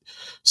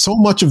 So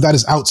much of that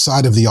is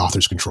outside of the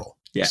author's control.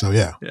 Yeah. So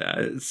yeah,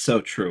 it's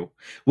so true.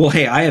 Well,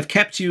 hey, I have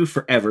kept you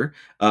forever,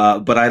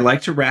 but I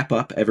like to wrap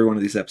up every one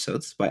of these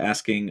episodes by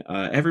asking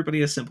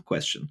everybody a simple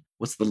question: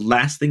 what's the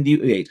last thing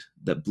you ate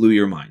that blew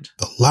your mind?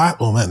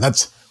 Oh man,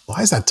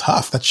 why is that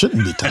tough? That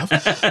shouldn't be tough.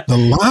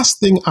 The last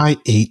thing I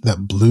ate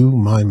that blew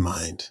my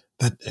mind.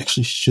 That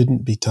actually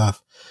shouldn't be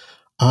tough.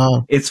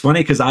 It's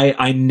funny because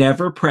I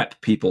never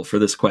prep people for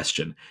this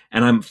question,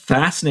 and I'm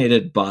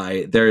fascinated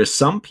by there are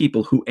some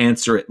people who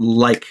answer it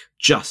like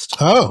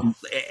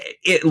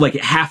like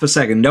half a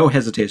second, no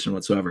hesitation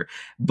whatsoever.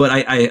 But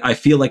I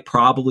feel like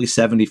probably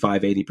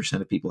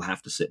 75-80% of people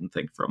have to sit and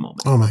think for a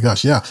moment. Oh my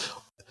gosh, yeah.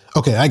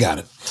 Okay, I got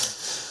it.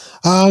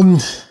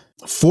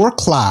 For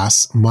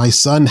class, my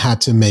son had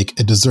to make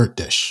a dessert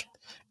dish,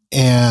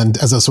 and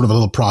as a sort of a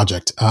little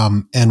project.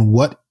 And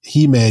what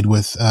he made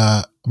with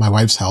my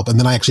wife's help, and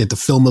then I actually had to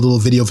film a little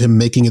video of him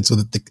making it so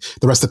that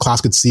the rest of the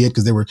class could see it,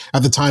 because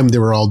at the time they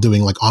were all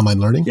doing like online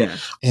learning. Yeah.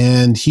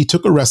 And he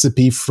took a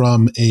recipe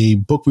from a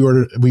book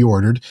we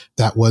ordered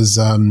that was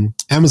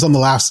Amazon The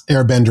Last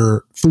Airbender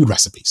food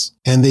recipes,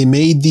 and they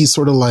made these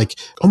sort of like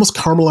almost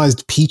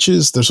caramelized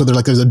peaches. There's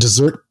a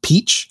dessert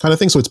peach kind of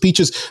thing. So it's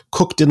peaches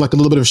cooked in like a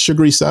little bit of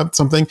sugary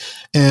something,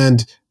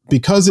 and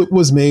because it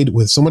was made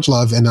with so much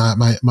love, and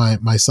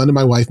my son and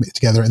my wife made it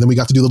together, and then we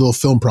got to do the little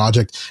film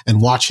project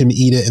and watch him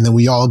eat it, and then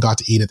we all got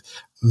to eat it.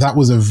 That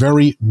was a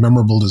very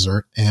memorable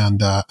dessert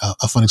and a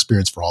fun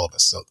experience for all of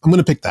us. So I'm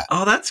going to pick that.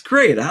 Oh, that's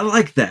great. I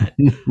like that.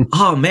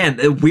 Oh, man.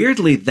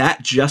 Weirdly,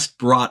 that just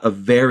brought a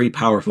very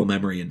powerful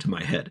memory into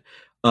my head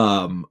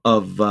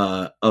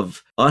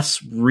of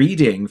us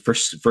reading for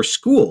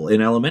school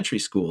in elementary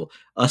school,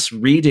 us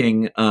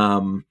reading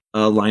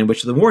Lion,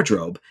 Witch, and the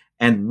Wardrobe.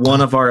 And one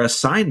of our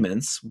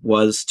assignments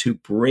was to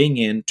bring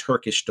in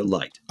Turkish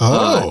Delight.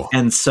 Oh.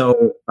 And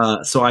so I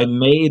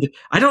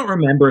don't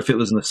remember if it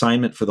was an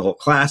assignment for the whole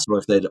class or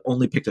if they'd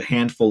only picked a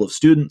handful of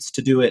students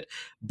to do it.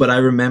 But I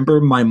remember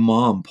my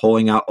mom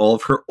pulling out all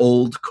of her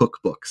old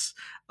cookbooks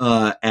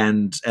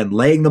and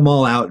laying them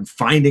all out and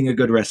finding a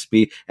good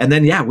recipe. And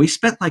then, we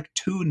spent like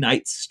 2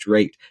 nights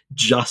straight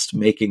just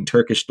making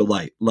Turkish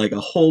Delight, like a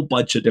whole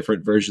bunch of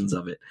different versions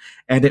of it.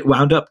 And it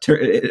wound up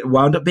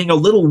being a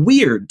little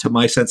weird to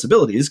my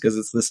sensibilities because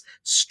it's this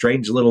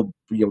strange little,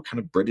 kind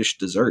of British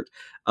dessert.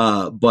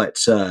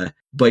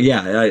 But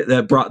yeah,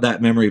 that brought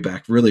that memory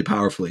back really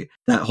powerfully.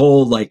 That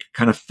whole like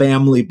kind of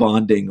family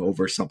bonding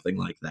over something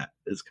like that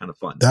is kind of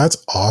fun. That's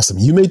awesome.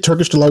 You made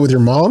Turkish Delight with your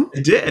mom?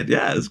 I did.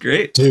 Yeah, it was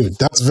great. Dude,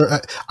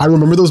 I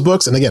remember those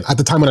books. And again, at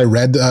the time when I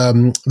read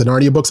the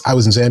Narnia books, I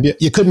was in Zambia.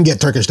 You couldn't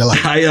get Turkish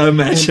Delight. I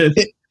imagine.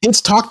 It's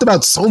talked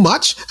about so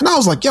much. And I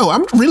was like,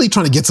 I'm really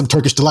trying to get some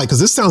Turkish Delight because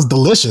this sounds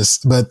delicious.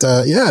 But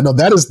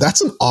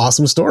that's an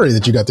awesome story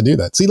that you got to do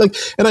that. See,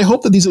 and I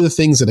hope that these are the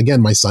things that,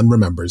 again, my son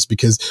remembers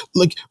because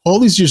all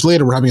these years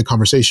later, we're having a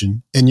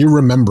conversation and you're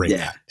remembering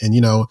that. And,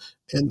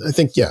 and I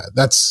think,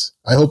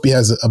 I hope he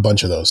has a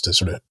bunch of those to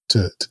sort of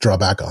to draw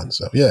back on.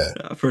 So,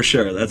 yeah. For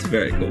sure. That's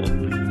very cool.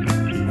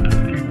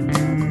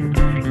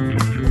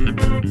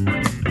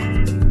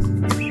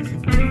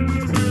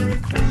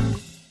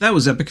 That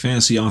was epic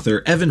fantasy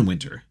author Evan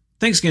Winter.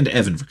 Thanks again to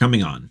Evan for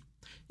coming on.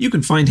 You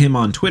can find him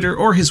on Twitter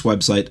or his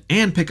website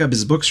and pick up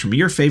his books from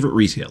your favorite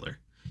retailer.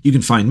 You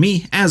can find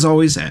me, as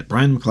always, at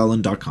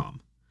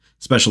brianmcclellan.com.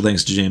 Special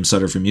thanks to James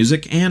Sutter for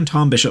music and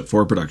Tom Bishop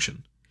for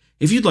production.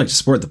 If you'd like to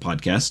support the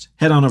podcast,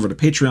 head on over to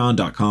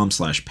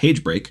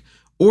patreon.com/pagebreak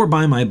or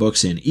buy my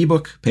books in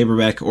ebook,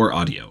 paperback, or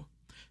audio.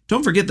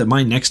 Don't forget that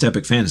my next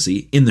epic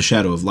fantasy, In the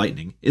Shadow of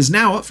Lightning, is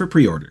now up for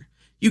pre-order.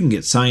 You can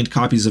get signed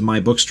copies of my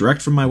books direct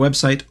from my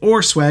website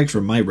or swag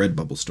from my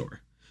Redbubble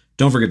store.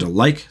 Don't forget to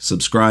like,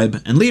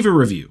 subscribe, and leave a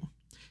review.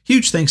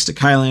 Huge thanks to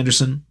Kyle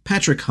Anderson,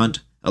 Patrick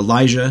Hunt,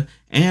 Elijah,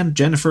 and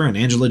Jennifer and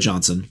Angela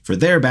Johnson for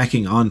their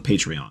backing on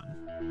Patreon.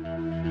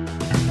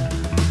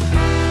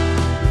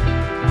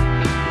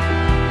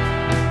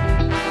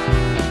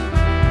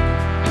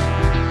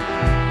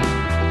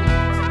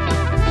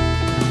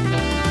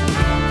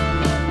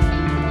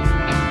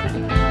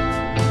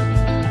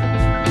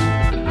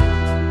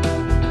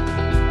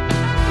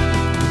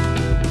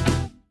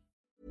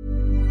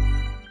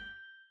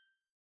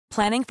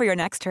 Planning for your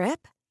next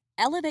trip?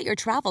 Elevate your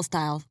travel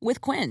style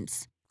with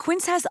Quince.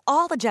 Quince has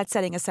all the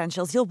jet-setting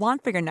essentials you'll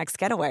want for your next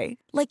getaway,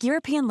 like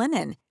European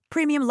linen,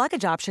 premium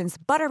luggage options,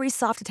 buttery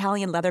soft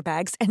Italian leather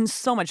bags, and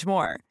so much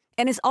more.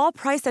 And is all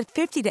priced at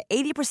 50 to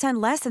 80%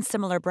 less than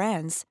similar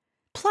brands.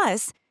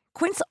 Plus,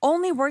 Quince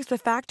only works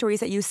with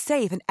factories that use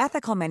safe and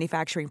ethical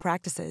manufacturing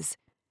practices.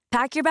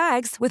 Pack your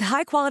bags with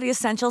high-quality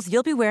essentials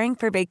you'll be wearing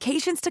for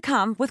vacations to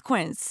come with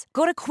Quince.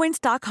 Go to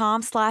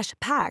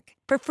quince.com/pack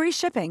for free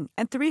shipping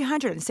and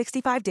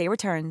 365-day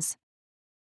returns.